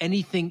unlike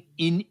anything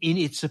in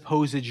its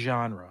supposed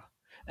genre.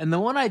 And the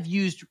one I've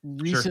used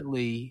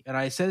recently, and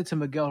I said it to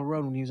Miguel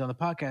Herron when he was on the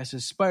podcast,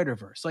 is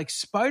Spider-Verse. Like,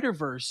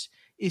 Spider-Verse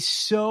is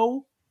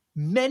so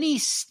many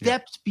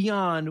steps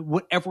beyond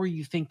whatever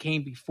you think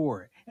came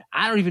before it.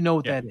 I don't even know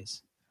what that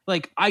is.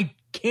 Like, I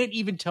can't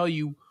even tell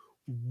you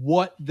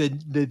what the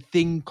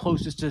thing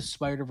closest to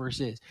Spider-Verse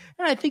is.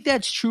 And I think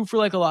that's true for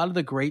like a lot of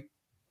the great,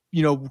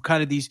 you know,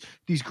 kind of these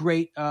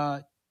great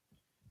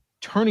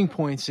turning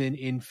points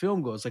in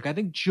film goes. Like, I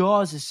think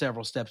Jaws is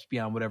several steps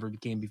beyond whatever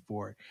came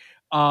before it.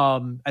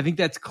 I think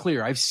that's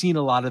clear. I've seen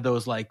a lot of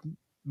those like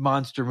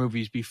monster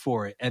movies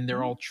before it, and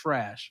they're all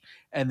trash.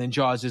 And then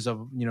Jaws is a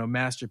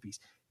masterpiece.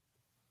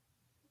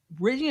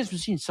 Rage Against the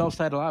Machine's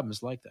self-titled album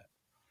is like that.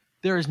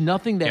 There is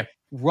nothing that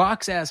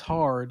rocks as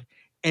hard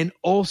and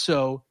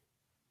also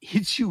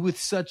hits you with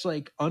such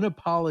like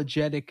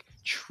unapologetic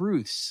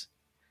truths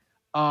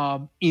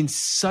in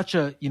such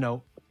a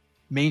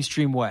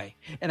mainstream way.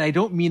 And I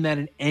don't mean that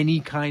in any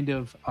kind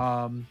of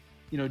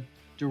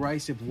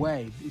derisive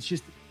way. It's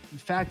just the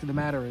fact of the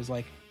matter is,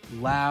 like,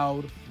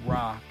 loud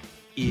rock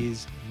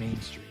is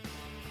mainstream,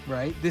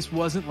 right? This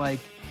wasn't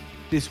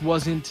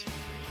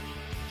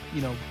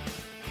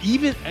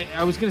even,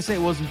 I was going to say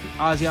it wasn't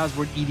Ozzy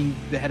Osbourne eating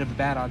the head of the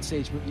bat on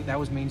stage, but that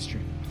was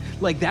mainstream.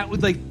 Like, that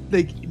was like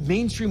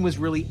mainstream was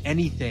really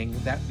anything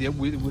that it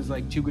was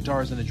like two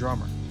guitars and a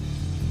drummer.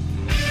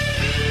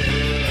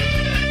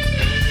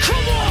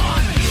 Come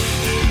on!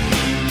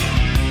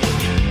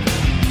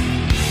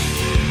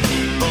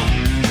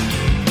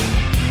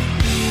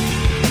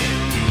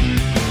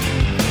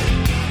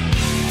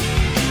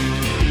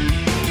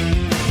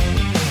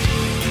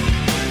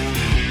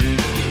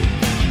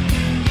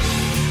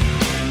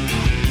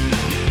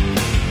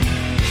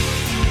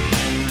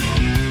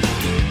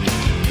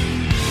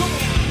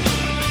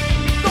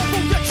 Don't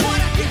forget, try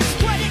to get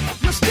spread it.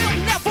 You're still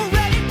never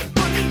ready,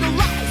 but in the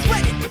rock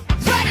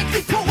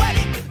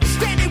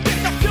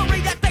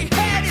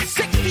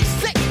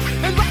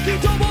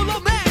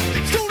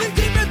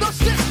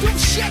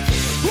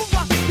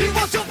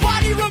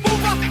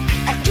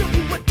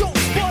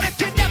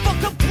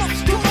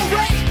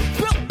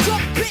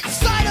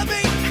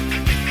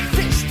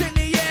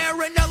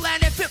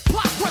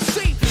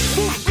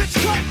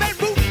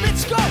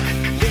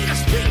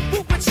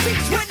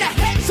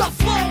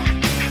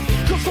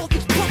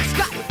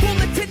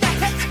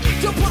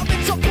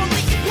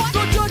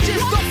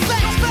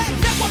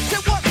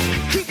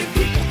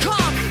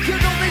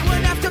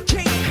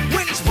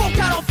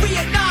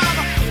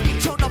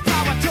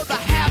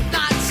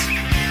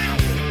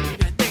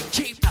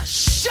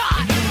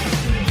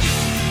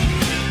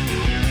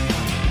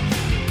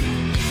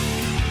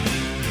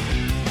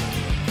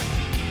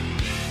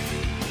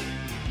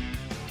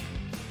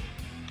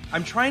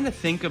I'm trying to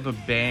think of a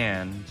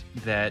band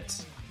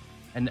that,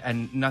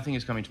 and nothing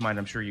is coming to mind.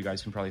 I'm sure you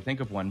guys can probably think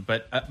of one,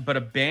 but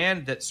a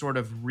band that sort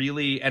of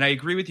really, and I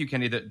agree with you,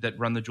 Kenny, that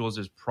Run the Jewels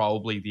is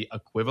probably the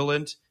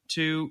equivalent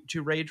to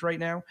Rage right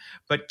now.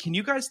 But can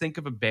you guys think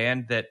of a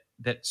band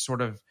that sort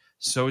of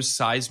so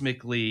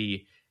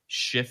seismically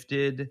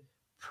shifted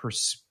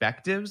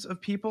perspectives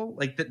of people,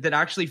 like that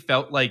actually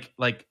felt like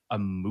a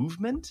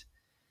movement?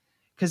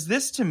 Because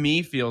this to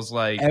me feels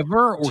like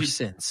ever or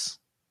since.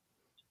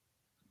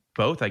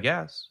 Both, I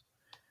guess.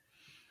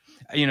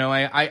 You know,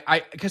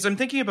 I because I'm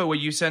thinking about what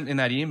you sent in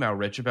that email,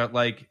 Rich, about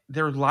like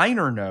their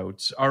liner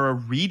notes are a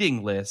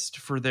reading list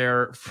for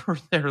their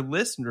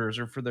listeners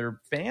or for their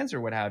fans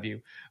or what have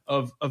you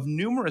of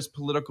numerous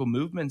political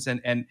movements,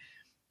 and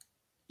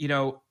you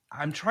know,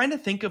 I'm trying to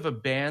think of a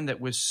band that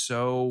was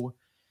so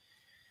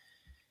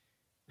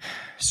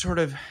sort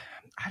of,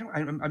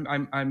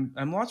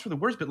 I'm lost for the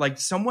words, but like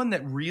someone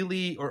that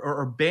really,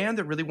 or a band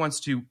that really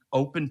wants to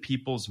open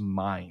people's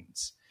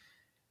minds.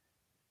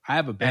 I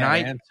have a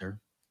bad answer.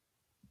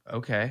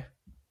 Okay,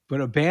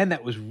 but a band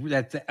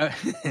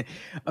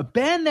a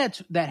band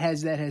that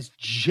has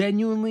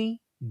genuinely,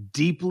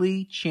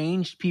 deeply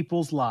changed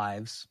people's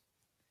lives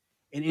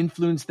and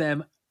influenced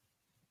them.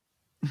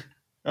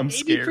 I'm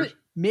scared.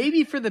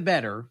 Maybe for the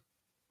better.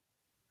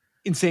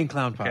 Insane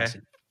Clown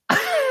Posse.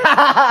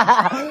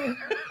 Okay.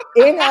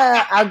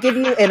 I'll give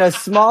you, in a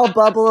small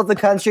bubble of the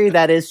country,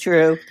 that is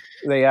true.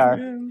 They are.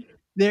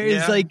 There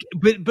is like,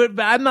 but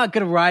I'm not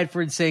going to ride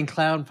for Insane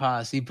Clown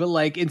Posse, but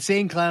like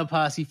Insane Clown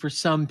Posse for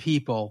some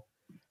people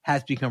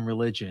has become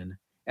religion.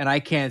 And I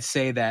can't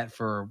say that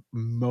for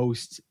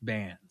most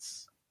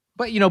bands,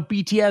 but you know,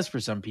 BTS for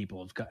some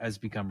people has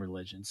become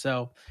religion.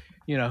 So,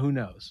 you know, who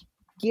knows?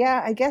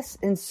 Yeah, I guess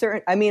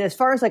I mean, as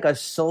far as like a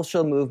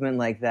social movement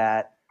like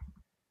that,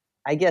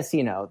 I guess,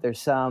 you know,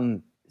 there's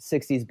some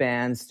 60s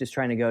bands just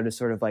trying to go to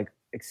sort of like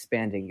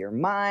expanding your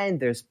mind.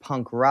 There's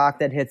punk rock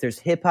that hits. There's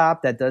hip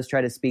hop that does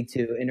try to speak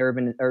to an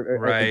urban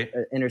or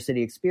inner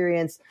city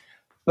experience.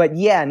 But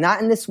yeah,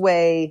 not in this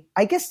way.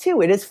 I guess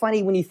too, it is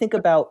funny when you think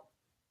about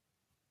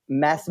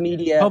mass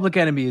media. Public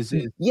Enemy is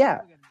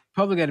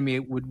Public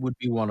Enemy would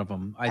be one of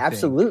them.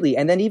 Absolutely.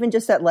 And then even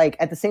just that, like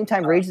at the same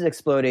time, Rage is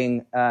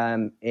exploding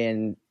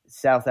in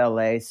South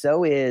LA.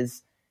 So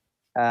is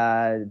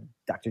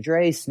Dr.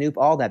 Dre, Snoop,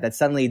 all that. That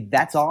suddenly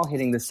that's all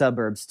hitting the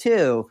suburbs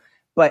too.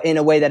 But in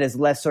a way that is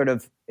less sort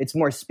of, it's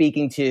more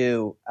speaking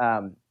to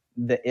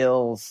the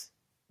ills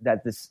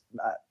that this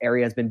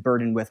area has been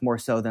burdened with more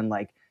so than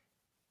like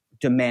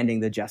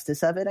demanding the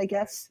justice of it, I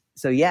guess.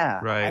 So yeah,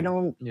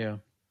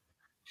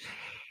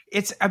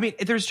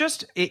 there's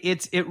just,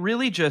 it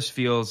really just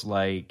feels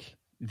like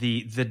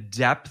the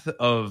depth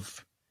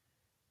of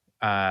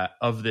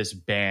this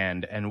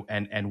band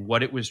and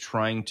what it was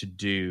trying to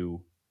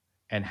do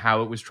and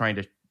how it was trying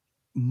to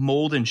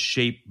mold and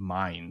shape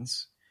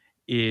minds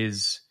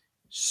is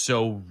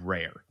so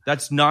rare.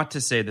 That's not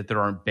to say that there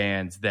aren't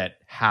bands that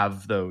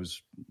have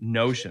those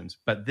notions,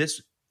 but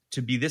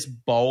to be this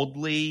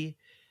boldly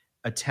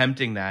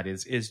attempting that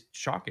is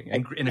shocking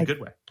and in a good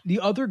way. The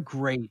other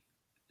great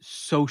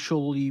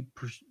socially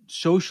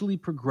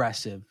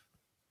progressive,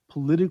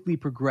 politically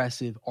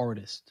progressive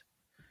artist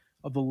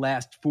of the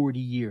last 40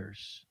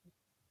 years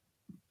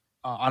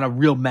on a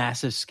real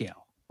massive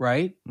scale,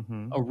 right?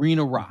 Mm-hmm.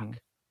 Arena rock,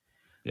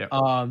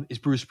 is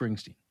Bruce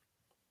Springsteen.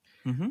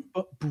 Mm-hmm.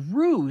 But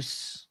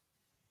Bruce,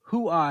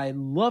 who I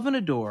love and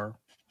adore,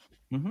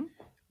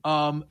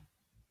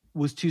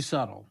 was too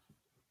subtle.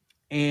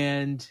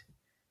 And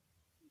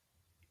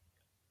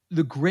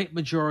the great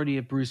majority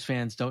of Bruce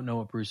fans don't know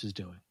what Bruce is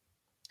doing.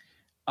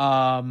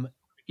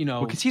 You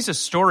know, because he's a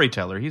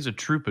storyteller, he's a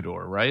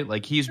troubadour, right?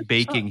 Like he's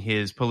baking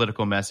his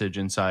political message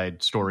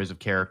inside stories of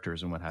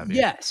characters and what have you.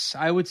 Yes,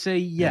 I would say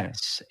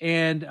yes.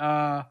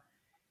 Yeah.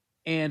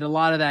 And a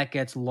lot of that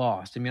gets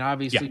lost. I mean,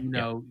 obviously,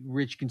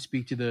 Rich can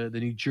speak to the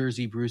New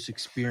Jersey Bruce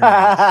experience.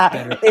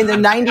 In the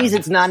 90s,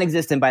 it's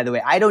non-existent, by the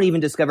way. I don't even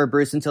discover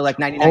Bruce until like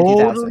 99,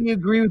 2000. Totally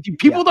agree with you.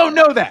 People don't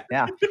know that.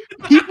 Yeah.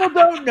 People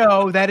don't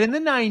know that in the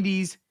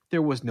 90s,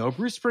 there was no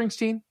Bruce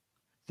Springsteen.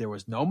 There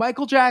was no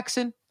Michael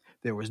Jackson.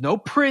 There was no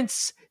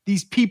Prince.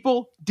 These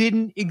people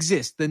didn't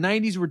exist. The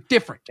 90s were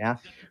different. Yeah.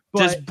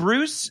 Does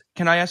Bruce,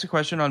 can I ask a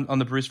question on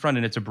the Bruce front?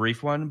 And it's a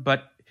brief one.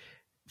 But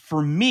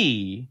for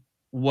me,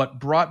 what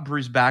brought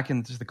Bruce back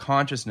into the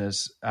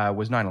consciousness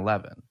was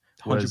 9/11,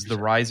 was 100%. The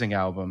Rising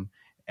album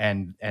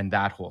and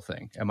that whole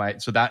thing.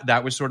 So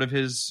that was sort of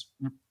his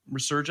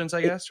resurgence,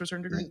 I guess, to a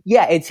certain degree?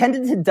 Yeah, it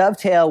tended to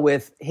dovetail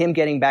with him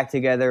getting back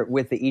together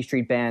with the E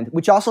Street Band,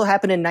 which also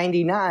happened in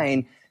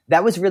 99.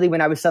 That was really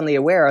when I was suddenly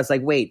aware. I was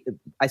like, wait,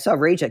 I saw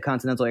Rage at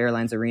Continental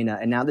Airlines Arena,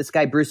 and now this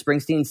guy, Bruce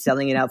Springsteen,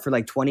 selling it out for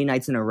like 20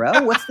 nights in a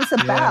row? What's this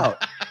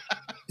about?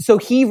 So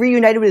he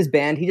reunited with his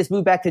band. He just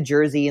moved back to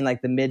Jersey in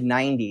like the mid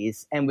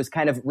 90s and was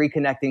kind of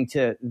reconnecting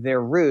to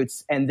their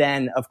roots. And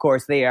then, of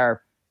course, they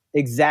are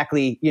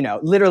exactly,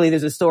 literally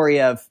there's a story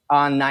of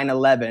on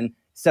 9/11,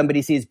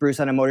 somebody sees Bruce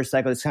on a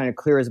motorcycle that's trying to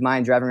clear his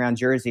mind driving around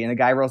Jersey. And the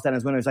guy rolls down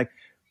his window and is like,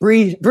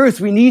 Bruce,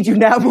 we need you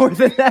now more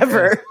than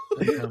ever.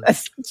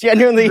 That's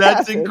genuinely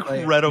That's happened.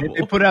 incredible.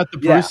 They put out the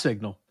Bruce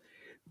signal.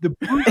 The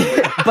Bruce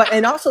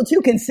And also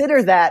too,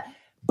 consider that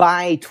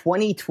by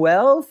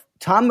 2012,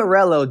 Tom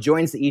Morello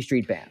joins the E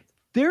Street Band.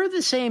 They're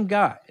the same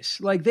guys.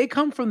 Like, they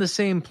come from the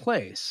same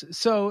place.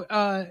 So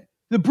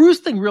the Bruce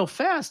thing real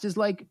fast is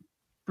like,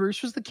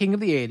 Bruce was the king of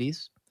the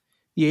 80s.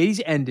 The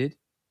 80s ended.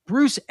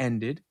 Bruce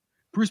ended.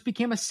 Bruce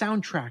became a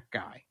soundtrack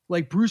guy.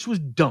 Like, Bruce was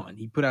done.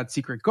 He put out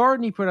Secret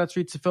Garden. He put out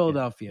Streets of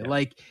Philadelphia.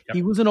 Like,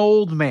 he was an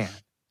old man.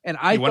 And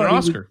I won an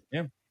Oscar.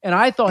 And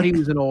I thought he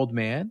was an old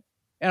man.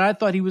 And I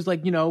thought he was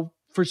like,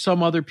 for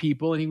some other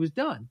people, and he was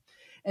done.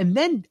 And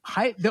then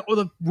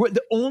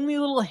the only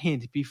little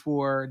hint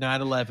before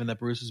 9/11 that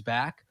Bruce was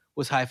back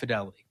was High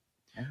Fidelity.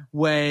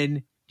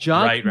 When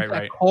John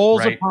Cusack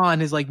calls upon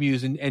his like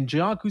muse, and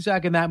John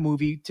Cusack in that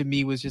movie to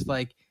me was just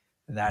like,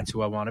 that's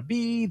who I want to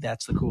be.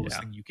 That's the coolest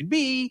thing you can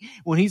be.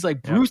 When he's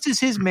like, Bruce is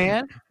his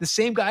man, the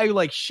same guy who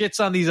like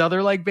shits on these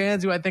other like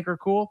bands who I think are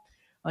cool.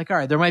 Like, all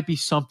right, there might be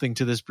something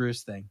to this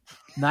Bruce thing.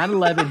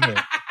 9/11 hit.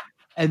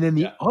 And then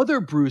the other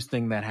Bruce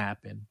thing that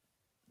happened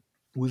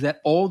was that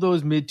all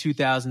those mid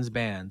 2000s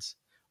bands,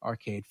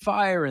 Arcade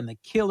Fire and the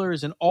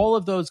Killers and all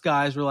of those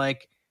guys were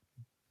like,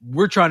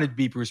 we're trying to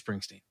beat Bruce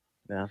Springsteen.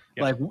 Yeah.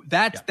 Like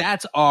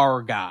that's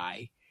our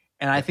guy.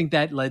 And I think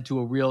that led to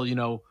a real,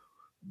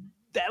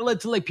 that led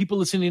to like people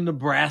listening to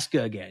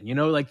Nebraska again,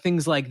 like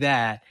things like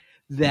that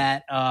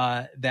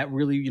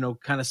really,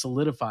 kind of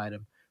solidified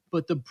him.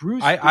 But the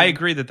Bruce, I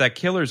agree that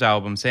Killers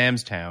album,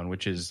 Sam's Town,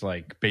 which is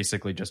like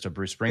basically just a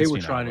Bruce Springsteen. They were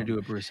trying album. to do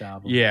a Bruce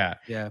album. Yeah.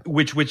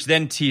 Which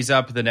then tees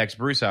up the next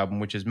Bruce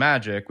album, which is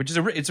Magic, which is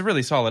it's a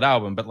really solid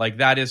album. But like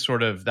that is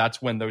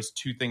that's when those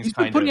two things He's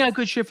been putting out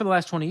good shit for the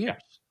last 20 years.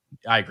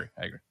 Yeah. I agree.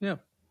 Yeah.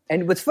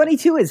 And what's funny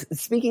too is,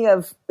 speaking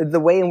of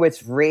the way in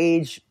which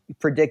Rage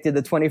predicted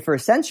the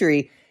 21st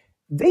century,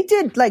 they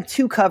did like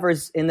 2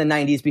 covers in the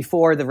 90s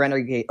before the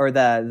Renegade or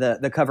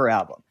the cover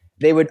album.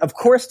 They would of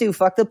course do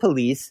Fuck the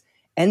Police.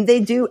 And they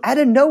do, out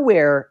of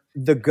nowhere,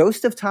 The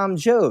Ghost of Tom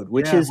Joad,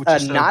 which is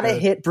not a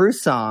hit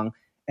Bruce song.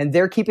 And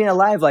they're keeping it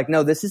alive. Like,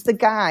 no, this is the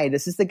guy.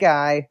 This is the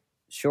guy.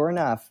 Sure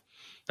enough.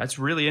 That's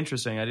really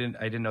interesting. I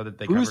didn't know that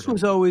they Bruce covered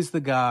was always the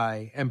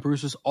guy. And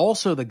Bruce was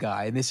also the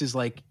guy. And this is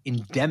like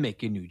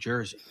endemic in New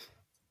Jersey,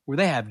 where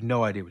they have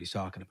no idea what he's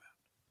talking about.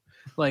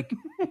 Like,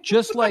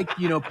 just like,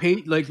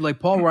 like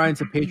Paul Ryan's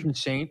a patron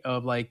saint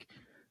of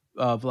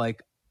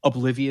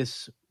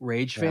oblivious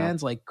Rage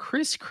fans. Like,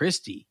 Chris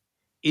Christie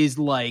is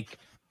like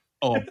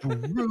a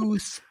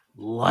Bruce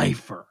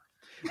lifer.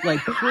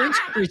 Like, Chris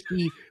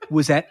Christie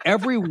was at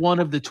every one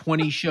of the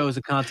 20 shows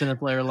at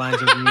Continental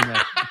Airlines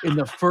Arena in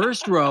the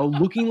first row,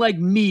 looking like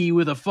me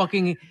with a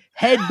fucking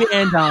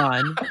headband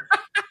on,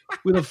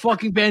 with a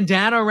fucking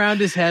bandana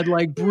around his head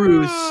like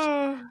Bruce,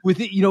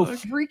 with it,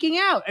 freaking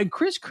out. And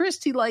Chris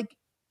Christie, stands.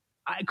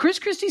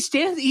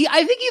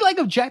 I think he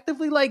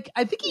objectively,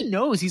 I think he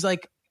knows. He's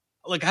like,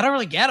 I don't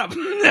really get him.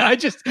 I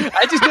just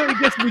know he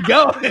gets me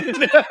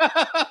going.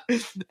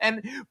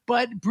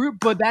 But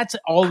that's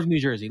all of New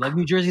Jersey. Like,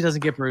 New Jersey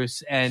doesn't get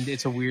Bruce, and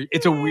it's a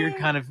weird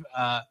kind of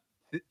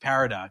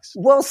paradox.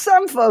 Well,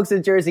 some folks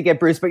in Jersey get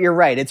Bruce, but you're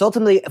right. It's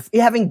ultimately,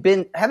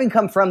 having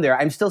come from there,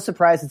 I'm still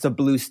surprised it's a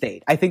blue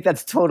state. I think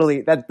that's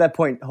totally that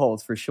point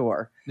holds for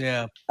sure.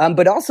 Yeah.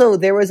 But also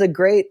there was a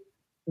great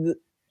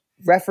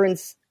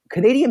reference,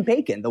 Canadian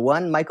Bacon, the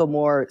one Michael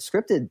Moore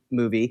scripted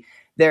movie.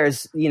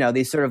 There's,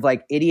 these sort of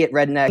like idiot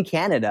redneck in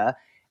Canada,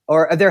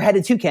 or they're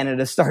headed to Canada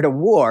to start a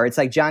war. It's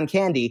like John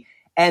Candy.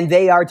 And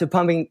they are to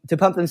pump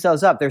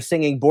themselves up. They're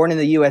singing Born in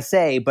the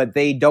USA, but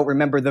they don't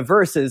remember the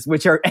verses,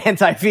 which are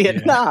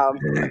anti-Vietnam.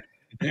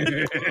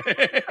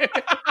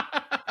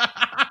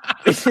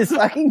 It's just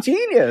fucking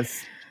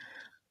genius.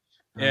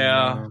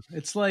 Yeah.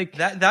 It's like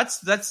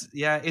that's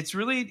it's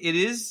really, it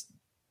is.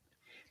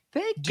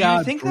 Thank Do God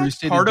you think Bruce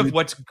that's part of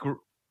what's part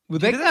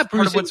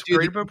of what's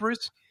great about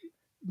Bruce?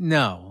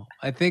 No,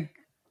 I think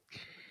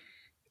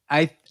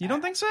you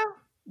don't think so?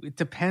 It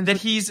depends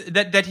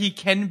that that he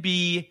can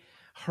be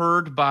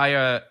heard by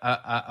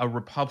a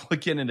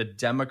Republican and a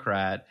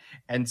Democrat,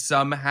 and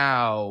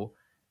somehow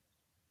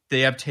they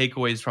have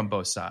takeaways from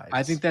both sides.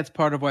 I think that's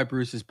part of why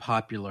Bruce is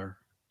popular.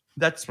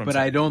 That's what I'm but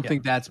saying. I don't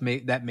think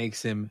that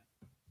makes him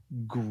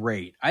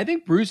great. I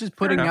think Bruce is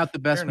putting out the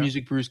best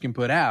music Bruce can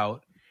put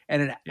out.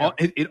 And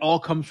it all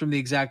comes from the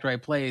exact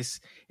right place.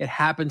 It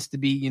happens to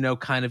be,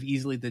 kind of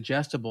easily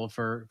digestible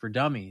for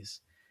dummies,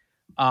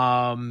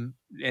 and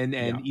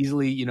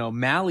easily,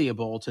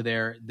 malleable to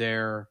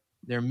their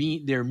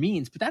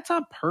means. But that's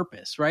on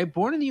purpose, right?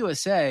 Born in the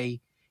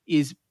USA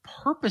is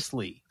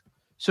purposely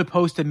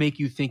supposed to make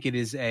you think it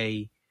is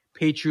a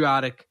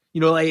patriotic,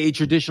 like a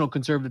traditional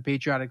conservative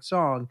patriotic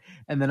song,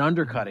 and then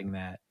undercutting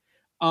that.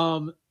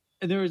 And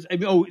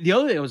the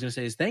other thing I was going to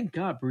say is, thank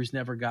God Bruce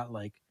never got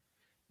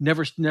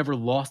never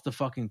lost the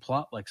fucking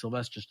plot like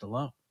Sylvester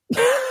Stallone.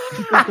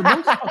 Because the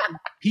most fucking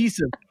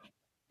piece of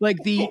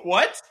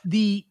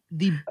the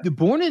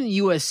Born in the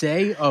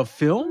USA of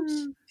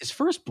films is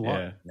First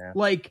Blood. Yeah.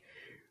 Like,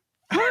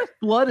 First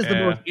Blood is the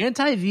most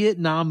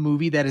anti-Vietnam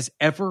movie that has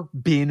ever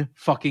been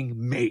fucking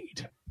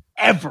made.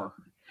 Ever.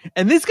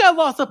 And this guy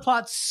lost the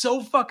plot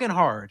so fucking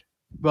hard.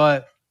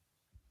 But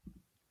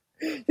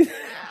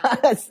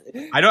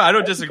I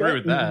don't disagree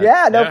with that.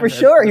 Yeah, no, for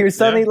sure. He was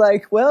suddenly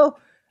like, well,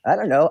 I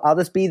don't know. I'll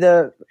just be in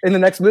the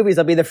next movies,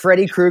 I'll be the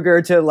Freddy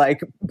Krueger to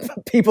like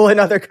people in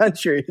other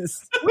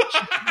countries.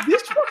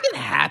 This fucking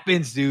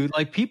happens, dude.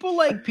 Like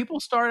people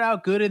start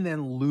out good and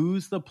then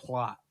lose the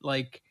plot.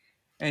 Like,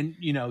 and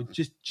you know,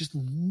 just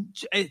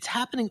it's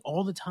happening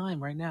all the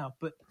time right now.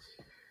 But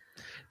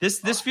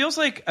this feels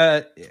like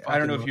I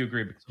don't know if you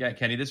agree, but yeah,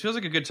 Kenny, this feels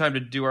like a good time to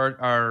do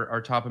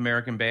our top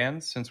American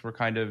bands, since we're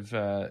kind of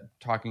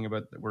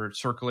we're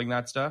circling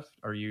that stuff.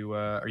 Are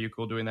you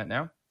cool doing that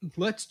now?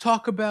 Let's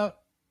talk about.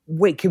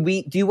 Wait, can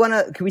we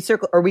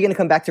circle? Are we going to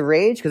come back to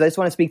Rage? Because I just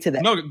want to speak to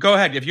that. No, go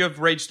ahead. If you have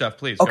Rage stuff,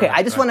 please. Okay,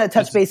 I just want to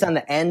touch base on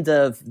the end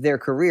of their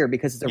career,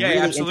 because it's a really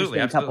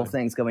interesting couple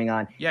things going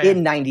on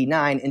in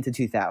 99 into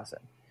 2000.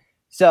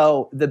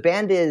 So the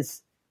band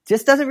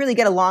just doesn't really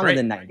get along in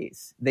the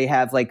 90s. They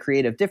have like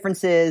creative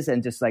differences,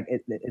 and just like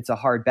it's a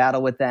hard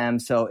battle with them.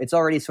 So it's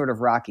already sort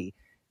of rocky.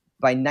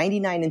 By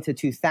 99 into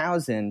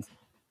 2000,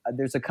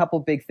 there's a couple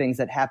big things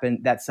that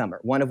happened that summer.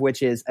 One of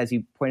which is, as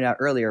you pointed out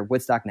earlier,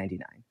 Woodstock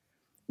 99.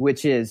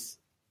 Which is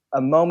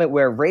a moment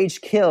where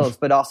Rage kills,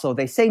 but also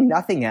they say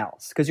nothing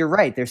else. Because you're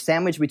right, they're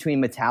sandwiched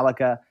between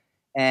Metallica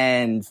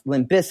and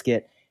Limp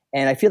Bizkit.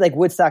 And I feel like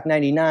Woodstock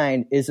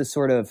 99 is a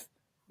sort of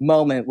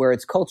moment where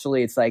it's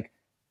culturally, it's like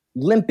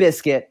Limp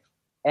Bizkit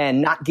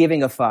and not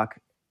giving a fuck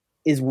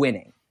is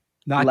winning.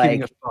 Not like,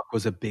 giving a fuck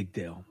was a big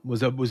deal.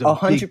 Was a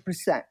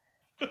 100%.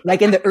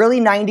 Like in the early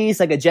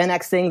 90s, like a Gen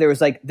X thing, there was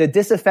like the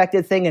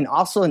disaffected thing and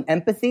also an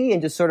empathy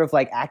and just sort of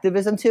like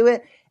activism to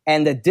it.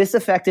 And the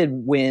disaffected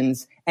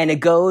wins, and it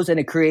goes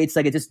and it creates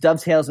like, it just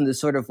dovetails into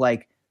sort of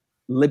like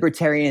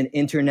libertarian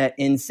internet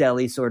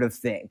incel-y sort of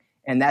thing.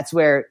 And that's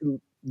where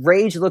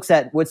Rage looks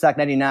at Woodstock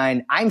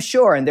 99, I'm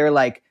sure, and they're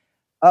like,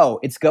 oh,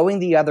 it's going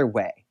the other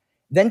way.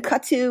 Then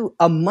cut to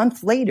a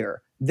month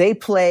later, they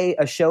play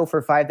a show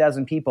for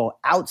 5,000 people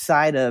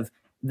outside of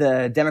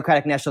the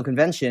Democratic National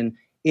Convention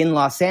in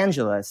Los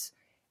Angeles.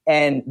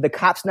 And the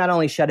cops not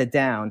only shut it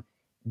down,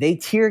 they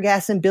tear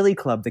gas and billy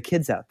club the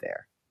kids out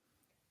there.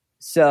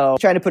 So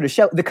trying to put a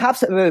show. The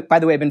cops, by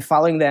the way, have been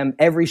following them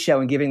every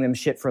show and giving them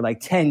shit for like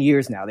 10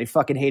 years now. They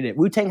fucking hate it.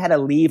 Wu-Tang had to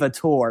leave a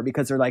tour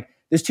because they're like,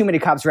 there's too many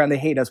cops around. They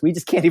hate us. We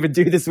just can't even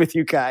do this with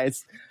you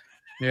guys.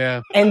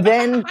 Yeah. And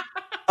then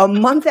a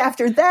month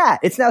after that,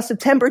 it's now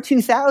September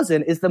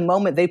 2000 is the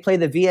moment they play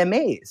the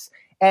VMAs.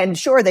 And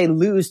sure, they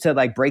lose to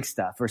like Break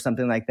Stuff or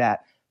something like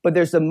that. But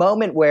there's a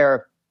moment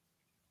where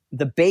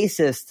the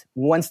bassist,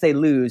 once they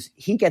lose,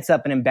 he gets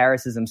up and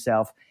embarrasses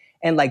himself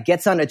and like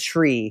gets on a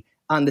tree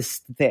on this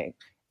thing,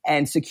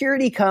 and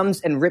security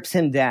comes and rips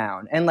him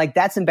down, and like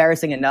that's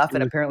embarrassing enough.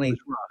 And apparently,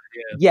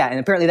 and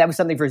apparently that was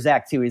something for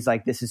Zach too. He's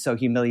like, this is so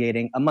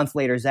humiliating. A month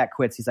later, Zach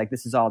quits. He's like,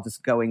 this is all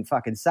just going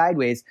fucking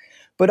sideways.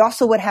 But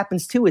also, what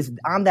happens too is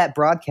on that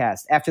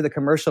broadcast after the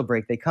commercial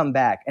break, they come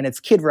back, and it's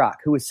Kid Rock,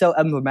 who is so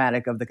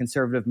emblematic of the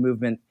conservative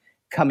movement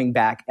coming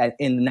back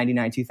in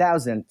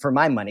 99-2000 for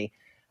my money.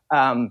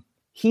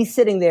 He's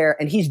sitting there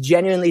and he's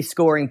genuinely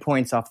scoring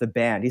points off the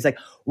band. He's like,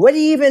 what are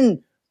you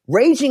even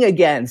raging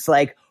against?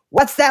 Like,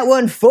 what's that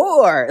one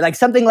for? Like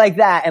something like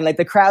that. And like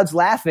the crowd's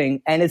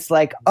laughing, and it's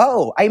like,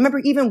 oh, I remember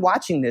even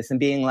watching this and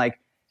being like,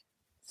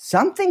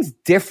 something's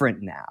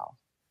different now.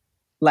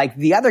 Like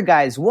the other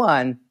guys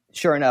won,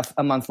 sure enough,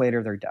 a month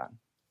later they're done.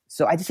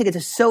 So I just think it's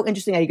just so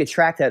interesting how you could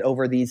track that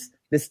over this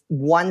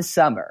one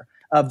summer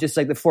of just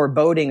like the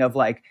foreboding of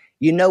like,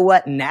 you know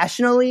what,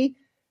 nationally,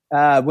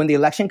 when the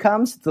election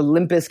comes, the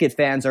Limp Bizkit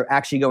fans are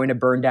actually going to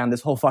burn down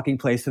this whole fucking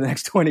place for the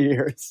next 20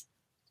 years.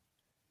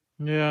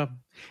 Yeah.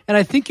 And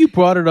I think you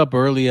brought it up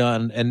early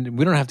on, and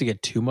we don't have to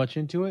get too much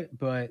into it,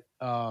 but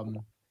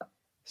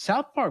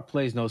South Park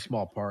plays no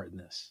small part in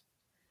this.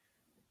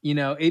 You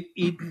know, it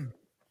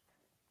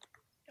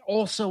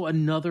also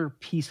another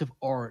piece of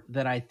art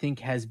that I think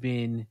has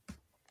been,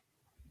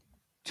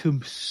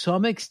 to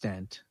some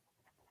extent,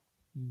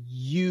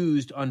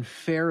 used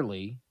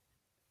unfairly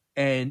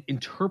and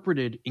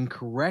interpreted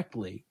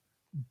incorrectly.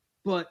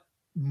 But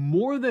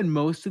more than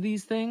most of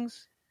these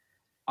things,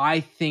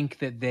 I think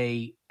that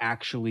they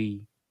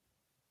actually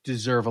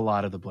deserve a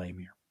lot of the blame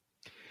here.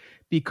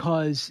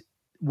 Because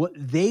what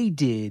they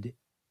did,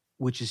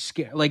 which is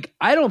scary, like,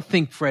 I don't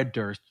think Fred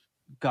Durst,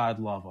 God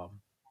love him,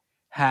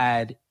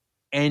 had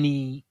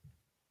any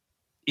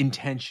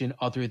intention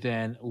other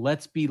than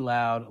let's be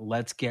loud,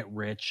 let's get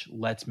rich,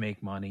 let's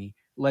make money,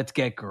 let's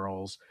get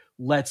girls,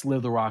 let's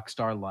live the rock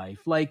star life.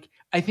 Like,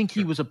 I think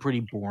he was a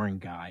pretty boring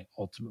guy,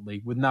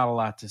 ultimately, with not a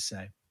lot to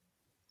say.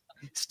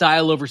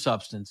 Style over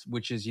substance,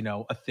 which is, you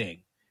know, a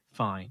thing.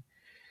 Fine.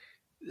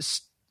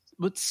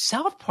 What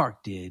South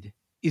Park did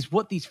is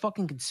what these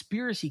fucking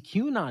conspiracy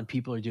QAnon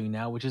people are doing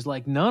now, which is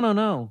like,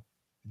 no.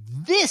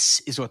 This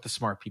is what the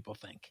smart people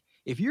think.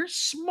 If you're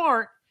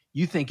smart,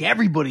 you think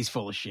everybody's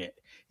full of shit.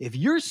 If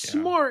you're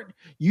smart,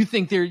 you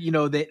think they're, you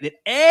know, that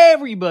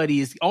everybody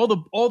is all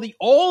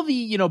the,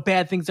 you know,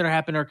 bad things that are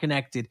happening are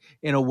connected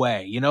in a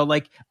way, you know,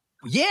 like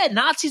yeah,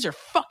 Nazis are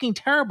fucking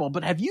terrible,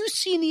 but have you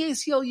seen the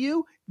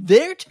ACLU?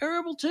 They're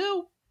terrible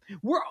too.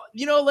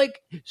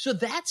 So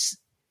that's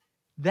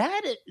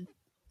that.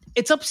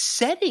 It's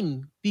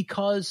upsetting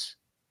because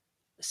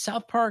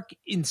South Park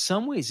in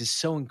some ways is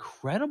so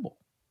incredible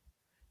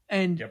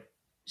and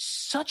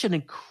such an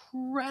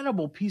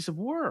incredible piece of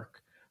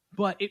work,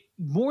 but it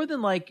more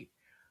than like,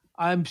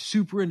 I'm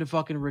super into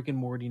fucking Rick and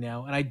Morty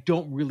now, and I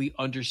don't really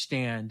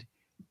understand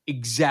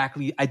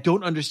exactly. I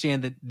don't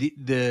understand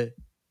the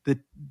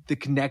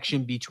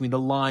connection between the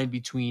line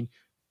between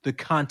the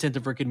content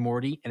of Rick and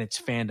Morty and its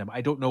fandom.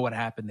 I don't know what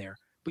happened there,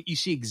 but you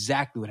see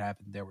exactly what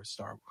happened there with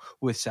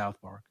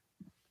South Park.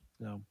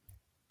 So,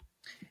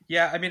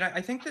 yeah, I mean,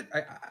 I think that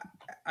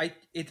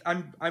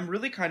I'm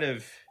really kind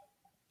of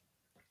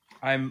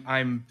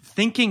I'm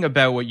thinking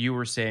about what you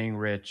were saying,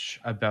 Rich,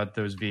 about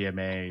those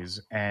VMAs,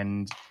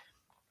 and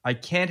I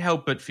can't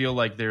help but feel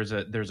like there's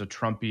a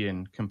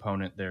Trumpian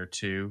component there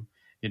too.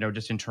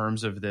 Just in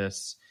terms of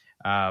this.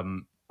 I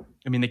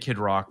mean, the Kid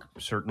Rock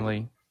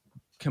certainly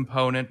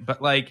component,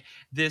 but like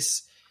the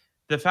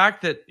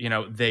fact that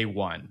they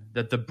won,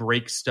 that the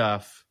break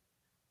stuff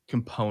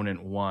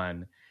component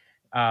won,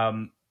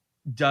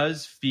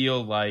 does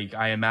feel like,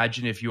 I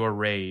imagine if you're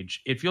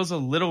Rage, it feels a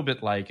little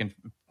bit like, and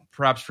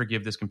perhaps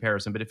forgive this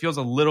comparison, but it feels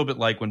a little bit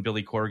like when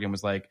Billy Corgan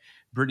was like,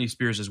 Britney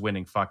Spears is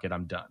winning, fuck it,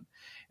 I'm done.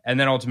 And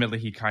then ultimately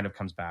he kind of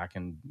comes back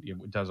and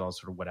does all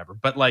sort of whatever.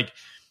 But like,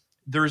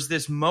 there's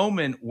this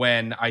moment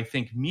when I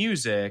think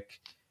music,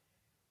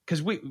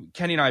 because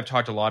Kenny and I have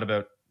talked a lot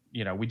about,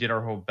 we did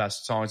our whole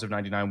best songs of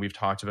 99. We've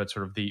talked about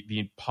sort of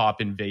the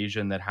pop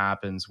invasion that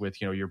happens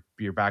with, your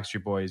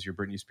Backstreet Boys, your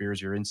Britney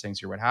Spears, your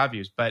NSYNCs, your what have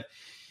yous. But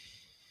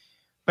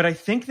I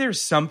think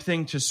there's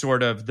something to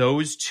sort of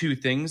those two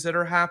things that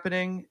are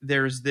happening.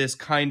 There's this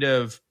kind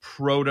of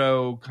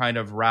proto kind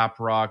of rap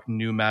rock,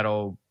 new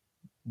metal,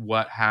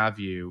 what have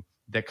you,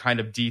 that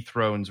kind of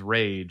dethrones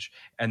Rage.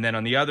 And then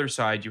on the other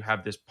side, you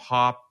have this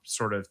pop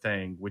sort of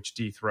thing, which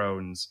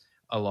dethrones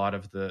a lot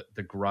of the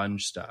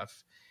grunge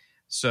stuff.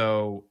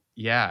 So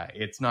yeah,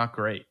 it's not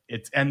great.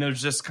 And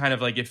there's just kind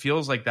of like, it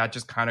feels like that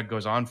just kind of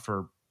goes on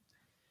for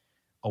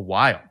a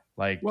while.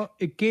 Like, well,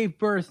 it gave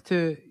birth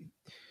to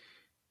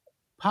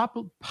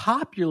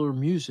popular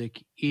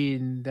music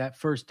in that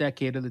first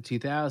decade of the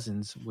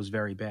 2000s was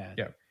very bad.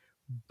 Yeah.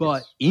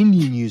 But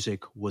indie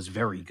music was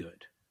very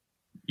good.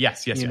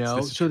 Yes.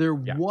 So there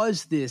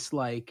was this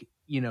like,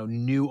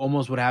 new,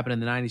 almost what happened in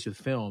the 90s with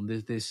film.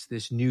 There's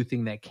this new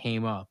thing that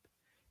came up.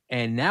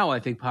 And now I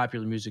think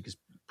popular music is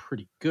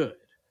pretty good,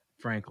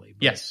 frankly.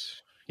 But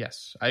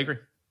Yes, I agree.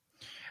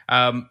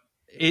 Go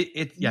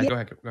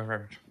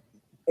ahead.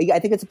 I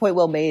think it's a point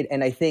well made,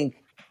 and I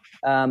think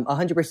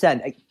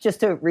 100%.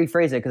 Just to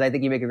rephrase it, because I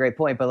think you make a great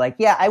point. But like,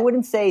 yeah, I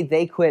wouldn't say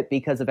they quit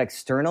because of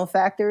external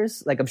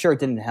factors. Like, I'm sure it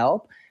didn't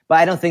help, but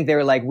I don't think they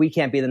were like, we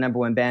can't be the number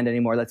one band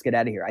anymore. Let's get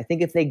out of here. I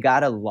think if they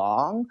got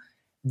along,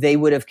 they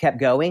would have kept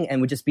going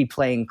and would just be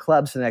playing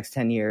clubs for the next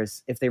 10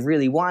 years if they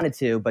really wanted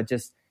to. But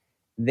just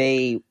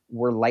they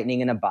were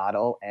lightning in a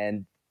bottle,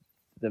 and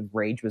the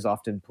Rage was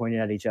often pointed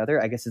at each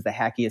other, I guess is the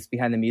hackiest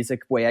behind the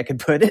music way I could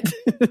put it.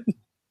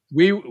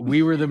 We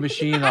were the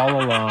machine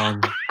all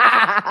along.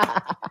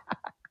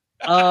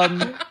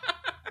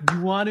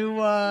 You want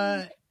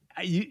to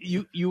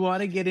you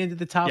want to get into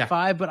the top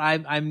five, but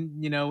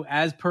I'm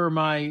as per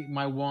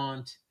my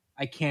want,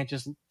 I can't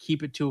just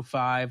keep it to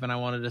 5, and I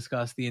want to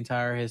discuss the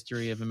entire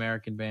history of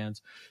American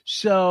bands.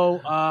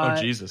 So oh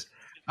Jesus,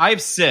 I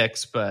have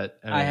 6, but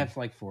I have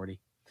like 40.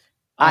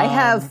 I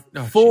have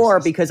 4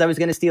 because I was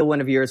going to steal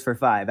one of yours for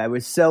 5. I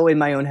was so in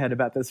my own head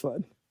about this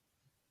one.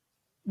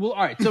 Well,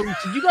 all right. So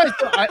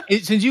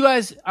since you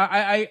guys,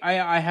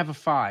 I have a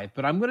 5,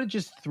 but I'm going to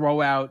just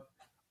throw out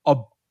a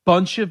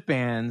bunch of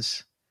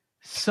bands,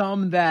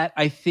 some that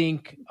I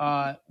think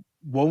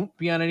won't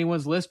be on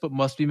anyone's list but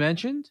must be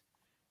mentioned,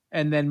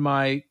 and then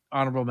my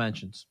honorable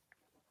mentions.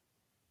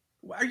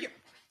 Are you?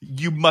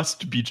 You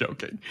must be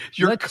joking.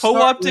 You're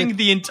co-opting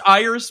the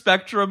entire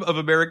spectrum of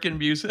American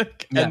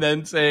music and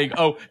then saying,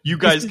 oh, you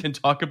guys can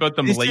talk about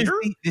them later?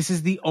 This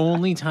is the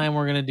only time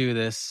we're going to do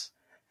this.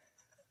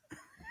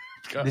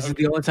 This is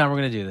the only time we're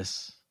going to do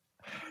this.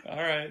 All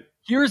right.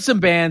 Here are some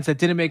bands that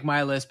didn't make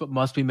my list but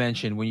must be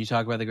mentioned when you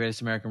talk about the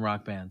greatest American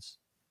rock bands.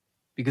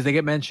 Because they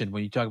get mentioned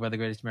when you talk about the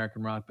greatest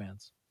American rock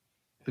bands.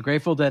 The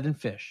Grateful Dead and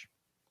Fish.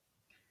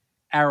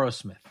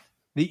 Aerosmith.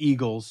 The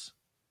Eagles.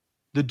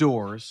 The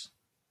Doors.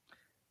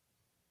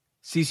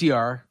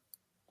 CCR,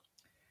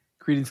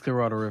 Creedence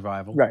Clearwater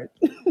Revival, right?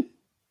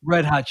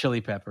 Red Hot Chili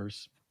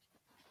Peppers,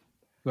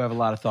 who I have a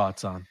lot of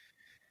thoughts on.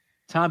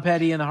 Tom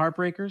Petty and the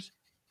Heartbreakers,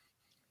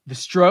 The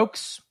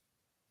Strokes,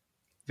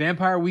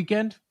 Vampire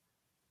Weekend,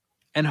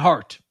 and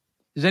Heart.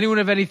 Does anyone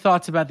have any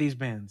thoughts about these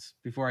bands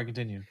before I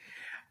continue?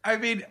 I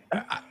mean,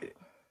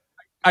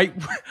 I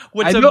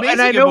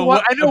know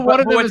one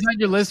of them is on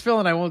your list, Phil,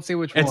 and I won't say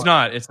which one.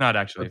 It's not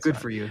actually. Good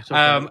for you.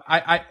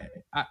 Okay.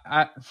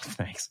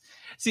 Thanks.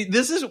 See,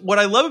 this is what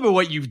I love about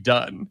what you've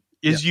done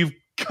is you've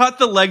cut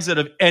the legs out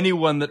of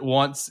anyone that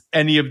wants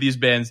any of these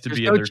bands to There's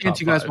be no in their chance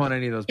top you guys 5. want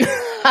any of those bands.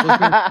 Those bands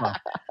come on.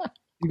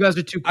 You guys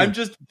are too cool.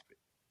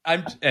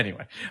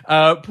 Anyway.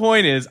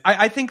 Point is,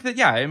 I think that,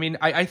 yeah, I mean,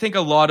 I think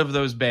a lot of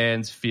those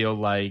bands feel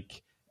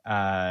like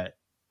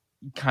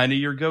kind of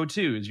your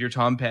go-tos, your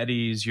Tom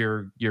Petty's,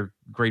 your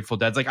Grateful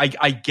Dead's. Like,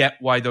 I get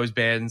why those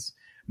bands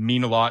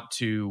mean a lot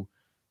to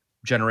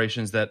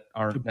generations that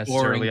aren't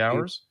necessarily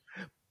ours.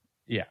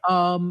 Yeah.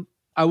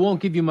 I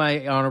won't give you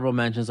my honorable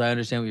mentions. I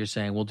understand what you're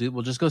saying. We'll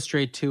just go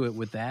straight to it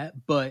with that.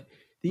 But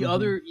the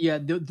other,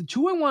 the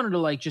two I wanted to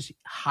like just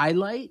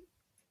highlight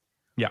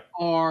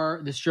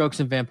are The Strokes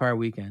and Vampire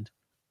Weekend.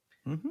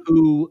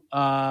 Who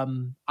I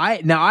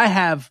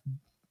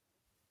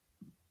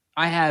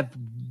have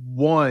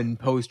one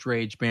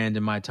post-rage band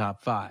in my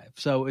top 5.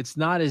 So it's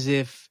not as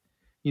if,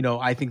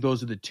 I think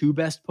those are the two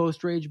best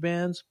post-rage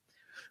bands,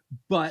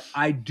 but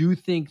I do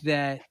think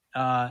that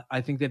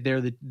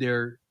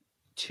they're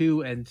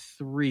 2 and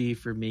 3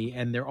 for me,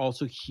 and they're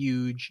also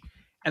huge.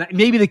 And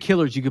maybe the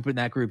Killers you could put in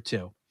that group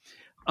too.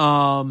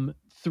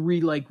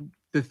 3, like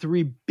the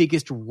 3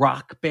 biggest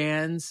rock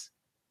bands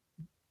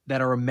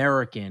that are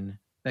American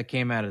that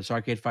came out of this.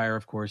 Arcade Fire,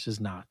 of course, is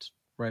not.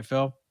 Right,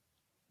 Phil?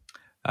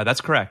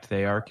 That's correct.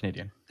 They are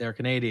Canadian. They're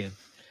Canadian.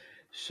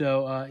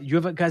 So you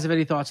guys have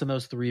any thoughts on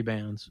those 3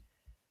 bands?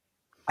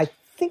 I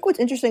think what's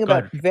interesting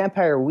about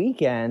Vampire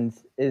Weekend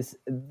is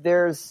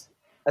there's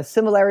a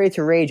similarity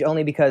to Rage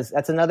only because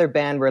that's another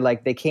band where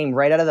like they came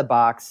right out of the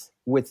box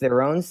with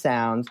their own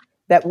sound.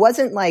 That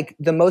wasn't like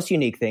the most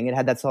unique thing. It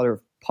had that sort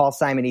of Paul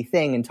Simon-y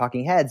thing in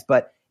Talking Heads,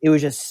 but it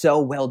was just so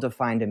well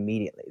defined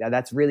immediately. Now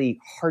that's really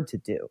hard to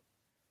do.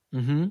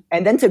 And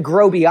then to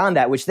grow beyond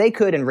that, which they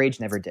could and Rage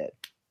never did.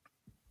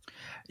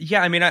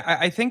 Yeah, I mean,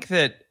 I think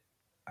that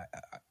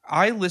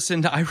I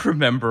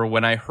remember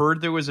when I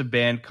heard there was a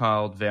band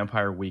called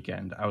Vampire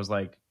Weekend, I was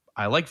like,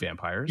 I like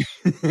vampires.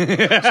 So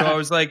I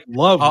was like,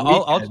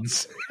 I'll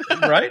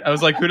right? I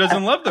was like, who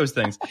doesn't love those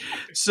things?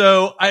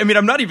 So, I mean,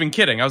 I'm not even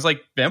kidding. I was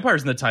like,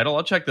 vampires in the title.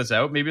 I'll check this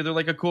out. Maybe they're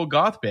like a cool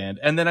goth band.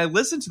 And then I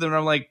listened to them and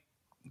I'm like,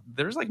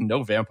 there's like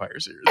no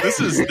vampires here. This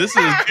is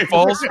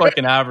false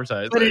fucking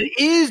advertising. But it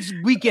is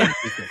weekend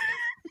music.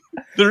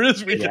 There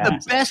is weekend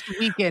the best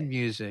weekend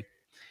music.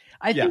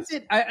 I think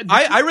that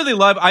I really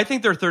love. I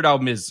think their third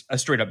album is a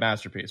straight up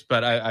masterpiece.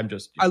 But I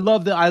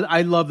love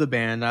the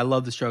band. I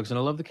love the Strokes and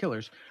I love the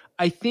Killers.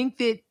 I think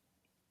that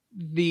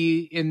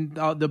the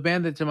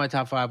band that's in my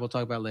top 5 we'll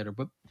talk about later.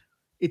 But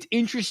it's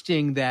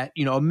interesting that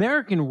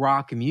American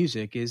rock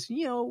music is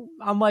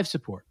on life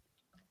support.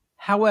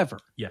 However,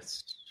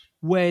 yes,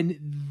 when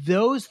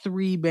those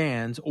 3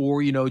 bands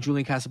or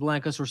Julian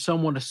Casablancas or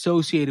someone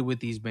associated with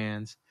these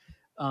bands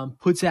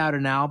puts out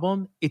an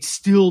album, it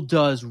still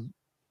does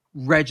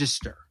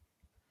register,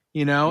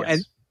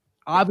 and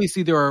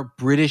obviously there are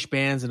British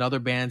bands and other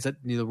bands that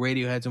the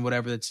Radioheads and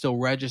whatever that still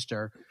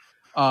register.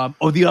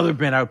 The other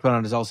band I would put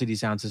on is LCD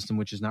Sound System,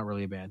 which is not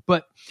really a band,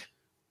 but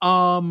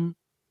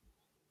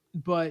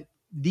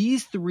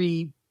these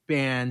 3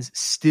 bands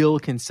still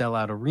can sell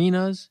out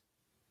arenas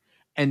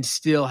and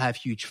still have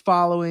huge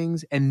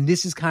followings, and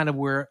this is kind of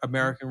where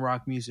American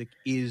rock music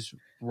is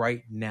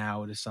right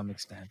now to some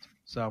extent.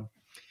 So.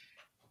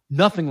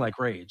 Nothing like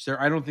Rage.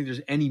 I don't think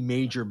there's any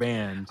major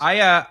band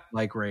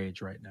like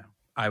Rage right now.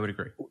 I would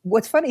agree.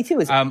 What's funny too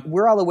is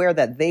we're all aware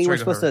that they were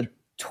supposed to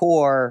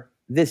tour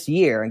this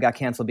year and got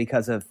canceled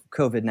because of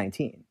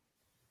COVID-19.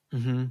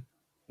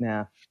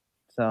 Yeah.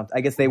 So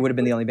I guess they would have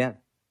been the only band.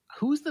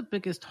 Who's the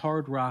biggest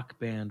hard rock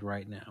band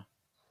right now?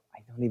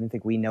 I don't even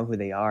think we know who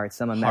they are. It's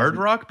some hard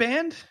rock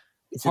band?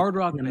 It's hard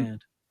rock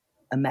band.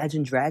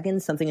 Imagine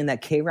Dragons, something in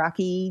that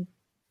K-Rocky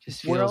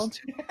world.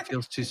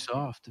 Feels too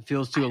soft. It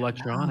feels too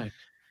electronic.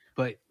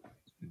 But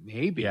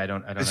maybe I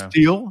don't know.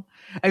 Steel.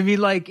 I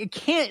mean, like it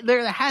can't.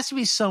 There has to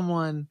be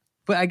someone,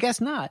 but I guess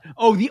not.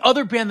 Oh, the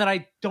other band that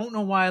I don't know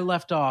why I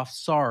left off.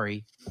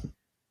 Sorry,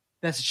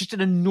 that's just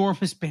an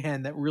enormous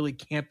band that really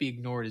can't be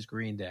ignored is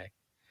Green Day.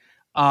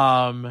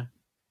 And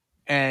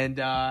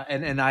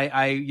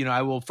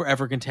I will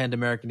forever contend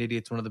American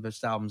Idiot's one of the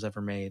best albums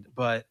ever made,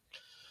 but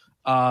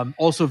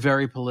also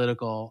very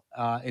political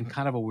in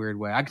kind of a weird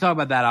way. I could talk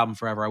about that album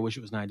forever. I wish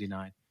it was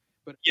 99.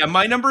 But yeah,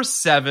 my number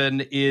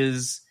 7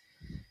 is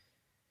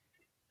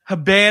a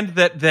band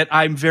that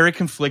I'm very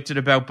conflicted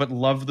about, but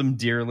love them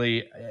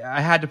dearly. I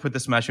had to put the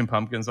Smashing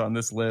Pumpkins on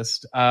this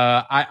list. They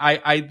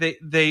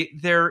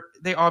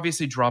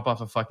obviously drop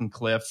off a fucking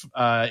cliff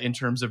in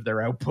terms of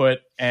their output,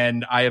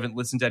 and I haven't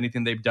listened to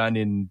anything they've done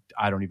in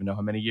I don't even know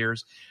how many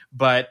years.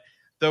 But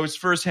those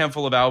first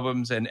handful of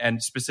albums,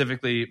 and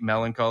specifically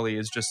Melancholy,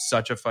 is just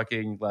such a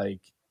fucking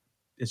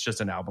it's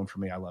just an album for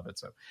me. I love it.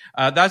 So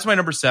that's my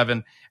number 7.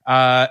 Do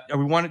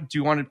you want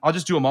to? I'll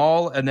just do them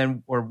all, and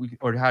then, or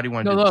how do you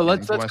want to? No,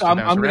 let's go.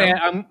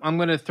 I'm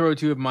gonna throw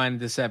 2 of mine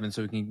to 7,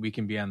 so we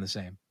can be on the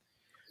same.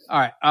 All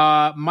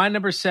right, my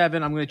number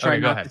 7. I'm gonna try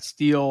not to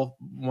steal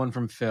one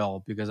from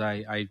Phil because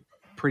I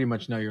pretty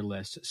much know your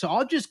list. So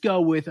I'll just go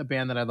with a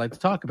band that I'd like to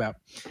talk about.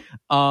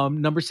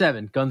 Number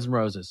 7, Guns N'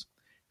 Roses.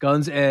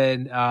 Guns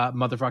and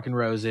motherfucking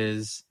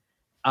Roses.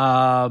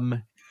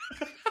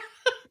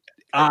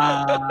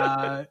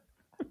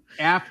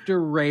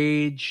 After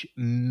Rage,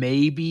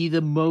 maybe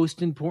the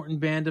most important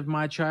band of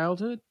my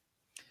childhood.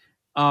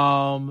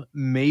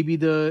 Maybe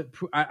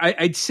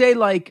I'd say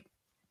like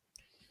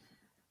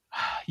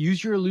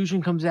Use Your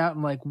Illusion comes out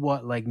in like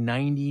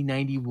 90,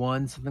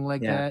 91, something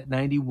like that.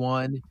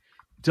 91.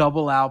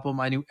 Double album.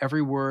 I knew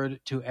every word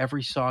to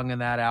every song in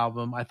that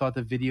album. I thought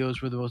the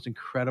videos were the most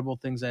incredible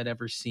things I'd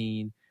ever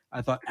seen.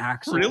 I thought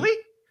Axl. Really?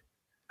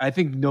 I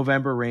think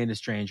November Rain is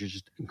Strange is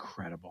just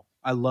incredible.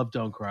 I love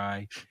Don't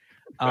Cry.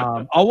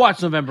 I'll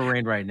watch November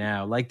Rain right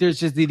now. Like there's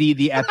just the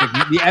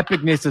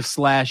epicness of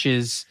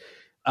Slash's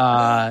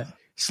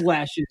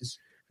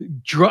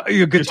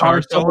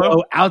guitar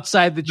solo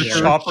outside the church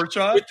chopper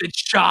chop with the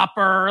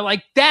chopper.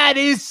 Like that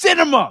is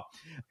cinema.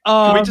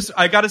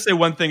 I got to say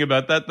one thing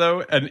about that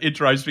though, and it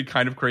drives me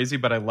kind of crazy,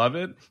 but I love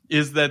it,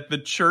 is that the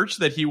church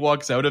that he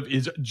walks out of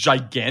is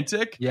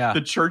gigantic. Yeah.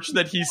 The church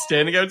that he's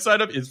standing outside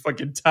of is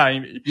fucking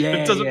tiny. Yeah,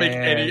 it doesn't make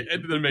any.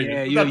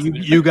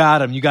 You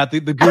got him. You got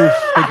the goof.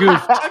 The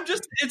goof.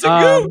 It's a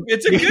goof.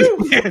 It's a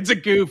goof. It's a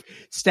goof.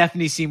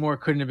 Stephanie Seymour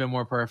couldn't have been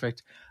more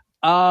perfect.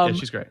 Yeah,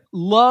 she's great.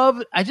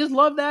 I just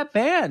love that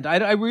band.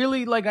 I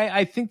really like.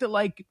 I think that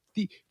like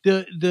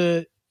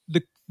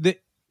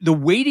the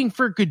waiting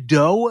for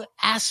Godot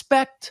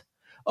aspect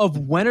of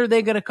when are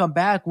they going to come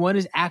back? When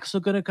is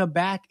Axl going to come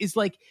back? Is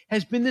like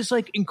has been this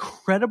like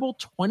incredible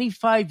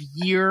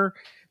 25-year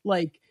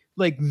like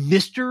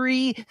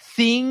mystery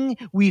thing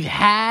we've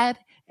had,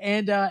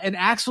 and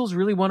Axl's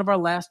really one of our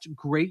last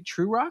great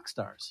true rock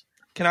stars.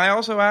 Can I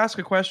also ask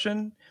a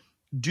question?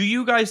 Do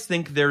you guys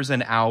think there's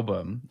an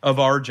album of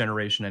our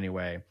generation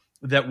anyway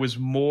that was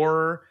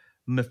more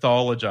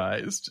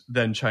mythologized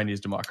than Chinese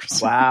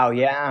Democracy? Wow,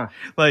 yeah.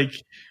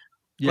 Like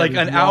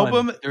an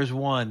album. There's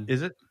one.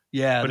 Is it?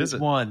 Yeah, what there's is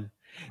it? one.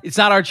 It's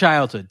not our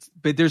childhood,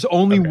 but there's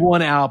only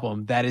one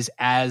album that is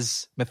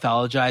as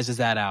mythologized as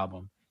that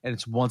album, and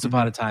it's Once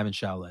Upon a Time in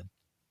Shaolin.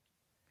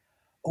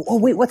 Oh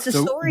wait, what's the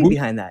story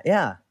behind that?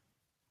 Yeah.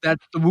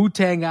 That's the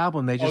Wu-Tang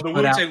album they just the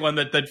put out. Wu-Tang one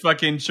that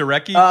fucking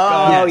Shreki.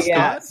 Oh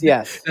yes.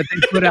 That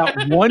they put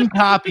out one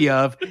copy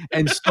of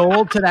and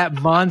sold to that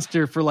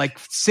monster for like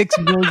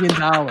 $6 million.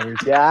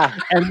 Yeah,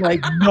 and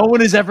like no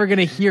one is ever going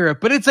to hear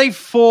it, but it's a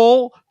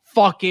full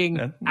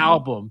fucking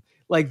album.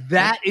 Like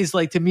that is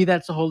like, to me,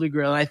 that's the holy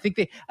grail. And I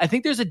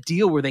think there's a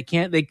deal where they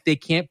can't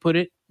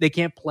play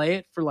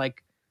it for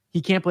like,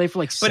 he can't play it for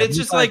like 75 but it's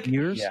just like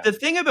years. Yeah. The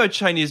thing about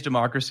Chinese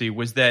Democracy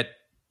was that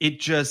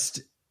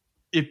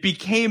it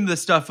became the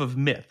stuff of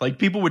myth. Like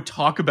people would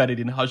talk about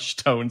it in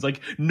hushed tones. Like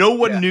no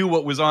one knew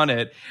what was on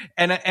it.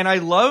 And I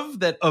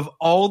love that of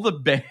all the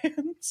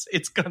bands,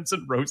 it's Guns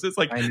N' Roses.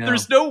 Like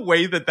there's no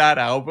way that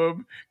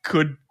album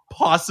could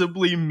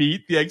possibly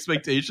meet the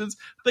expectations.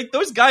 Like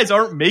those guys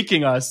aren't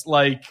making us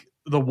like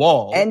The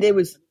Wall. And it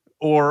was,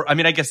 or I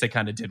mean, I guess they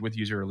kind of did with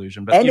Use Your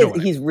Illusion, but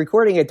and he's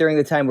recording it during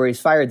the time where he's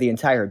fired the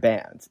entire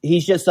band.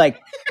 He's just like,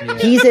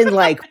 he's in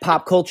like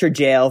pop culture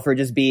jail for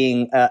just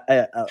being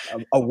a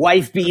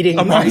wife beating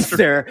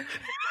monster.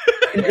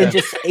 And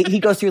just he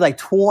goes through like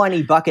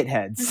 20 bucket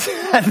heads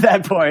at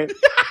that point.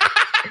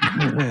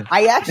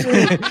 I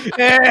actually,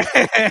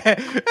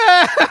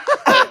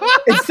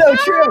 it's so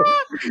true.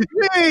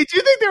 Hey, do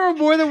you think there were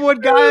more than one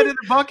guy out of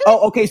the bucket?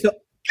 Oh, okay. So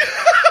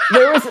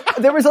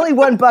there was only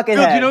one bucket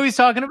head. Do you know what he's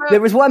talking about? There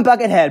was one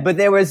bucket head, but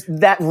there was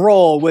that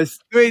role was.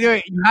 Wait.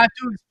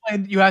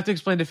 You have to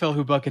explain to Phil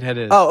who Buckethead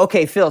is. Oh,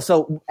 okay, Phil.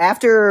 So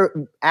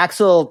after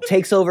Axl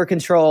takes over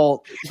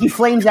control, he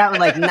flames out in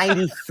like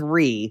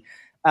 93.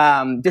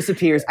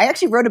 Disappears. I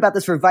actually wrote about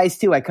this for Vice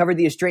too. I covered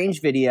the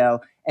Estranged video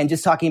and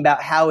just talking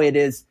about how it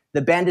is.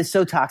 The band is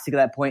so toxic at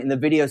that point, and the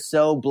video is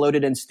so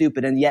bloated and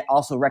stupid, and yet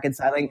also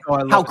reconciling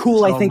how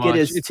cool I think it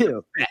is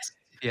too.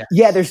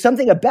 Yeah, there's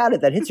something about it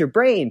that hits your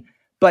brain.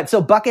 But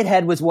so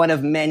Buckethead was one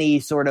of many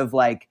sort of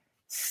like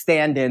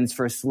stand-ins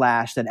for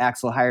Slash that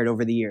Axl hired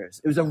over the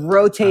years. It was a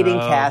rotating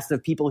cast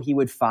of people he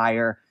would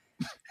fire.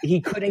 He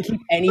couldn't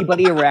keep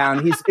anybody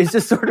around. It's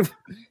just sort of,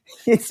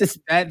 it's just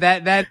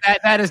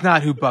that is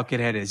not who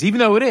Buckethead is, even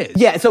though it is.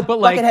 Yeah, so but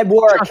Buckethead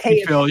wore a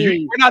KFC. Phil,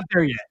 we're not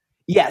there yet.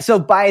 Yeah, so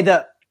by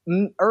the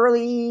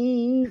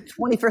early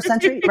 21st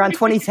century, around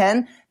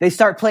 2010, they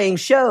start playing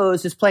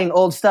shows, just playing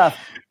old stuff.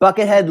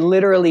 Buckethead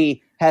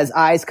literally has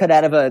eyes cut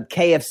out of a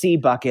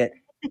KFC bucket.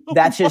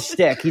 That's his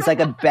shtick. He's like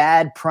a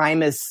bad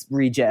Primus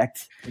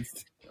reject.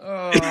 That's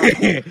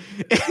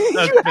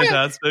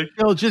fantastic.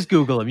 Phil, just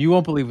Google him. You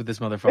won't believe what this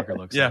motherfucker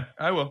looks like. Yeah,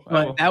 I will.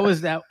 That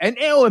was that. And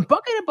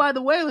Buckethead, by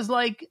the way, was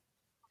like,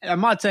 I'm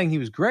not saying he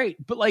was great,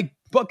 but like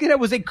Buckethead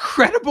was a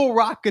credible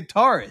rock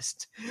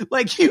guitarist.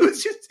 Like he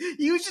was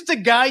just a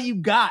guy you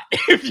got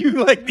if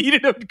you like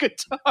needed a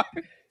guitar.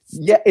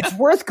 Yeah, it's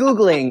worth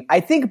Googling. I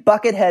think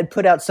Buckethead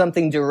put out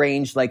something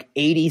deranged like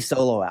 80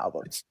 solo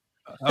albums.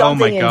 Oh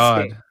my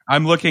God.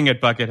 I'm looking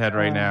at Buckethead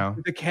right now.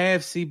 The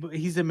KFC,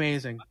 he's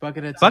amazing.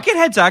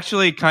 Buckethead's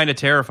actually kind of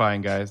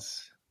terrifying,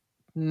 guys.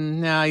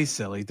 Nah, he's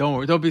silly. Don't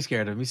worry. Don't be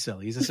scared of him. He's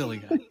silly. He's a silly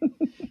guy.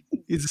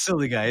 He's a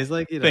silly guy. He's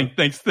like, you know.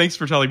 Thanks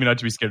for telling me not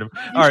to be scared of him.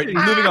 All right,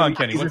 moving on,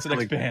 Kenny. What's the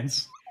next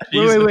bands?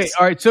 Wait.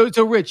 All right.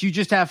 So Rich, you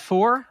just have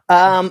 4?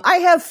 I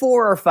have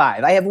 4 or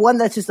 5. I have one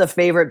that's just a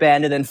favorite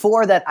band, and then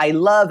 4 that I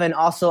love. And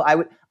also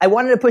I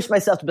wanted to push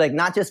myself to be like,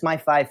 not just my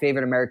 5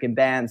 favorite American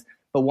bands,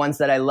 but ones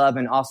that I love.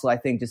 And also I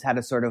think just had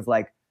a sort of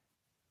like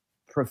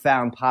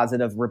profound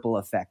positive ripple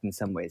effect in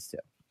some ways too.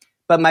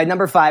 But my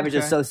number 5 is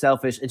just so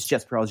selfish. It's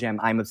just Pearl Jam.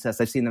 I'm obsessed.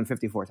 I've seen them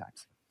 54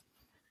 times.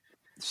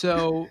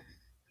 So,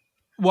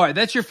 what?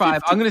 That's your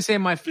 5. I'm going to say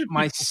my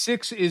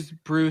 6 is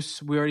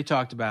Bruce. We already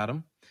talked about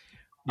him.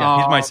 Yeah,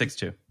 he's my 6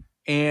 too.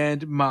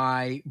 And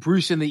my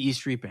Bruce and the E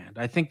Street Band.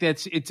 I think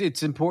that's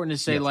it's important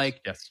to say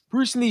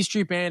Bruce and the E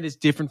Street Band is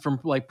different from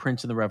like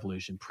Prince and the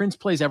Revolution. Prince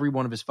plays every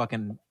one of his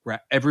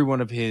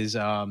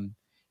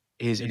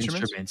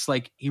instruments.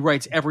 Like he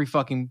writes every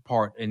fucking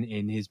part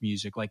in his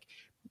music. Like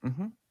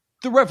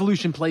the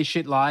Revolution plays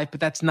shit live, but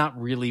that's not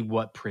really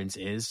what Prince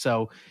is.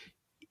 So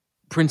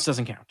Prince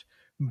doesn't count,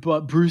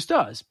 but Bruce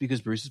does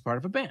because Bruce is part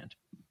of a band.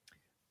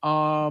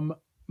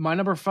 My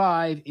number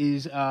 5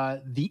 is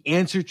the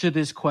answer to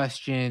this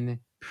question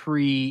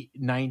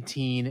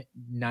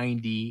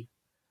pre-1990.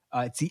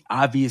 It's the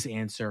obvious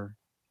answer.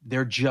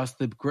 They're just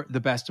the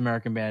best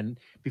American band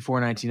before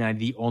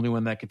 1990. The only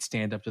one that could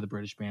stand up to the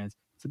British bands.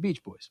 It's the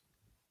Beach Boys.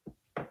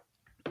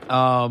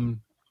 And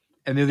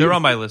they're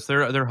on my list.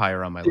 They're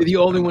higher on my list. They're the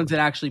only ones that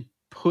actually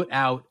put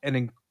out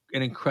an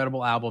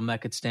incredible album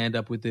that could stand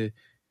up with the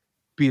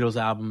Beatles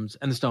albums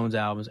and the Stones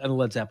albums and the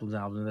Led Zeppelin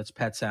album. And that's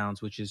Pet Sounds,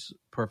 which is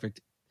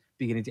perfect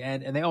beginning to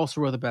end. And they also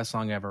wrote the best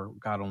song ever,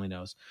 God only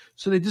knows.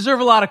 So they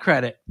deserve a lot of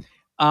credit.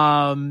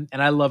 And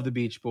I love the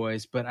Beach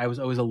Boys, but I was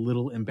always a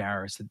little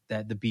embarrassed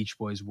that the Beach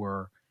Boys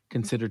were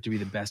considered to be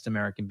the best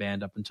American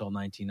band up until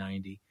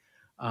 1990.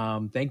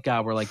 Thank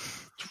God we're like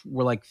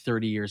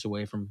 30 years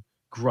away from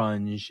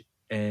grunge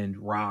and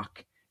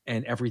rock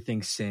and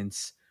everything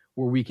since,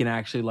 where we can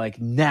actually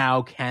like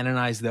now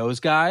canonize those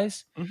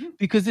guys,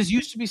 because this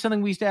used to be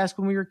something we used to ask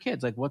when we were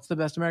kids. Like, what's the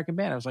best American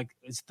band? I was like,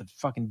 is the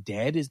fucking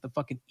Dead? Is the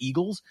fucking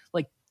Eagles?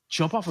 Like,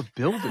 jump off a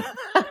building.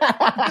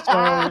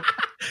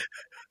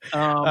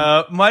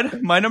 So,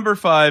 my number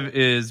 5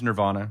 is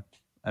Nirvana.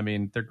 I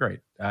mean, they're great.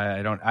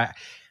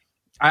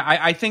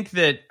 I think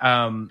that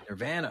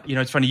Nirvana. You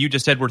know, it's funny. You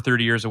just said we're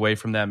 30 years away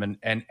from them,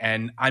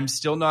 and I'm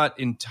still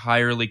not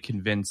entirely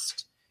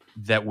convinced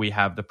that we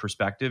have the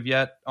perspective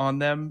yet on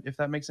them, if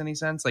that makes any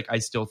sense. Like, I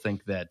still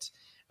think that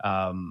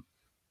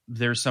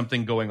there's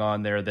something going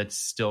on there that's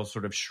still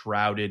sort of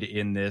shrouded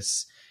in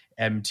this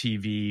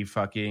MTV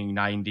fucking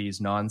 90s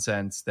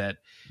nonsense that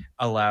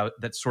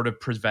sort of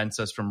prevents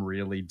us from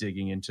really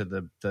digging into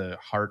the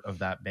heart of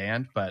that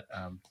band. But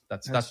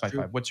that's my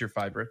 5. What's your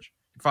 5, Rich?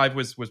 5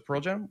 was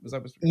Pearl Jam?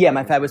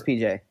 My 5 was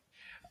PJ.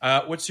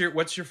 What's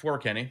your 4,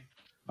 Kenny?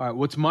 All right,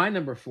 what's my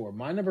number 4?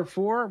 My number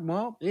 4,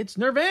 well, it's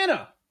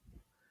Nirvana.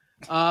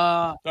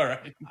 All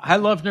right. I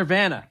love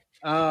Nirvana.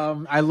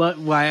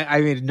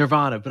 I mean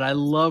Nirvana, but I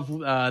love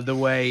the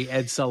way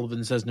Ed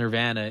Sullivan says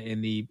Nirvana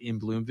in the In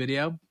Bloom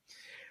video.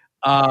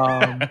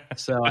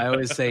 So I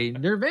always say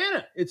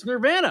Nirvana. It's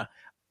Nirvana.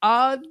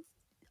 I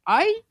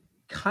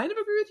kind of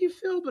agree with you,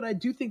 Phil, but I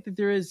do think that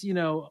there is,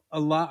 a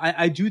lot.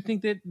 I do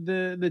think that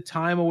the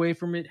time away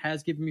from it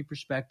has given me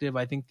perspective.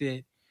 I think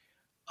that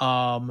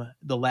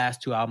the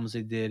last 2 albums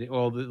they did,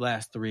 or the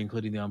last 3,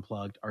 including the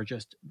Unplugged, are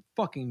just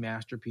fucking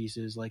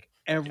masterpieces. Like,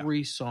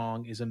 every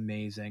song is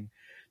amazing.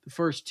 The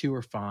first 2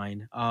 are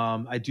fine.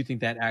 I do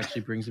think that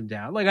actually brings them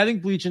down. Like, I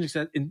think Bleach and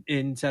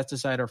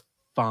Incesticide are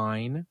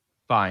fine.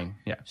 Fine,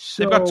 yeah.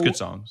 So they've got good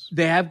songs.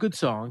 They have good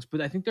songs,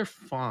 but I think they're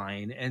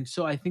fine. And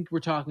so I think we're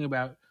talking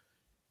about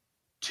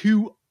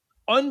 2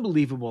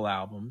 unbelievable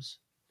albums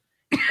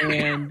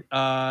and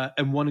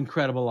one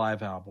incredible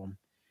live album.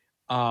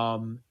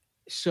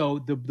 So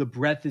the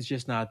breadth is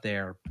just not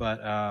there,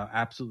 but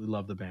absolutely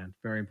love the band.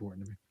 Very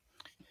important to me.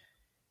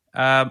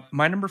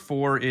 My number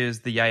 4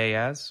 is the Yeah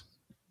Yeahs.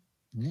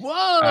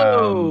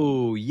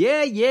 Whoa!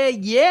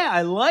 Yeah.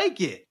 I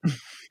like it.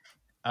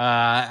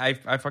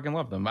 I fucking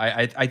love them.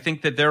 I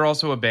think that they're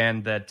also a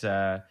band that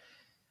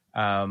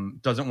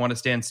doesn't want to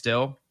stand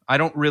still. I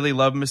don't really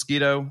love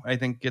Mosquito. I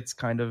think it's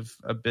kind of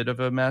a bit of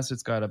a mess.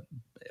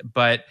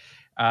 But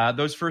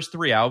those first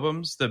 3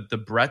 albums, the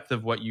breadth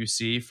of what you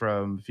see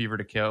from Fever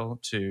to Tell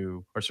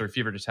to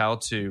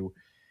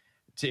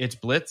It's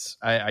Blitz.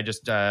 I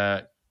just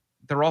they're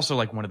also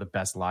like one of the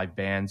best live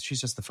bands.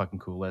 She's just the fucking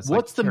coolest.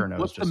 What's the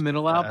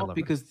middle album?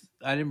 Because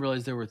I didn't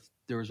realize there was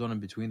one in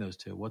between those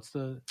 2. What's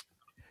the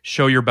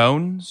Show Your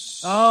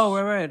Bones? Oh,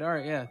 right. All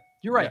right, yeah.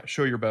 You're right. Yeah,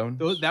 Show Your Bones.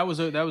 That was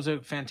a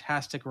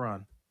fantastic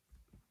run.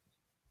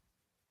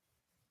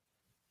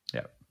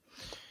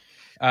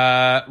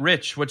 Yeah.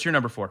 Rich, what's your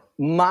number 4?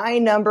 My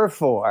number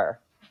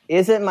 4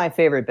 isn't my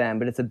favorite band,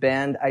 but it's a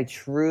band I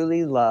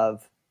truly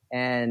love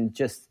and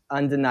just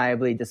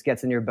undeniably just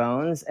gets in your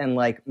bones. And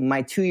like,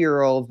 my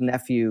 2-year-old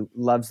nephew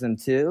loves them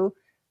too.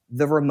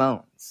 The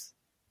Ramones.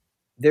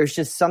 There's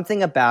just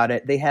something about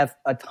it. They have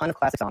a ton of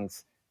classic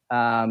songs.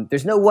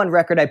 There's no one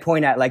record I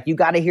point at, like, you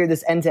got to hear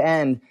this end to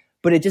end,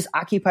 but it just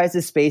occupies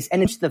the space.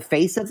 And it's the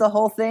face of the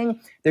whole thing.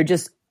 They're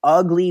just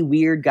ugly,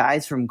 weird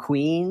guys from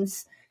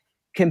Queens.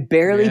 can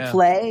barely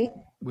play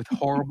with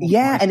horrible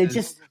and it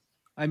voices. just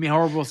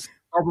horrible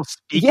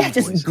speaking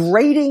just voices.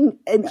 grating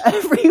in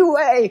every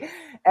way.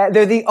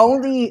 They're the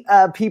only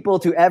people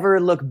to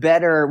ever look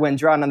better when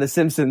drawn on The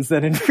Simpsons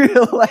than in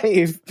real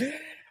life.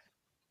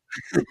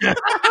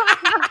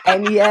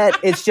 And yet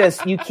it's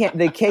just, you can't,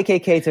 the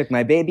KKK took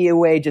my baby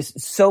away, just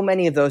so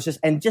many of those,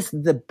 just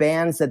the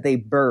bands that they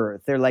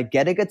birth. They're like,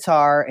 get a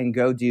guitar and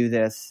go do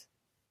this.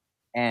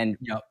 And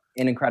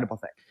an incredible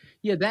thing.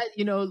 Yeah, that,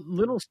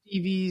 Little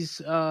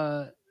Stevie's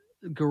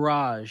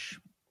Garage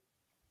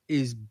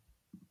is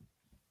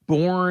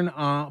born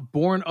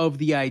of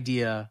the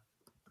idea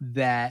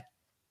that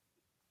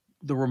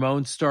the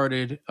Ramones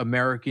started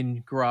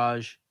American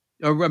garage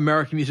or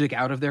American music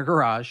out of their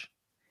garage,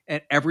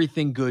 and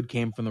everything good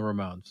came from the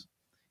Ramones,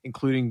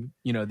 including,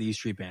 the E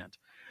Street Band.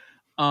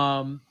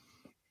 I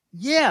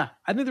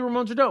think the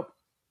Ramones are dope.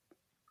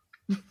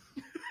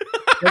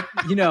 But,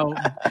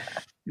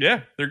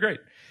 yeah, they're great.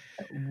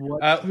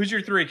 Who's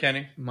your three,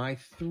 Kenny? My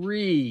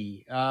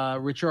three,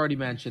 Rich already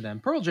mentioned them.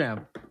 Pearl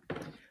Jam.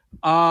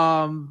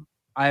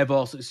 I have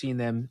also seen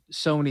them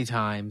so many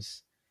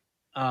times.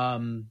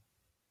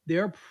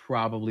 They're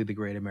probably the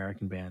great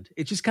American band.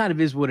 It just kind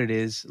of is what it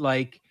is.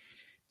 Like,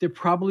 they're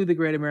probably the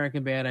great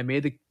American band. I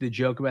made the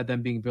joke about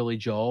them being Billy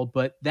Joel,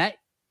 but that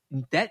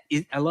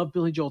is, I love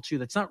Billy Joel too.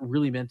 That's not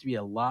really meant to be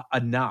a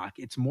knock.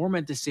 It's more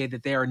meant to say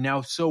that they are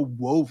now so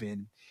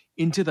woven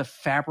into the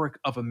fabric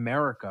of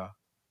America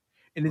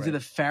and into the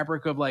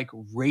fabric of like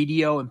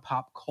radio and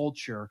pop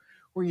culture,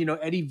 where,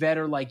 Eddie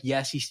Vedder, like,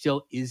 yes, he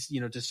still is,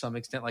 to some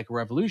extent like a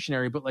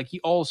revolutionary, but like he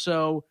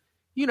also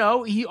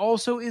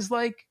is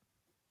like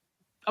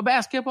a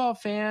basketball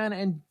fan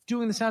and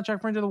doing the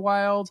soundtrack for Into the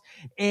Wild.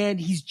 And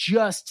he's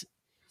just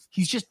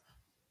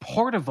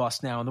part of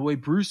us now, in the way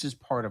Bruce is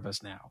part of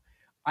us now.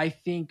 I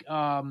think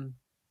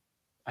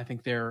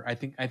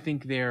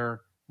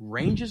their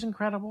range is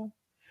incredible.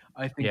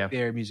 I think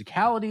their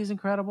musicality is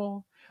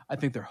incredible. I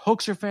think their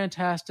hooks are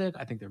fantastic.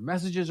 I think their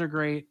messages are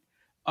great.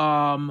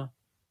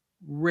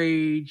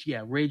 Rage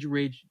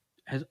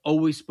has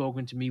always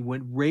spoken to me.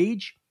 When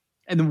Rage,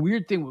 and the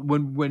weird thing,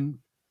 when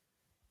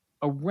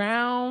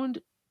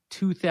around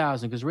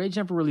 2000, because Rage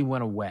never really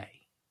went away,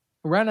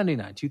 around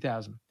 99,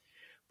 2000,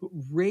 but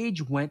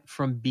Rage went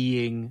from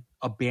being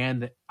a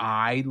band that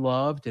I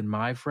loved and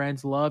my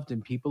friends loved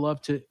and people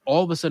loved to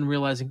all of a sudden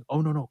realizing,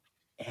 oh no,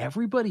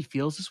 everybody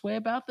feels this way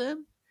about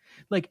them.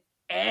 Like,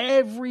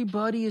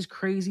 everybody is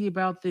crazy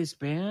about this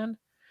band.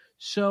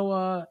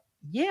 So,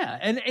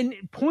 and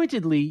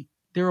pointedly,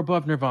 they're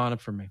above Nirvana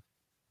for me.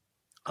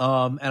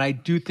 And I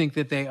do think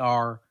that they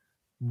are,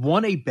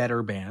 one, a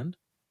better band,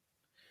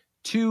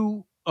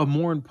 two, a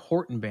more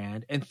important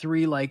band, and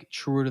three, like,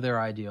 truer to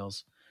their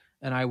ideals.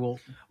 And I will.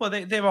 Well,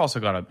 they've also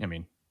got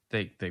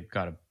they've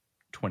got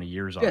 20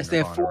 years on. Yes, they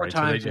have Nirvana, four right?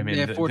 times. So they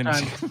have four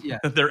times. Yeah,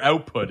 their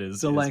output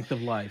is the length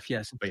of life.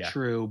 Yes, it's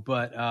true.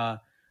 But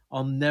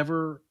I'll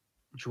never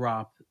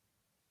drop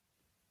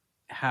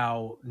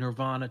how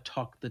Nirvana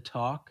talked the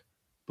talk,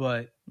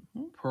 but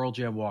Pearl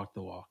Jam walked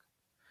the walk.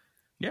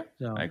 Yeah,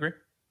 so, I agree.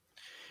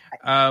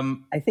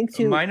 I think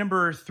too. My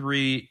number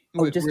three.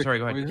 Sorry,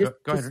 go ahead.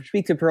 Go ahead.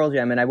 Speak to Pearl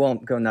Jam, and I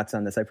won't go nuts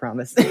on this, I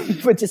promise.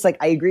 But just like,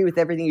 I agree with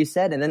everything you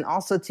said, and then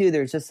also too,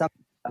 there's just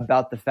something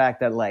about the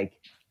fact that, like,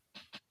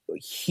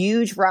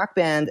 huge rock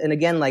band, and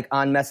again, like,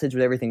 on message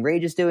with everything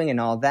Rage is doing and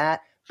all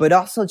that, but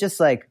also just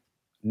like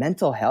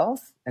mental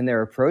health and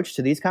their approach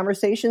to these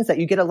conversations that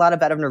you get a lot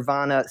of out of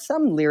Nirvana,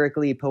 some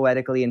lyrically,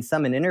 poetically, and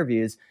some in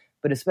interviews,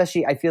 but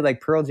especially I feel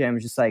like Pearl Jam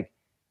is just like,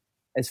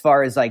 as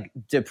far as like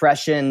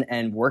depression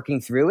and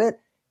working through it,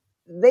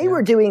 they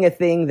were doing a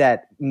thing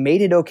that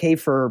made it okay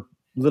for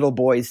little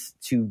boys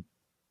to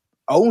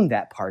own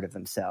that part of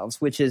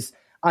themselves, which is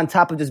on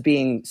top of just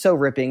being so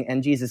ripping.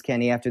 And Jesus,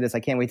 Kenny, after this, I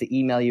can't wait to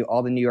email you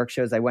all the New York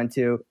shows I went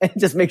to and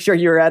just make sure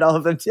you're at all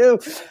of them too.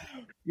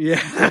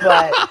 Yeah.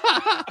 But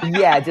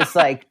yeah, just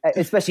like,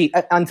 especially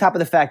on top of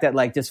the fact that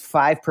like just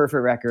 5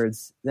 perfect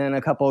records, then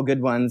a couple of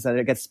good ones that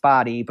it gets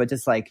spotty, but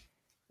just like,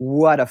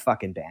 what a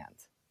fucking band.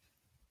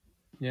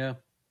 Yeah.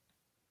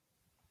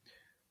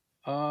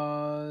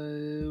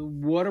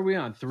 What are we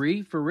on?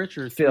 3 for Rich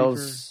or 3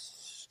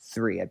 Phil's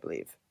 3, I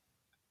believe.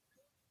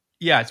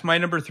 Yeah, it's my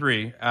number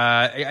 3.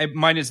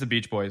 Mine is the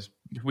Beach Boys.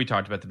 We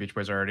talked about the Beach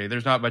Boys already.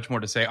 There's not much more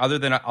to say other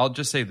than I'll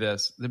just say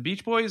this. The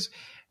Beach Boys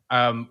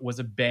was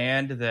a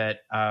band that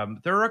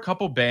there are a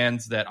couple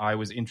bands that I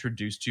was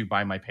introduced to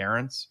by my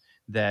parents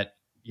that,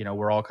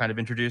 we're all kind of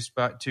introduced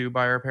by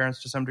our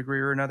parents to some degree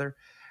or another.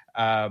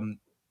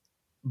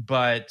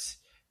 But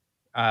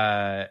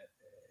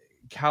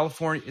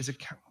California, is it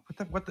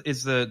what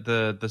is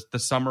the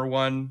summer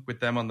one with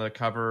them on the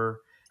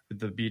cover with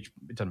the beach?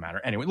 It doesn't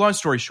matter. Anyway, long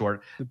story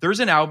short, there's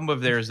an album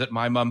of theirs that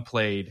my mom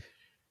played.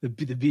 The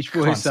Beach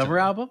Boys constantly. Summer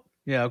album?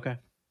 Yeah, okay.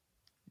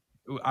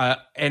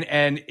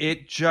 And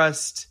it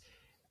just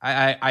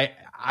I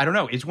don't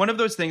know. It's one of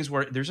those things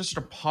where there's just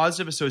a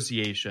positive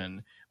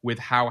association with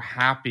how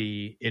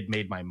happy it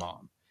made my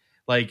mom.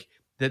 Like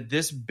that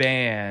this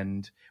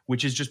band,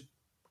 which is just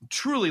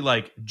truly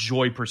like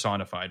joy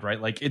personified, right?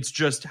 Like it's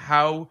just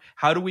how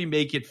do we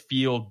make it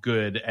feel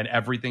good and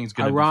everything's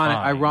going to be fine.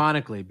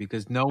 Ironically,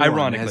 because no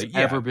one has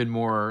ever been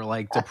more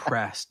like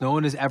depressed. No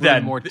one has ever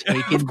been more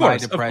taken by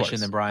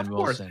depression than Brian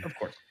Wilson. Of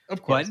course.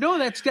 But no,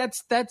 that's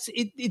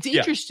it. It's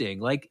interesting.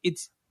 Like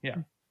it's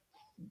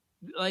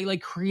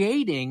like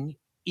creating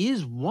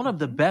is one of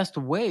the best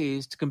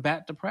ways to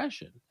combat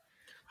depression.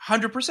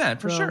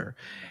 100% for sure.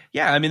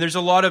 Yeah, I mean, there's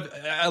a lot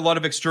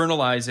of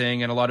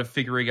externalizing and a lot of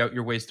figuring out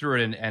your ways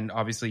through it, and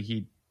obviously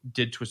he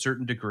did to a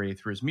certain degree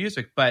through his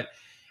music. But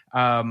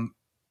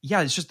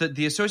it's just that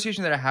the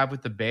association that I have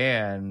with the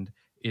band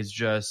is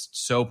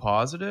just so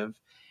positive,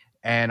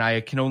 and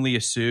I can only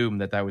assume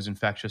that was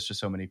infectious to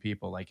so many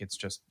people. Like it's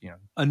just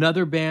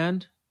another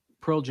band,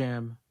 Pearl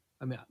Jam.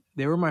 I mean,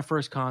 they were my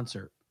first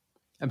concert.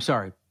 I'm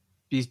sorry,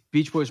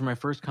 Beach Boys were my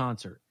first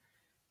concert.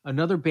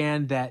 Another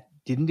band that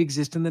didn't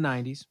exist in the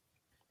 90s.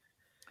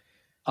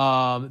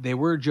 They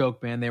were a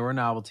joke band. They were a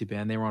novelty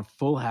band. They were on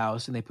Full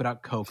House, and they put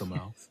out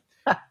Kokomo.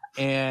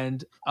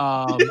 And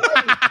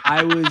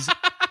I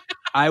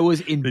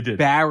was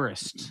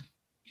embarrassed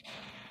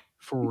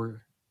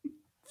for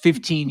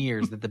 15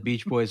 years that the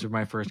Beach Boys were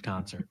my first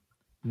concert.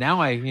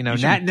 Now I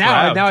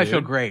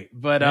feel great.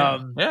 But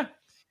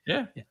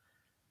yeah.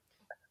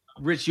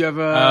 Rich, you have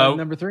a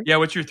number 3? Yeah,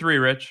 what's your 3,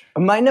 Rich?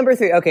 My number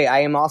 3, okay, I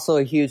am also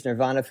a huge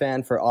Nirvana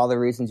fan for all the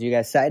reasons you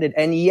guys cited,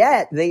 and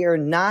yet they are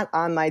not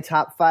on my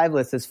top 5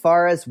 list as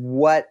far as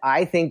what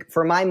I think,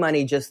 for my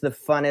money, just the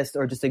funnest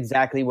or just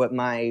exactly what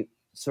my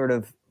sort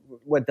of,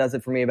 what does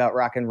it for me about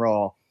rock and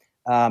roll,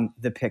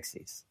 the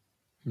Pixies.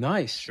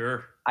 Nice.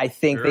 Sure. I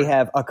think they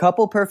have a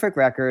couple perfect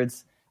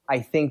records. I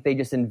think they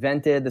just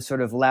invented the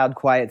sort of loud,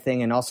 quiet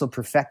thing and also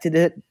perfected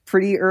it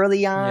pretty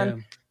early on. Yeah.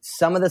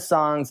 Some of the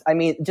songs, I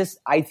mean,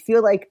 I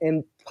feel like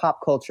in pop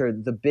culture,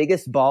 the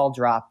biggest ball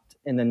dropped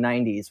in the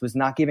 90s was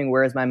not giving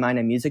Where Is My Mind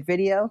a music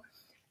video.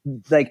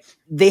 Like,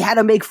 they had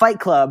to make Fight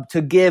Club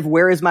to give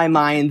Where Is My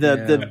Mind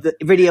the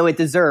video it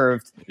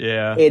deserved.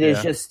 Yeah. It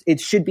is just, it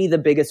should be the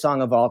biggest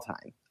song of all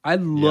time. I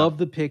love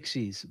the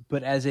Pixies,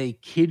 but as a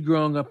kid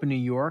growing up in New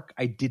York,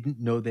 I didn't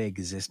know they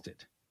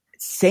existed.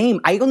 Same.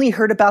 I only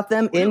heard about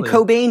them in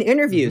Cobain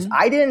interviews. Mm-hmm.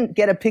 I didn't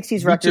get a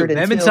Pixies record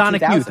until them and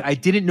Sonic 2000. Youth. I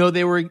didn't know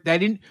they were.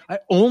 I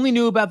only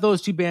knew about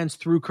those two bands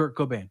through Kurt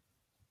Cobain.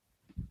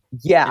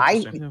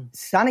 Yeah,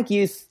 Sonic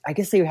Youth. I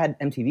guess they had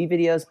MTV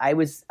videos.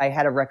 I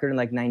had a record in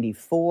like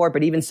 '94,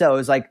 but even so, it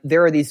was like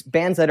there are these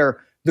bands that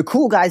are the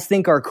cool guys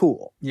think are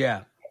cool.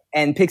 Yeah.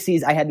 And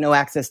Pixies, I had no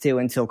access to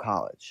until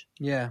college.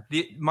 Yeah.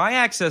 My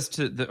access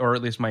to or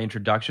at least my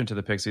introduction to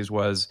the Pixies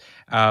was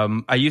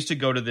I used to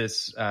go to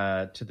this.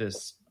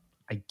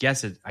 I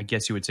guess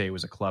you would say it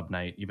was a club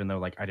night, even though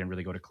like I didn't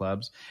really go to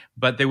clubs.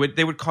 But they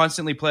would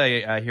constantly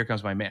play "Here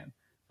Comes My Man."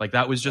 Like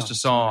that was just a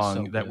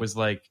song that was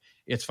like,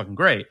 it's fucking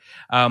great.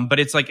 But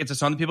it's a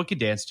song that people could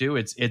dance to.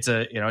 It's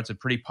a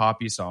pretty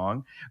poppy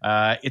song.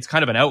 It's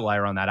kind of an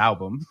outlier on that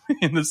album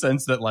in the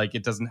sense that like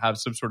it doesn't have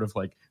some sort of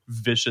like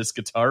vicious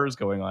guitars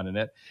going on in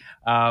it.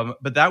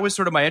 But that was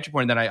sort of my entry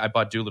point. And then I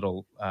bought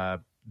Doolittle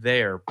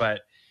there.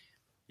 But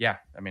yeah,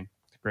 I mean,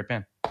 it's a great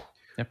band.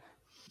 Yep.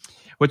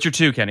 What's your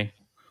 2, Kenny?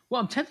 Well,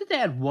 I'm tempted to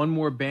add one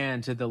more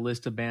band to the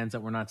list of bands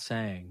that we're not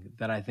saying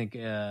that I think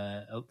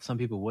some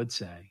people would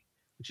say,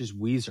 which is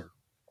Weezer.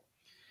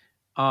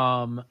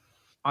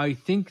 I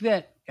think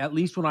that at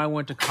least when I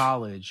went to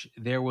college,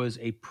 there was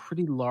a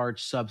pretty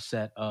large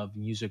subset of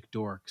music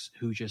dorks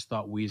who just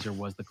thought Weezer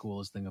was the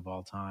coolest thing of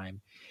all time.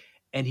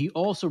 And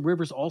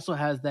Rivers also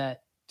has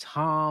that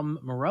Tom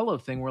Morello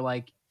thing where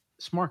like,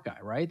 smart guy,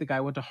 right? The guy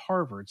went to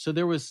Harvard. So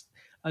there was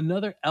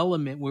another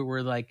element where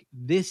we're like,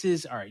 this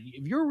is, all right,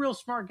 if you're a real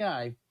smart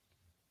guy,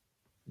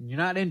 you're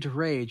not into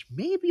Rage,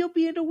 maybe you'll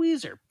be into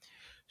Weezer.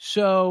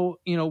 So,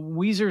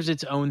 Weezer's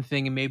its own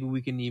thing, and maybe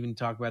we can even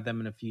talk about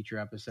them in a future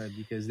episode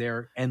because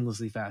they're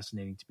endlessly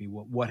fascinating to me.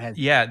 What has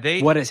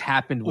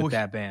happened with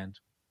that band?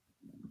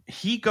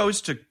 He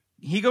goes to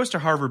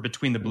Harvard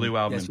between the Blue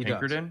Album and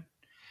Pinkerton.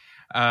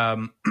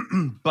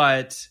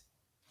 But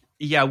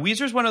yeah,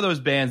 Weezer's one of those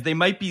bands. They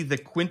might be the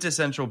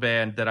quintessential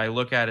band that I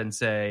look at and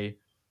say,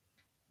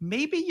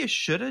 maybe you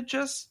should have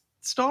just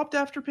stopped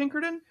after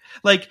Pinkerton.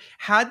 Like,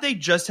 had they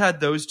just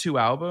had those 2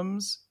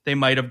 albums, they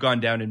might have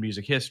gone down in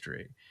music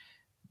history.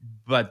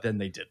 But then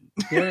they didn't.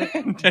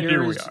 And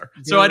here we are.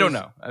 So I don't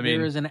know. I mean,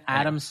 there is an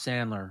Adam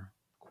Sandler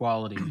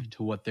quality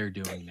to what they're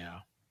doing now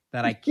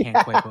that I can't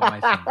quite put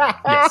my finger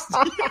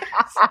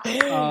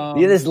on.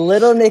 Yes. This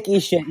little Nicky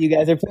shit you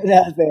guys are putting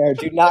out there.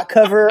 Do not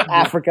cover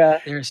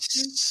Africa. There's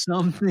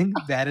something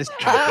that is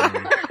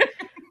happening.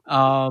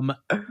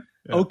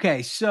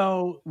 Okay,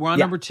 so we're on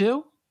number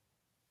 2.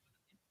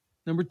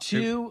 Number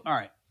 2. All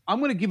right. I'm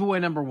going to give away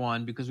number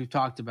 1 because we've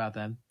talked about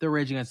them. They're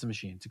Rage Against the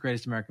Machine. It's the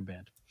greatest American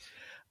band.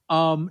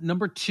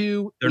 Number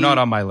 2. They're not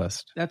on my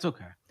list. That's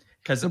okay.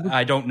 Because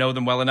I don't know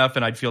them well enough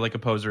and I'd feel like a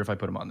poser if I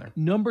put them on there.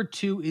 Number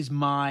 2 is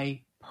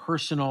my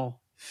personal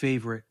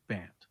favorite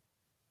band,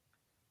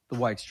 the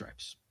White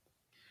Stripes.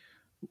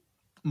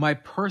 My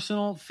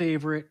personal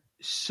favorite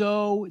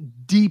so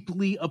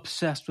deeply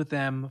obsessed with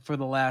them for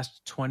the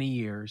last 20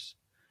 years.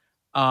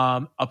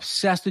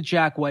 Obsessed with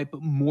Jack White,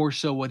 but more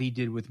so what he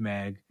did with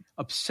Meg.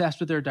 Obsessed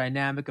with their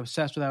dynamic,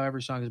 obsessed with how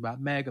every song is about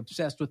Meg,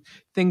 obsessed with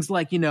things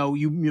like,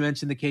 you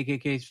mentioned the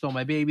KKK Stole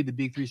My Baby, the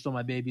Big Three Stole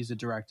My Baby is a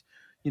direct,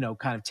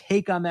 kind of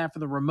take on that for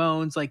the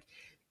Ramones. Like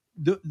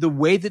the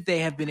way that they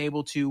have been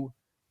able to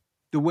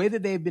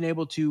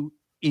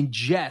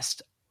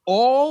ingest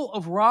all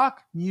of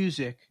rock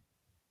music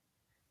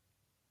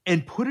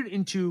and put it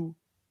into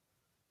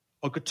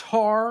a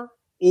guitar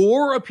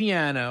or a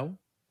piano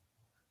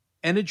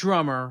and a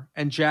drummer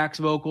and Jack's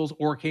vocals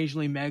or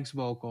occasionally Meg's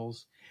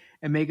vocals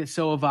and make it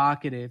so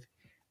evocative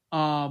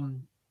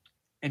and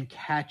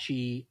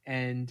catchy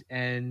and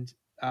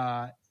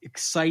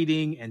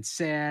exciting and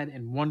sad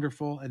and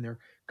wonderful. And their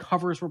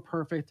covers were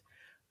perfect.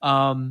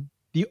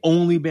 The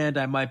only band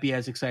I might be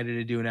as excited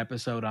to do an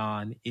episode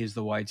on is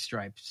the White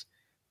Stripes.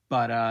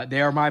 But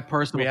they are my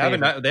personal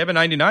favorite. They have a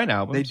 99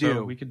 album. They do.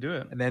 So we could do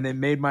it. And then they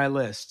made my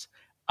list.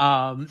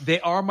 They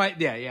are my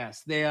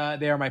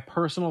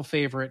personal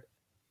favorite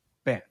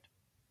band.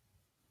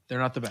 They're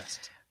not the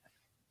best.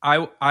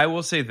 I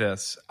will say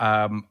this.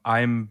 I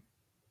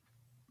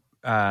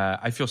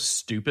feel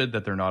stupid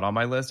that they're not on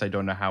my list. I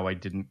don't know how I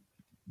didn't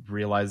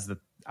realize that.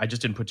 I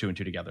just didn't put two and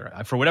two together.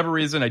 For whatever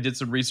reason, I did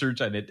some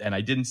research and I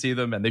didn't see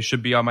them, and they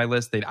should be on my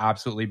list. They'd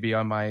absolutely be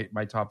on my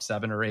top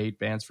 7 or 8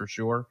 bands for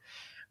sure.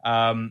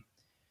 They're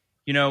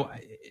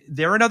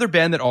another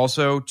band that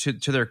also,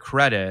 to their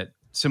credit,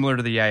 similar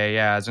to the Yeah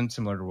Yeah Yeahs and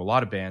similar to a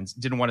lot of bands,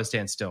 didn't want to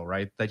stand still,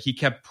 right? That he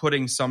kept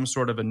putting some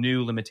sort of a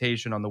new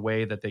limitation on the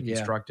way that they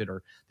constructed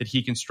or that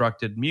he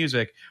constructed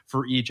music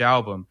for each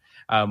album,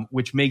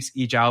 which makes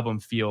each album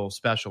feel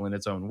special in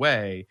its own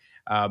way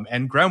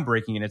and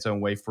groundbreaking in its own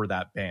way for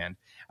that band.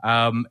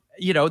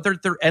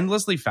 They're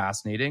endlessly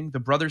fascinating. The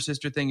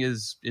brother-sister thing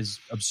is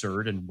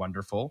absurd and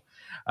wonderful.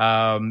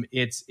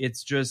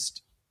 It's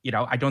just,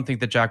 I don't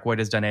think that Jack White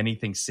has done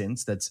anything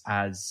since that's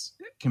as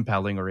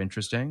compelling or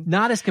interesting.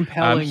 Not as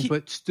compelling,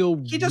 but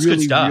still he does really,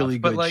 good stuff, really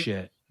but good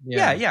shit.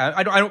 Yeah.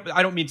 I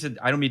don't mean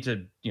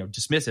to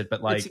dismiss it,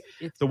 but like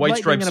it's the White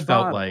Stripes felt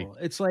bottle. like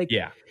it's like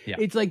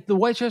it's like the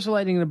White Stripes are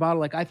lightning in a bottle.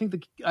 Like I think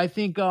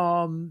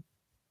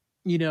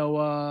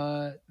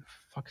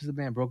fuck is the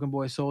band Broken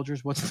Boy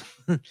Soldiers? What's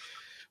the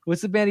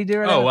band he did?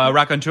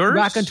 Raconteurs.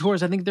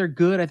 Raconteurs. I think they're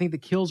good. I think the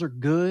Kills are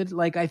good.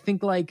 Like I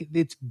think like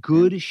it's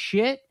good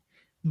shit.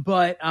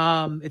 But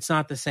it's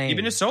not the same.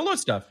 Even his solo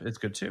stuff, it's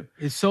good too.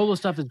 His solo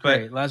stuff is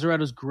great.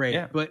 Lazaretto's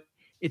great, but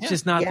it's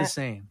just not the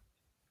same.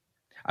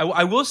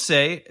 I will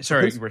say,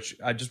 sorry, Rich,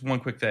 just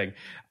one quick thing.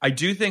 I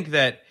do think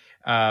that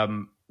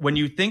when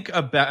you think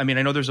about, I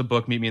know there's a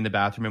book, Meet Me in the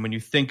Bathroom, and when you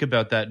think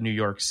about that New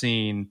York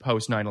scene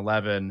post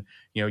 9/11,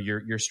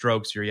 your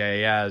Strokes, your Yeah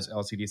Yeah Yeahs,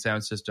 LCD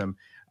Sound System.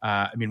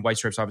 White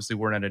Stripes obviously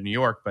weren't out of New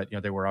York, but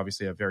they were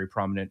obviously a very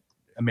prominent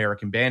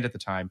American band at the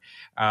time.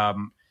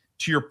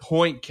 To your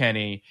point,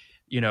 Kenny.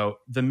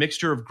 The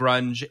mixture of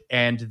grunge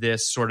and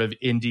this sort of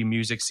indie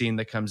music scene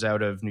that comes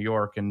out of New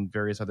York and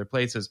various other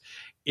places,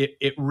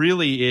 it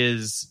really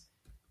is,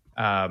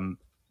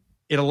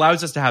 it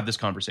allows us to have this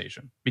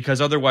conversation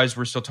because otherwise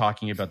we're still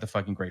talking about the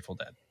fucking Grateful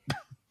Dead.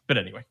 But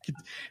anyway.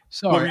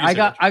 Sorry, I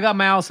got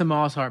Malice and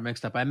Mossheart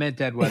mixed up. I meant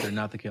Dead Weather,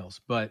 not the Kills,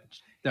 but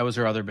that was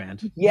her other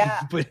band.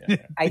 Yeah. But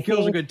the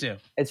Kills are good too.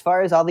 As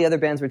far as all the other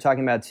bands we're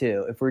talking about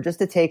too, if we're just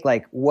to take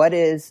like what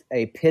is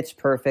a pitch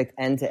perfect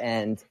end to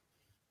end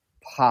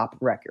pop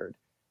record,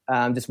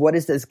 just what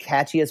is as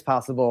catchy as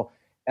possible.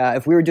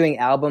 If we were doing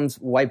albums,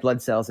 White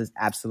Blood Cells is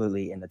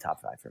absolutely in the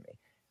top 5 for me.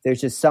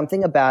 There's just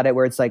something about it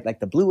where it's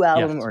like the Blue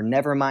Album or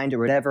Nevermind or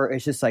whatever.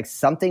 It's just like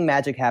something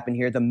magic happened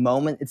here. The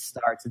moment it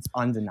starts, it's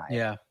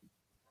undeniable.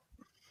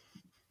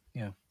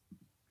 Yeah.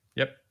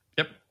 Yep.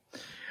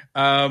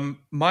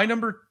 My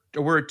number 2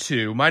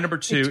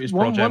 is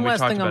Pearl Jam. One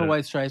last thing on the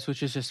White Stripes,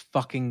 which is just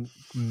fucking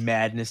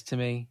madness to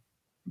me.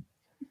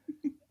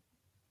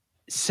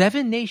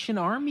 Seven Nation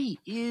Army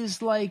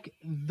is like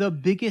the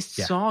biggest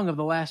song of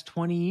the last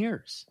 20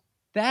 years.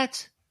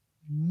 That's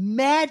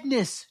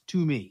madness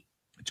to me.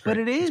 It's great. But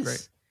it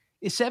is.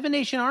 Seven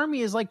Nation Army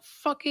is like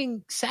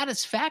fucking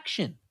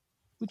Satisfaction,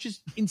 which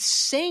is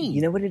insane.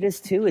 You know what it is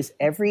too? Is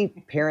every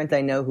parent I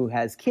know who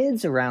has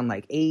kids around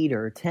like 8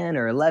 or 10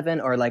 or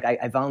 11, or like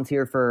I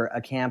volunteer for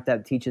a camp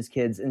that teaches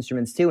kids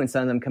instruments too, and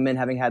some of them come in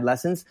having had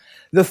lessons.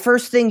 The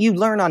first thing you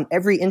learn on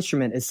every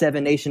instrument is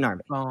Seven Nation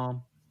Army.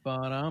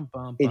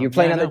 If you're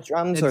playing on the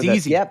drums or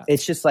easy.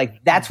 It's just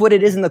like that's what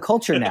it is in the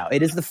culture now.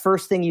 It is the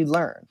first thing you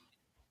learn.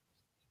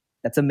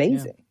 That's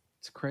amazing. Yeah,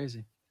 it's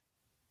crazy.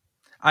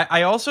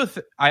 I also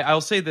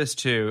I'll say this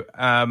too.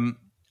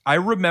 I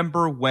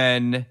remember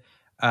when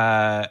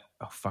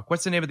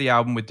what's the name of the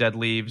album with Dead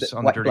Leaves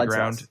on the Dirty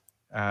Ground?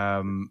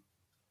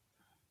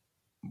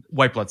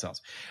 White Blood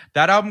Cells.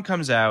 That album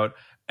comes out,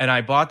 and I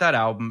bought that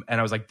album, and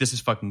I was like, "This is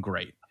fucking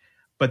great."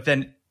 But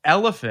then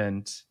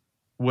Elephant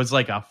was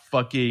like a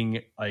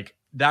fucking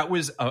that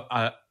was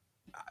I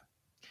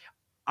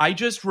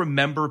just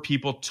remember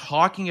people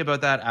talking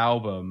about that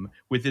album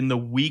within the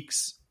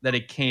weeks that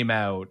it came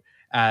out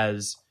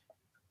as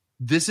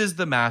this is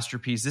the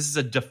masterpiece. This is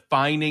a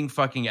defining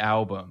fucking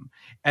album.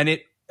 And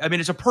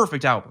it's a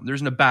perfect album. There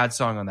isn't a bad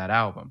song on that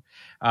album.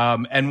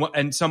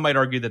 And some might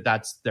argue that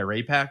that's their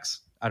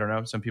apex. I don't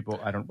know. Some people,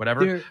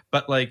 whatever.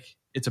 But like,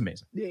 it's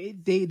amazing. They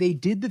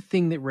did the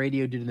thing that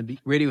Radiohead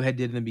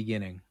did in the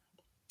beginning,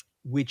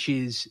 which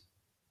is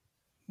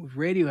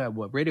Radiohead.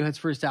 What Radiohead's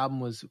first album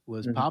was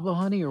Pablo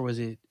Honey, or was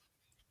it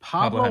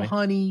Pablo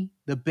Honey,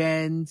 The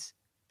Bends,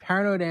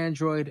 Paranoid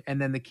Android,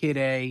 and then the Kid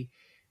A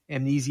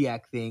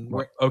Amnesiac thing?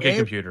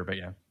 Computer, but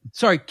yeah.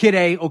 Sorry, Kid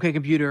A, OK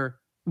Computer.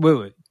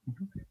 Wait.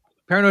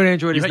 Paranoid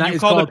Android is not. You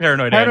called it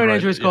Paranoid Android. Paranoid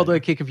Android is called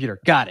OK Computer.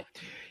 Got it.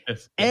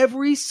 Yes.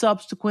 Every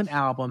subsequent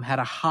album had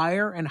a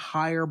higher and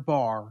higher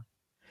bar,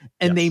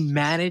 and they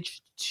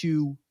managed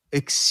to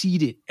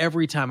exceed it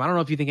every time. I don't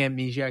know if you think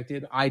Amnesiac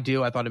did. I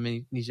do. I thought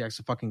Amnesiac's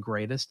the fucking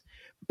greatest.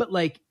 But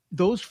like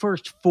those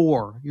first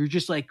four, you're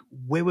just like,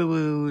 wait.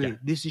 Yeah.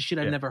 This is shit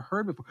I've never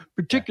heard before.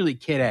 Particularly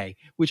Kid A,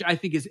 which I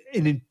think is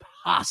an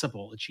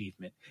impossible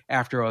achievement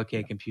after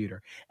OK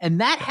Computer.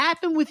 And that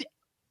happened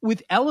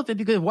with Elephant,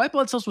 because White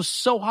Blood Cells was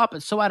so hot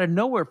but so out of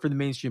nowhere for the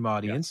mainstream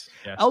audience.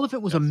 Yes.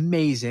 Elephant was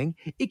amazing.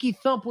 Icky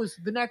Thump was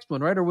the next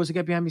one, right? Or was it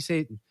Get Behind Me,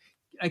 Satan?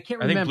 I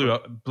can't remember. I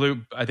think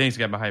Blue. I think it's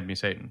Get Behind Me,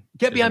 Satan.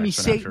 Get Behind Me,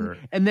 Satan,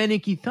 and then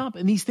Icky Thump,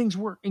 and these things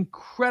were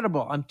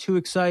incredible. I'm too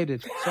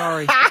excited.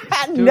 Sorry.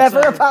 Never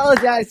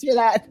apologize for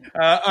that.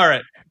 All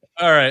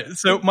right.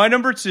 So my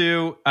number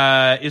 2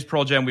 is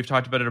Pearl Jam. We've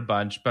talked about it a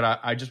bunch, but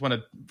I just want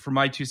to, for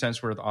my 2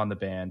 cents worth on the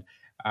band.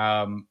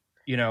 I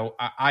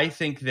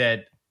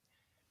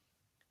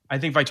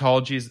think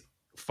Vitalogy is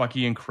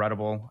fucking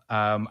incredible.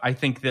 I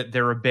think that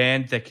they're a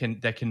band that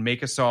can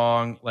make a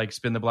song like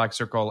Spin the Black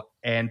Circle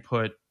and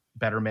put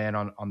Better Man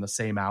on the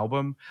same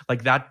album.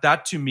 Like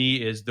that to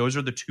me those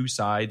are the two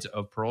sides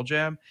of Pearl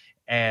Jam,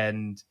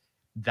 and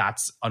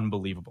that's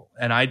unbelievable.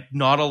 And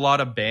not a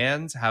lot of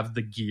bands have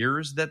the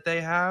gears that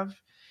they have,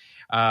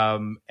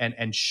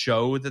 and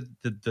show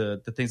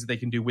the things that they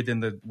can do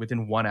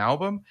within one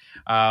album.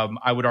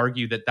 I would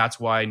argue that that's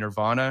why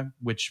Nirvana,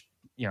 which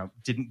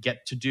didn't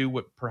get to do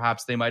what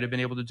perhaps they might have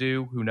been able to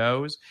do, who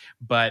knows,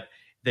 but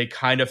they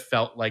kind of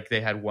felt like they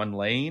had one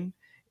lane.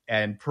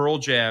 And Pearl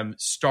Jam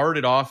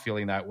started off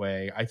feeling that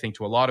way, I think,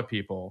 to a lot of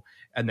people.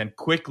 And then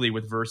quickly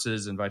with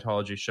Versus and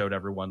Vitalogy showed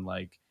everyone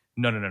like,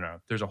 no.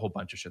 There's a whole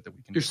bunch of shit that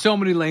we can do. There's so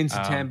many lanes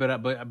to 10,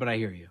 but I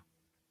hear you.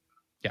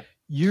 Yeah.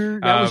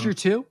 That was your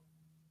 2?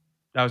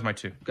 That was my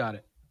 2. Got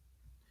it.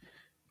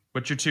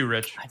 What's your 2,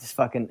 Rich?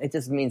 It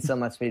just means so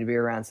much for me to be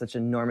around such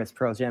enormous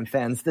Pearl Jam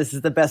fans. This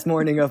is the best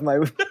morning of my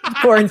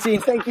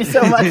quarantine. Thank you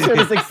so much for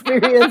this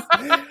experience.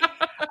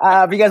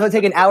 If you guys want to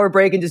take an hour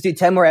break and just do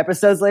 10 more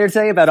episodes later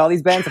today about all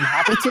these bands, I'm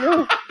happy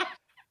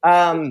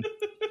to.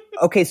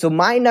 Okay, so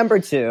my number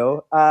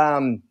 2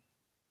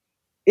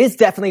 is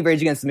definitely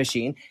Rage Against the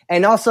Machine.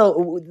 And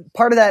also,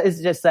 part of that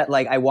is just that,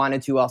 like, I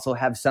wanted to also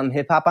have some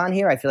hip-hop on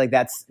here. I feel like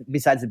that's,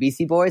 besides the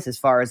Beastie Boys, as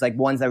far as, like,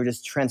 ones that were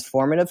just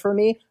transformative for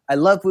me. I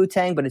love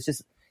Wu-Tang, but it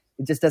just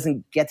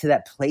doesn't get to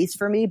that place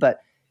for me. But,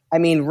 I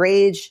mean,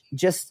 Rage,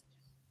 just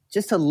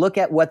to look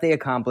at what they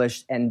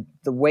accomplished and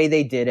the way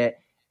they did it,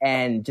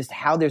 and just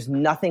how there's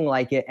nothing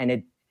like it, and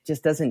it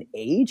just doesn't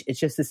age. It's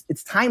just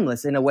it's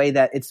timeless in a way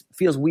that it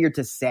feels weird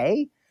to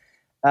say.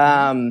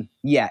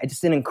 It's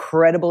just an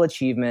incredible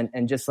achievement,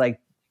 and just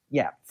like,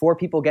 4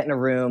 people get in a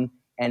room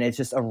and it's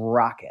just a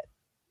rocket.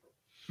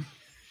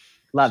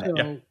 Love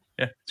it.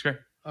 Yeah, it's great.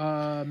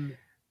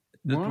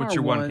 What's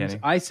your 1, Kenny?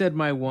 I said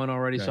my 1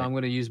 already, so I'm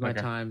going to use my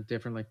time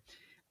differently.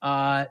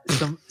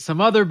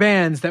 Some other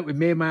bands that we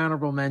made my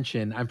honorable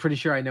mention. I'm pretty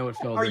sure I know what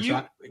Phil is.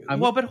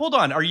 But hold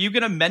on. Are you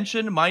going to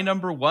mention my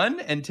number 1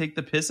 and take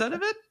the piss out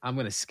of it? I'm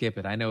going to skip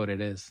it. I know what it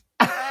is.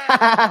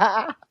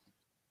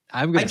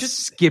 I'm going to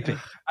skip it.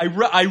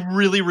 I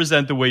really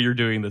resent the way you're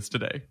doing this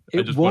today.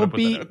 It won't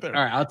be. All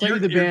right, I'll tell you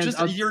the band.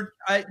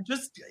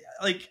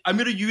 I'm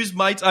going to use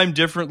my time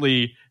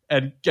differently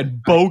and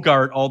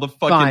bogart all the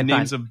fucking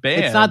names of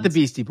bands. It's not the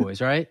Beastie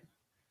Boys, right?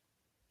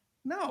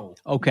 No.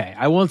 Okay,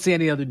 I won't say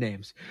any other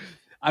names.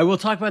 I will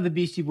talk about the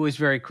Beastie Boys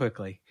very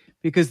quickly,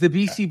 because the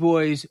Beastie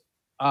Boys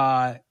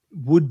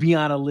would be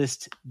on a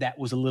list that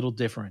was a little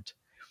different.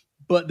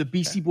 But the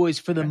Beastie Boys,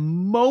 for the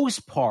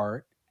most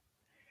part,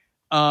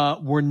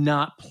 were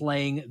not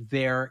playing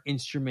their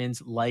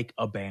instruments like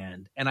a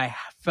band. And I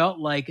felt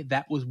like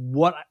that was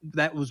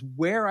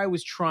where I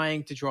was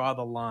trying to draw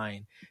the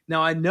line.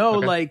 Now I know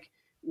like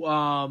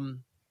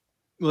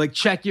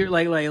check your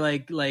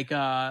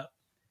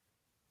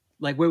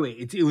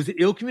it was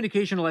Ill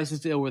Communication or License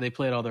to Ill where they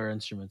played all their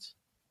instruments.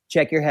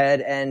 Check Your Head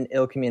and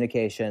Ill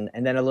Communication,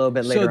 and then a little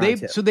bit later on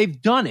too. So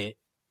they've done it.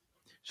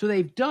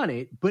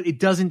 But it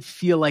doesn't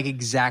feel like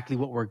exactly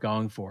what we're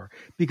going for.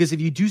 Because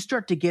if you do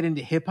start to get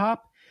into hip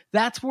hop,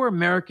 that's where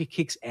America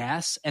kicks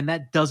ass, and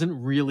that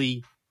doesn't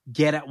really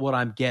get at what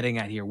I'm getting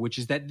at here, which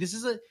is that this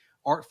is an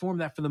art form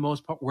that for the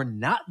most part we're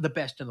not the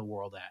best in the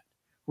world at,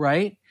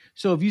 right?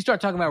 So if you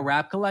start talking about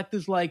rap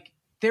collectives, like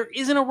there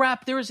isn't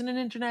an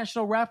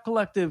international rap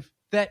collective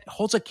that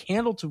holds a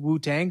candle to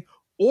Wu-Tang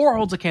or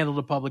holds a candle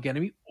to Public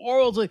Enemy, or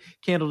holds a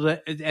candle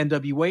to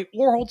NWA,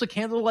 or holds a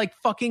candle to like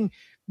fucking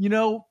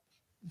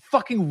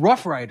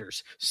Rough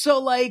Riders. So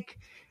like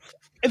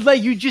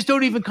you just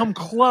don't even come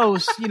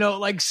close,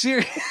 like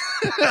serious,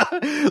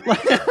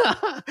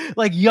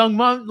 like Young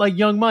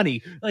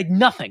Money, like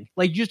nothing.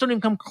 Like you just don't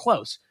even come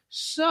close.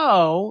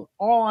 So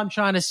all I'm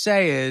trying to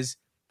say is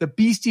the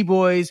Beastie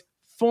Boys,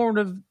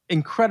 formative,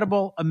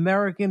 incredible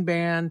American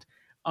band,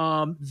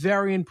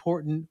 very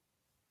important,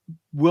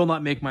 will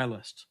not make my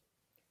list.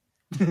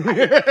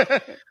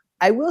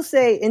 I will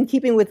say, in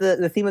keeping with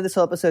the theme of this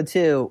whole episode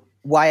too,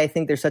 why I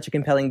think they're such a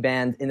compelling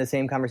band in the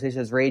same conversation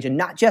as Rage, and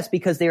not just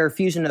because they are a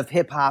fusion of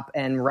hip hop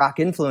and rock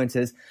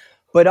influences,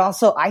 but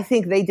also I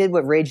think they did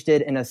what Rage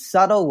did in a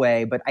subtle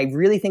way, but I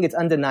really think it's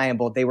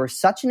undeniable. They were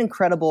such an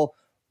incredible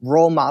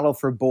role model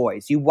for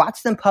boys. You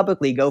watch them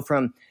publicly go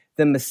from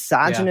the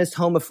misogynist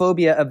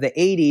homophobia of the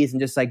 80s and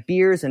just like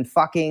beers and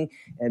fucking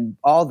and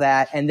all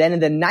that. And then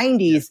in the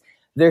 90s,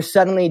 they're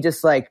suddenly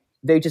just like,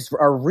 they just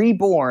are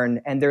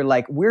reborn and they're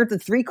like, we're the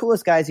 3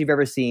 coolest guys you've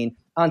ever seen,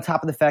 on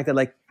top of the fact that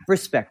like,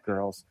 respect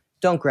girls,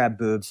 don't grab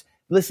boobs.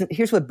 Listen,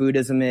 here's what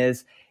Buddhism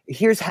is.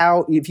 Here's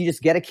how, if you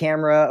just get a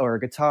camera or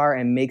a guitar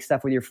and make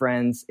stuff with your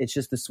friends, it's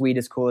just the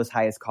sweetest, coolest,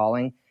 highest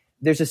calling.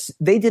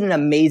 They did an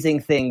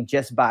amazing thing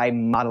just by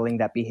modeling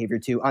that behavior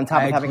too, on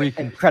top of having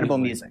incredible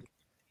music.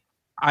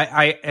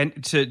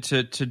 And to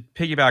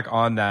piggyback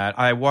on that,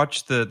 I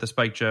watched the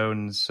Spike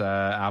Jonze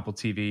Apple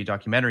TV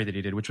documentary that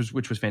he did, which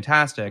was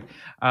fantastic.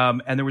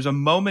 And there was a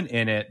moment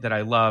in it that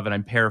I love, and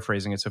I'm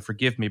paraphrasing it, so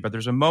forgive me. But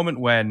there's a moment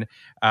when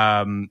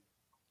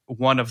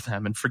one of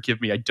them, and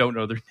forgive me, I don't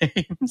know their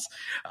names.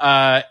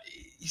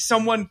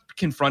 Someone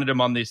confronted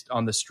him on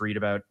the street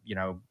about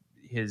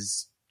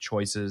his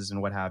choices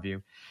and what have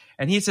you,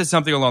 and he says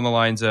something along the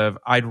lines of,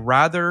 "I'd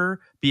rather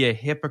be a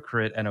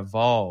hypocrite and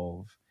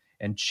evolve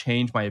and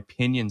change my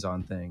opinions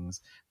on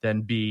things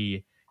than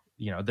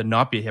than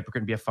not be a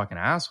hypocrite and be a fucking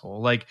asshole."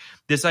 Like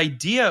this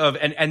idea of,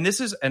 and this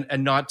is,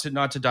 and not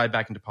to dive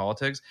back into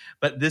politics,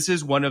 but this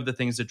is one of the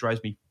things that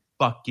drives me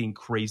fucking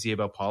crazy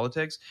about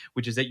politics,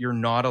 which is that you're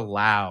not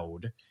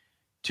allowed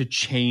to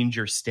change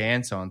your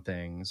stance on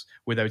things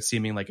without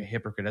seeming like a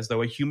hypocrite, as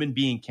though a human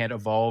being can't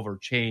evolve or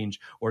change,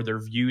 or their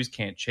views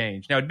can't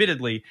change. Now,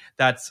 admittedly,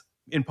 that's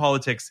in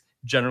politics,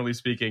 generally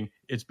speaking,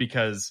 it's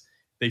because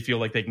they feel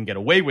like they can get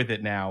away with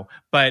it now.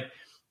 But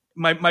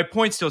my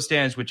point still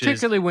stands, which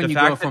particularly is when you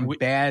go from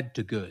bad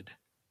to good,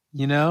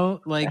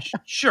 like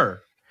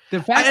sure.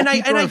 The fact that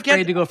people are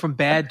afraid to go from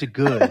bad to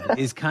good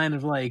is kind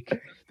of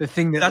like the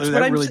thing that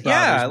really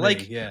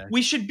bothers me.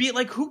 We should be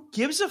like, who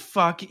gives a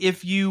fuck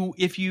if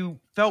you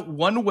felt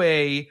one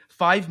way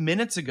 5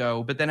 minutes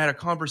ago, but then had a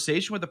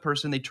conversation with a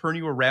person, they turn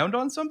you around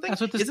on something?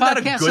 That's what this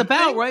podcast is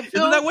about, right,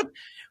 Phil? Isn't that what?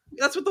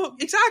 That's what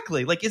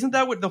exactly. Like, isn't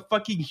that what the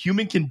fucking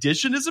human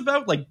condition is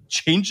about? Like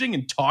changing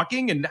and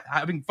talking and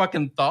having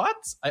fucking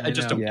thoughts? I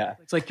just don't. Yeah.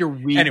 It's like you're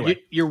weak. Anyway.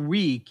 You're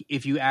weak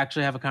if you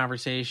actually have a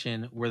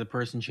conversation where the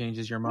person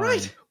changes your mind.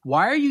 Right.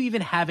 Why are you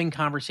even having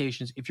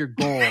conversations if your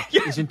goal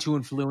isn't to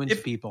influence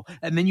people?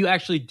 And then you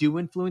actually do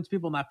influence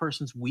people and that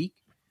person's weak?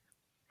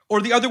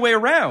 Or the other way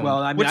around.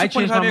 Well, I mean, I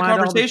change my mind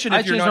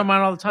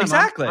all the time.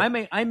 Exactly.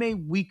 I'm a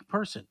weak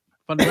person.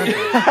 Fundamentally.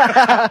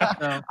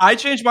 I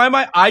changed my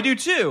mind. I do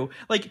too.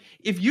 Like,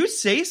 if you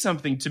say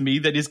something to me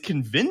that is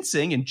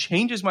convincing and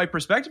changes my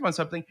perspective on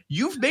something,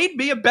 you've made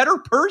me a better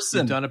person.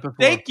 You've done it before.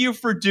 Thank you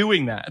for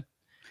doing that.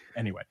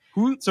 Anyway,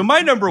 so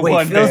my number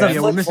one.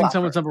 We're missing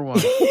someone's number one.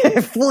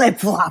 Flip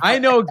flop. I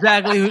know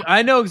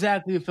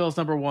exactly who Phil's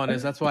number one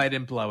is. That's why I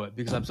didn't blow it,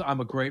 because I'm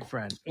a great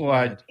friend.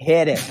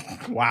 Hit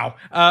it. Wow.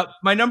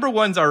 My number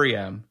one's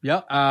REM.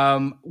 Yep.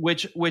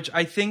 Which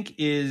I think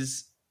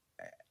is,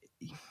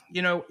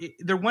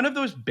 they're one of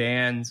those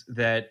bands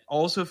that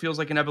also feels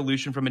like an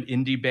evolution from an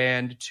indie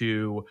band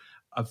to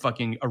a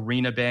fucking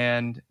arena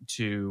band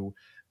to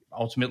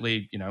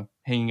ultimately,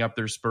 hanging up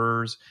their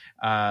spurs,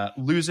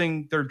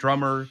 losing their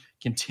drummer,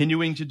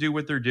 continuing to do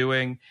what they're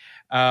doing.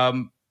 I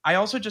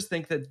also just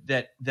think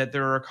that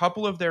there are a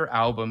couple of their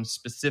albums,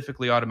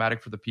 specifically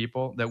Automatic for the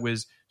People, that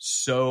was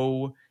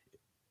so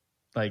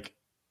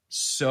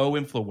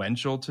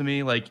influential to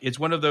me. Like, it's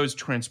one of those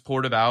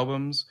transportive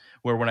albums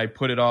where when I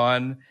put it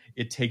on,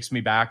 it takes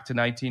me back to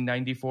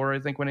 1994, I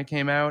think, when it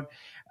came out.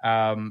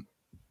 I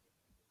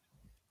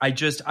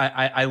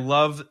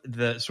love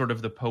the sort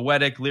of the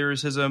poetic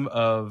lyricism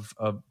of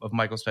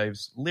Michael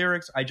Stipe's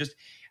lyrics. I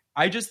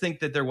just think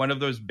that they're one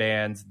of those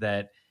bands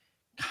that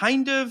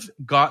kind of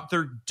got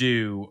their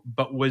due,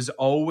 but was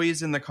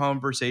always in the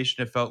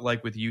conversation, it felt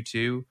like, with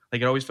U2.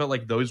 Like, it always felt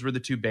like those were the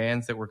two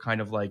bands that were kind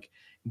of like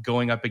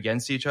going up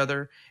against each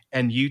other.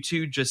 And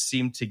U2 just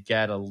seemed to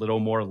get a little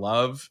more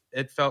love,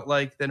 it felt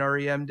like, than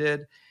REM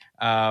did.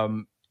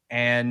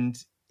 And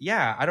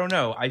yeah, I don't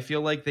know. I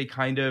feel like they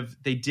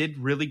did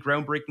really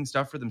groundbreaking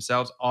stuff for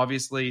themselves.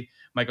 Obviously,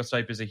 Michael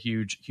Stipe is a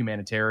huge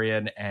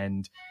humanitarian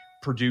and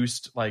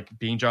produced like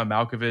Being John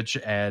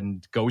Malkovich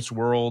and Ghost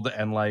World,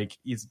 and like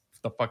he's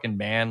the fucking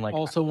man. Like,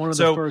 Also one of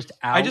so the first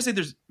out I just think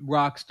there's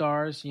rock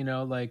stars, you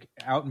know, like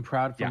out and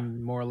proud from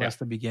Yeah. more or less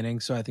the beginning.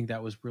 So I think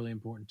that was really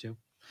important too.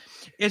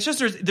 it's just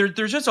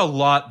there's just a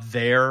lot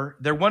there.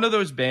 They're one of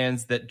those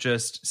bands that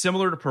just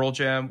similar to Pearl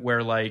Jam,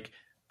 where like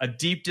a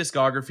deep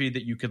discography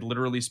that you could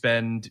literally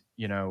spend,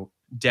 you know,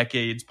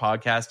 decades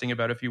podcasting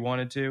about if you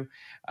wanted to.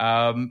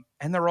 And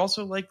they're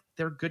also like,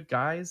 they're good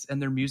guys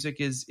and their music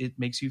it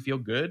makes you feel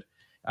good.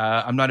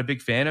 I'm not a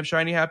big fan of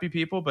Shiny Happy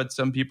People, but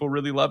some people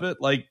really love it.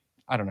 Like,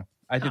 I don't know.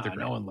 I think they're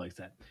great. No one likes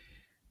that.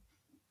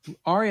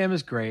 REM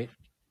is great.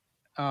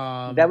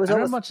 That was I don't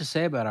almost- have much to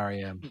say about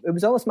REM. It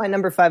was almost my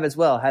number 5 as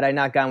well, had I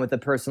not gone with the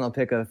personal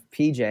pick of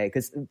PJ,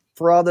 because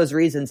for all those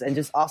reasons, and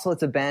just also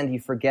it's a band, you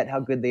forget how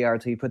good they are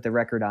until you put the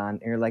record on,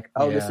 and you're like,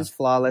 oh, this Yeah, is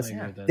flawless. I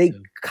agree with that They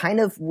too. kind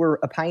of were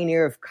a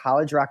pioneer of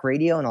college rock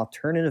radio and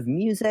alternative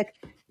music.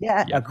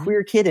 Yeah, Yeah. a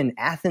queer kid in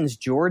Athens,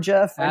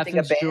 Georgia, fronting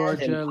Athens, a band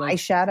Georgia, in like-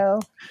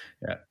 Eyeshadow.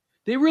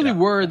 They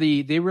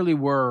really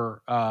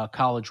were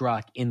college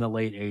rock in the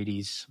late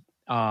 80s,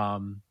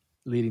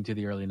 leading to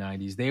the early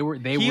 90s. They were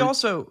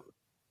also,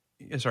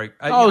 sorry,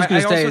 I was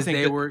going to say also is think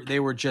they that- they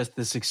were just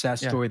the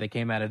success story that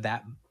came out of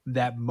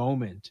that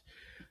moment.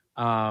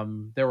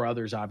 There were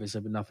others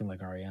obviously, but nothing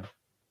like REM.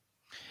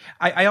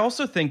 I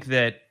also think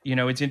that, you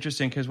know, it's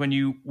interesting because when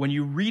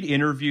you read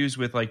interviews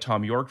with like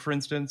Tom York, for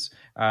instance,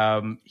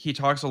 he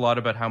talks a lot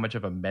about how much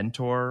of a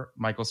mentor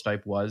Michael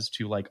Stipe was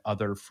to like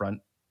other front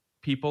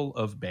people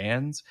of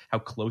bands, how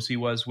close he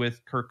was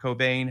with Kurt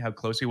Cobain, how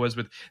close he was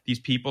with these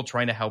people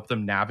trying to help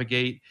them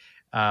navigate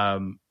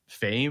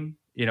fame.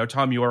 You know,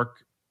 Tom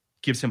York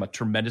gives him a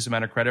tremendous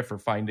amount of credit for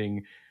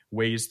finding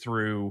ways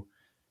through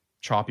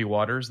choppy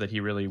waters that he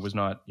really was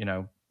not, you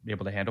know,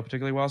 able to handle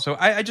particularly well. So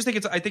I just think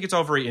it's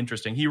all very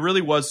interesting. He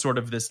really was sort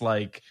of this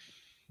like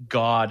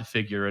god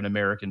figure in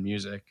American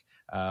music,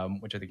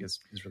 which I think is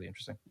really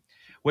interesting.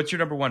 What's your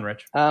number 1,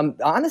 Rich?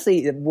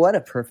 Honestly, what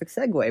a perfect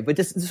segue, but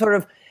just sort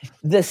of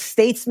the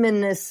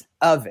statesmanness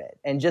of it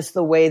and just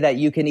the way that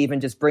you can even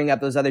just bring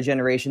up those other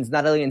generations,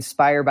 not only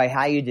inspired by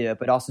how you do it,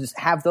 but also just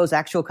have those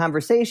actual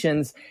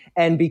conversations.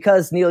 And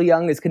because Neil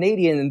Young is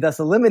Canadian and thus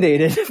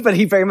eliminated, but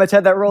he very much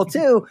had that role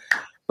too.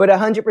 But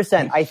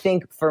 100%, I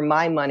think for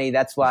my money,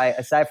 that's why,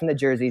 aside from the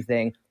Jersey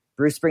thing,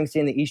 Bruce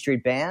Springsteen, the E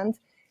Street Band,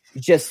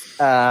 just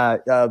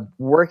a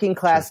working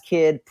class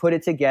kid, put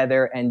it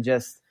together and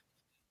just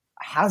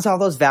has all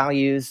those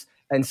values,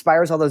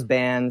 inspires all those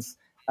bands,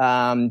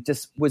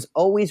 just was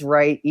always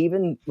right,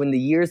 even when the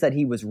years that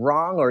he was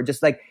wrong, or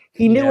just like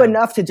he knew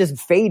enough to just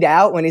fade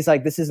out when he's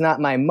like, this is not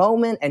my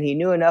moment. And he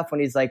knew enough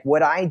when he's like,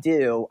 what I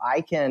do,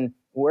 I can,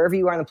 wherever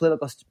you are on the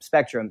political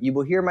spectrum, you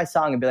will hear my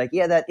song and be like,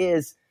 yeah, that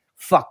is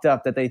fucked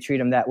up that they treat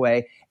him that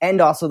way.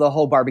 And also the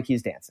whole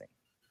barbecues dancing.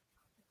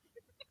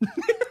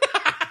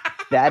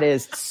 That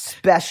is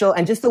special.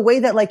 And just the way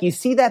that like you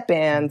see that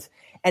band,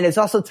 and it's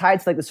also tied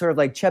to like the sort of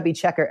like Chubby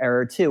Checker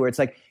era too, where it's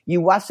like you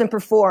watch them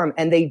perform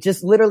and they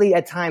just literally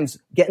at times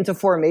get into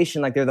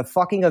formation like they're the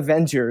fucking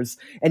Avengers.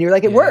 And you're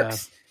like, it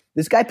works.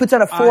 This guy puts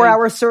on a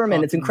 4-hour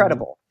sermon. It's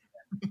incredible.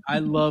 I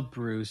love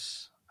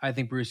Bruce. I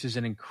think Bruce is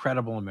an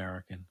incredible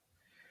American.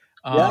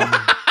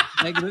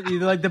 Like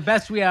the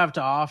best we have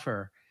to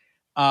offer.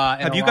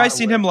 Have you guys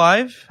seen him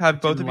live?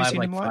 Have both of you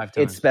seen him live? 5 times.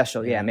 It's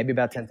special. Yeah, maybe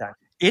about 10 times.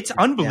 It's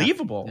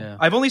unbelievable. Yeah.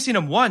 I've only seen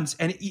him once,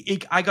 and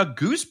I got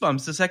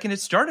goosebumps the second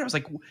it started. I was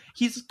like,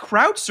 he's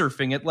crowd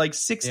surfing at like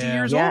 60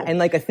 years old. Yeah, and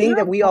like a thing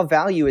that we all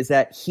value is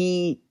that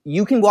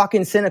you can walk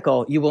in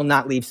cynical, you will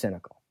not leave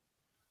cynical.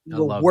 You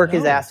will love work that.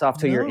 his ass off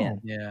till you're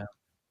in. Yeah.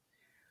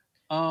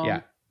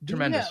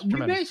 Tremendous. We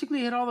tremendous.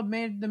 basically hit all the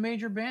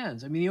major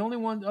bands. I mean, the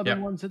only other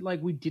ones that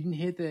like we didn't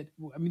hit that.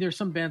 I mean, there's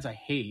some bands I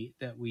hate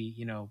that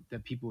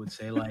that people would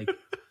say like,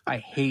 I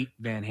hate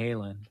Van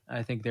Halen.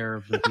 I think there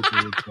are the people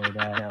who would say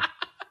that. Yeah.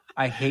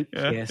 I hate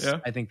Kiss.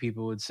 yeah. I think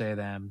people would say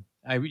them.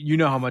 You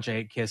know how much I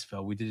hate Kiss,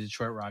 Phil. We did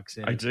Detroit Rock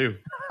City. I do.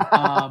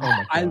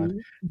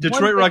 One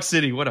Detroit Rock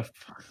City. What a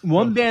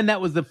One band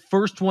that was the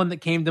first one that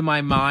came to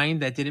my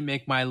mind that didn't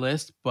make my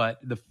list, but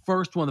the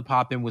first one to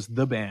pop in was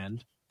The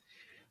Band.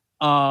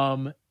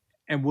 And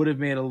would have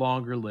made a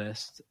longer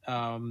list.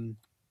 Simon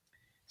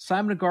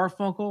and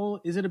Garfunkel,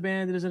 is it a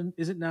band?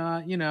 Is it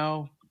not? You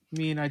know, I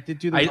mean, I did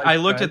do the. I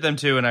looked at them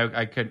too, and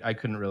I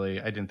couldn't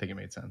really. I didn't think it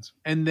made sense.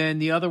 And then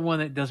the other one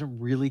that doesn't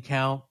really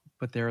count,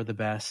 but they're the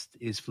best,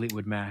 is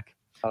Fleetwood Mac.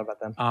 Thought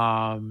about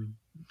them.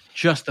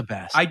 Just the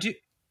best.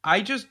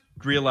 I just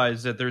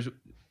realized that there's.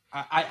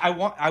 I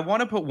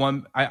want to put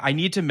one. I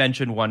need to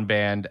mention one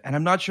band, and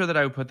I'm not sure that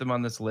I would put them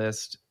on this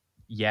list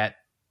yet.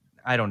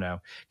 I don't know,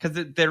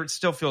 because they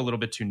still feel a little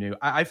bit too new.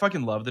 I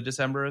fucking love the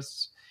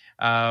Decemberists.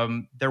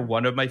 They're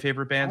one of my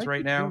favorite bands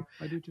right now.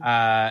 I do too.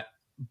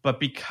 But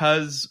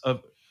because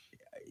of,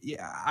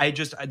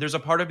 there's a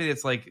part of me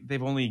that's like,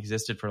 they've only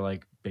existed for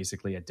like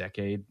basically a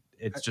decade.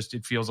 It's just,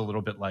 it feels a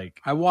little bit like.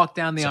 I walked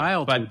down the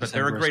aisle, but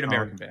they're a great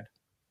American band.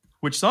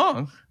 Which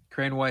song?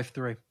 Crane Wife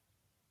 3.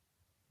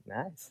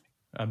 Nice.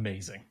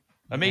 Amazing.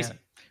 Yeah.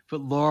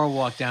 But Laura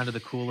walked down to the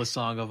coolest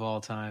song of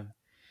all time.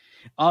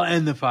 I'll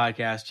end the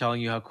podcast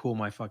telling you how cool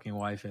my fucking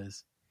wife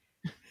is.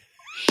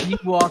 She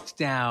walked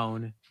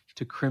down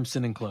to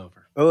Crimson and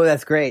Clover. Oh,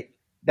 that's great.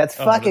 That's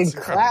fucking that's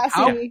incredible.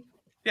 classy.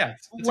 Yeah,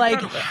 it's Like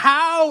incredible.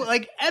 how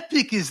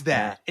epic is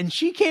that? And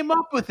she came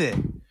up with it.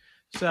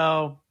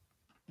 So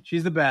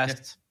she's the best.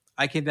 Yes.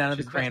 I came down to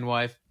She's the the Crane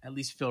wife. At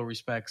least Phil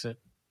respects it.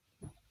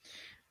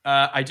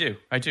 I do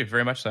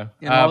very much so.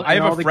 And all- I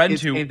and have all a the friend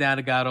kids who came down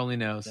to God Only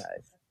Knows. Nice.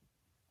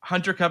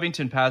 Hunter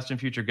Covington, past and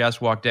future guest,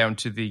 walked down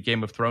to the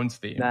Game of Thrones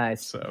theme.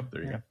 Nice. So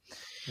there you go.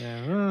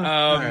 Yeah.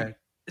 All right.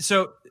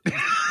 So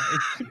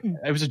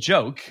it was a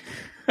joke.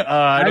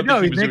 I don't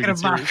know think he's he was making a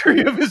doing it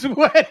mockery of his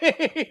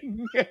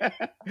wedding. Yeah.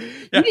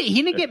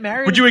 He didn't get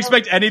married. Would you until-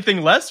 expect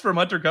anything less from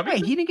Hunter Hey,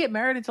 Covington? he didn't get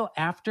married until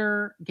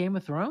after Game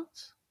of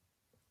Thrones.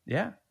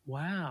 Yeah,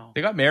 Wow.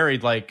 they got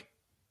married.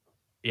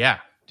 Yeah.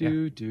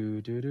 Do.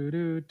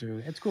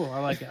 It's cool. I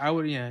like it. I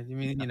would. Yeah. I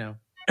mean,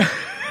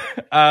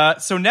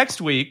 So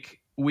next week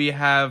we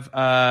have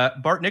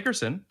Bart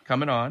Nickerson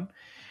coming on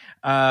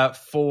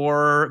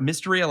for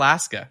Mystery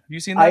Alaska. Have you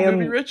seen that I am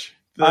movie, Rich?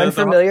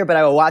 Unfamiliar, but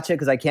I will watch it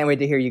because I can't wait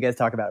to hear you guys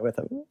talk about it with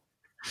him.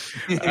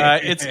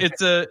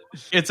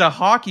 It's a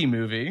hockey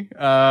movie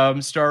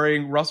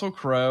starring Russell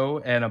Crowe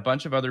and a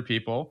bunch of other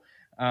people.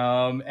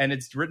 And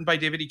it's written by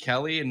David E.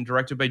 Kelly and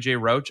directed by Jay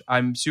Roach.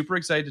 I'm super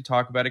excited to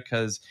talk about it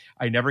because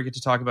I never get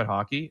to talk about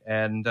hockey,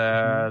 and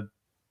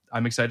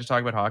I'm excited to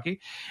talk about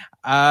hockey.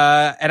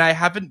 And I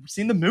haven't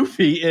seen the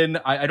movie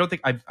I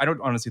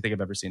don't honestly think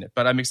I've ever seen it,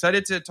 but I'm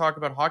excited to talk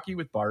about hockey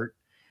with Bart,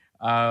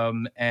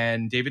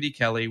 and David E.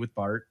 Kelly with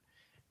Bart.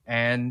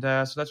 And so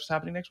that's what's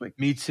happening next week.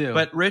 Me too.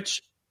 But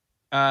Rich,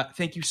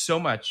 thank you so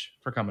much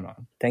for coming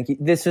on. Thank you.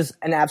 This was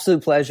an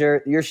absolute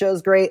pleasure. Your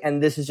show's great,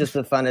 and this is just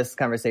the funnest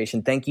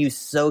conversation. Thank you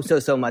so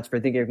much for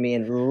thinking of me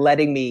and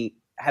letting me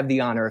have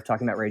the honor of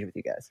talking about Rage with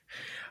you guys.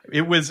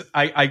 It was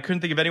I couldn't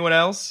think of anyone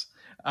else.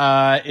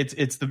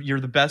 You're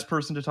the best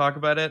person to talk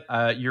about it.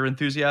 Your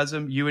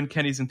enthusiasm, you and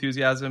Kenny's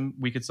enthusiasm,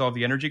 we could solve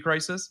the energy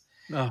crisis.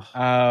 So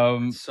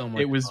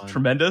much it was fun.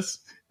 tremendous.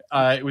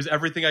 It was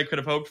everything I could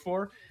have hoped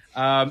for.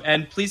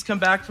 And please come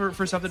back for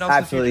something else.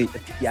 Absolutely.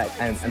 Yeah,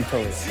 I'm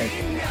totally. Thank you.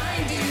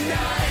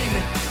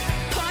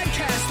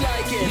 Podcast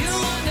like it. You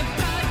want a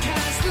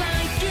podcast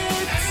like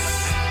it?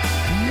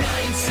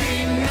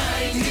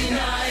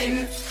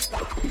 1999.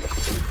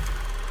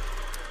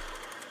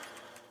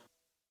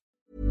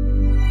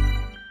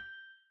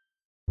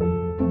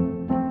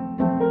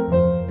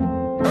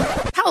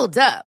 Hold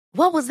up.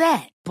 What was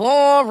that?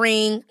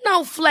 Boring.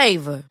 No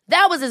flavor.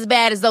 That was as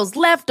bad as those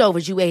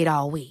leftovers you ate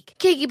all week.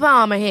 Keke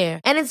Palmer here,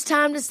 and it's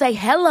time to say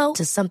hello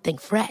to something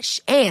fresh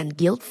and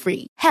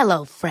guilt-free.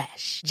 Hello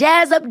Fresh.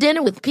 Jazz up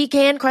dinner with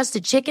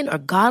pecan-crusted chicken or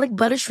garlic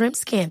butter shrimp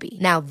scampi.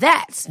 Now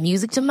that's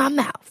music to my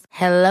mouth.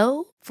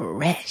 Hello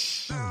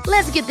Fresh.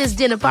 Let's get this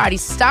dinner party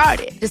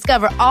started.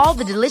 Discover all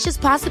the delicious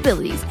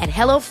possibilities at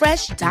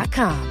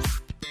hellofresh.com.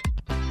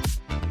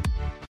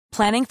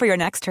 Planning for your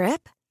next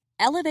trip?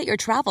 Elevate your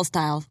travel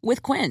style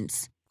with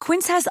Quince.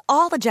 Quince has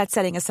all the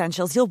jet-setting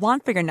essentials you'll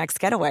want for your next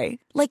getaway,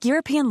 like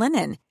European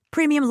linen,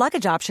 premium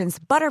luggage options,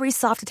 buttery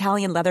soft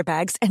Italian leather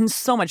bags, and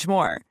so much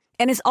more.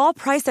 And is all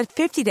priced at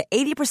 50 to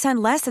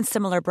 80% less than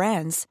similar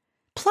brands.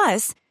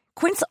 Plus,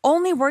 Quince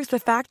only works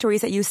with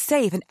factories that use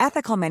safe and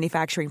ethical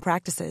manufacturing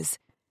practices.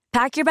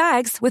 Pack your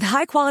bags with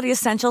high-quality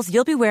essentials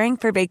you'll be wearing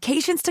for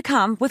vacations to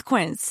come with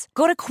Quince.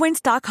 Go to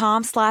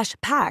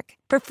quince.com/pack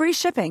for free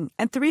shipping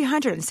and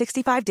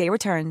 365-day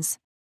returns.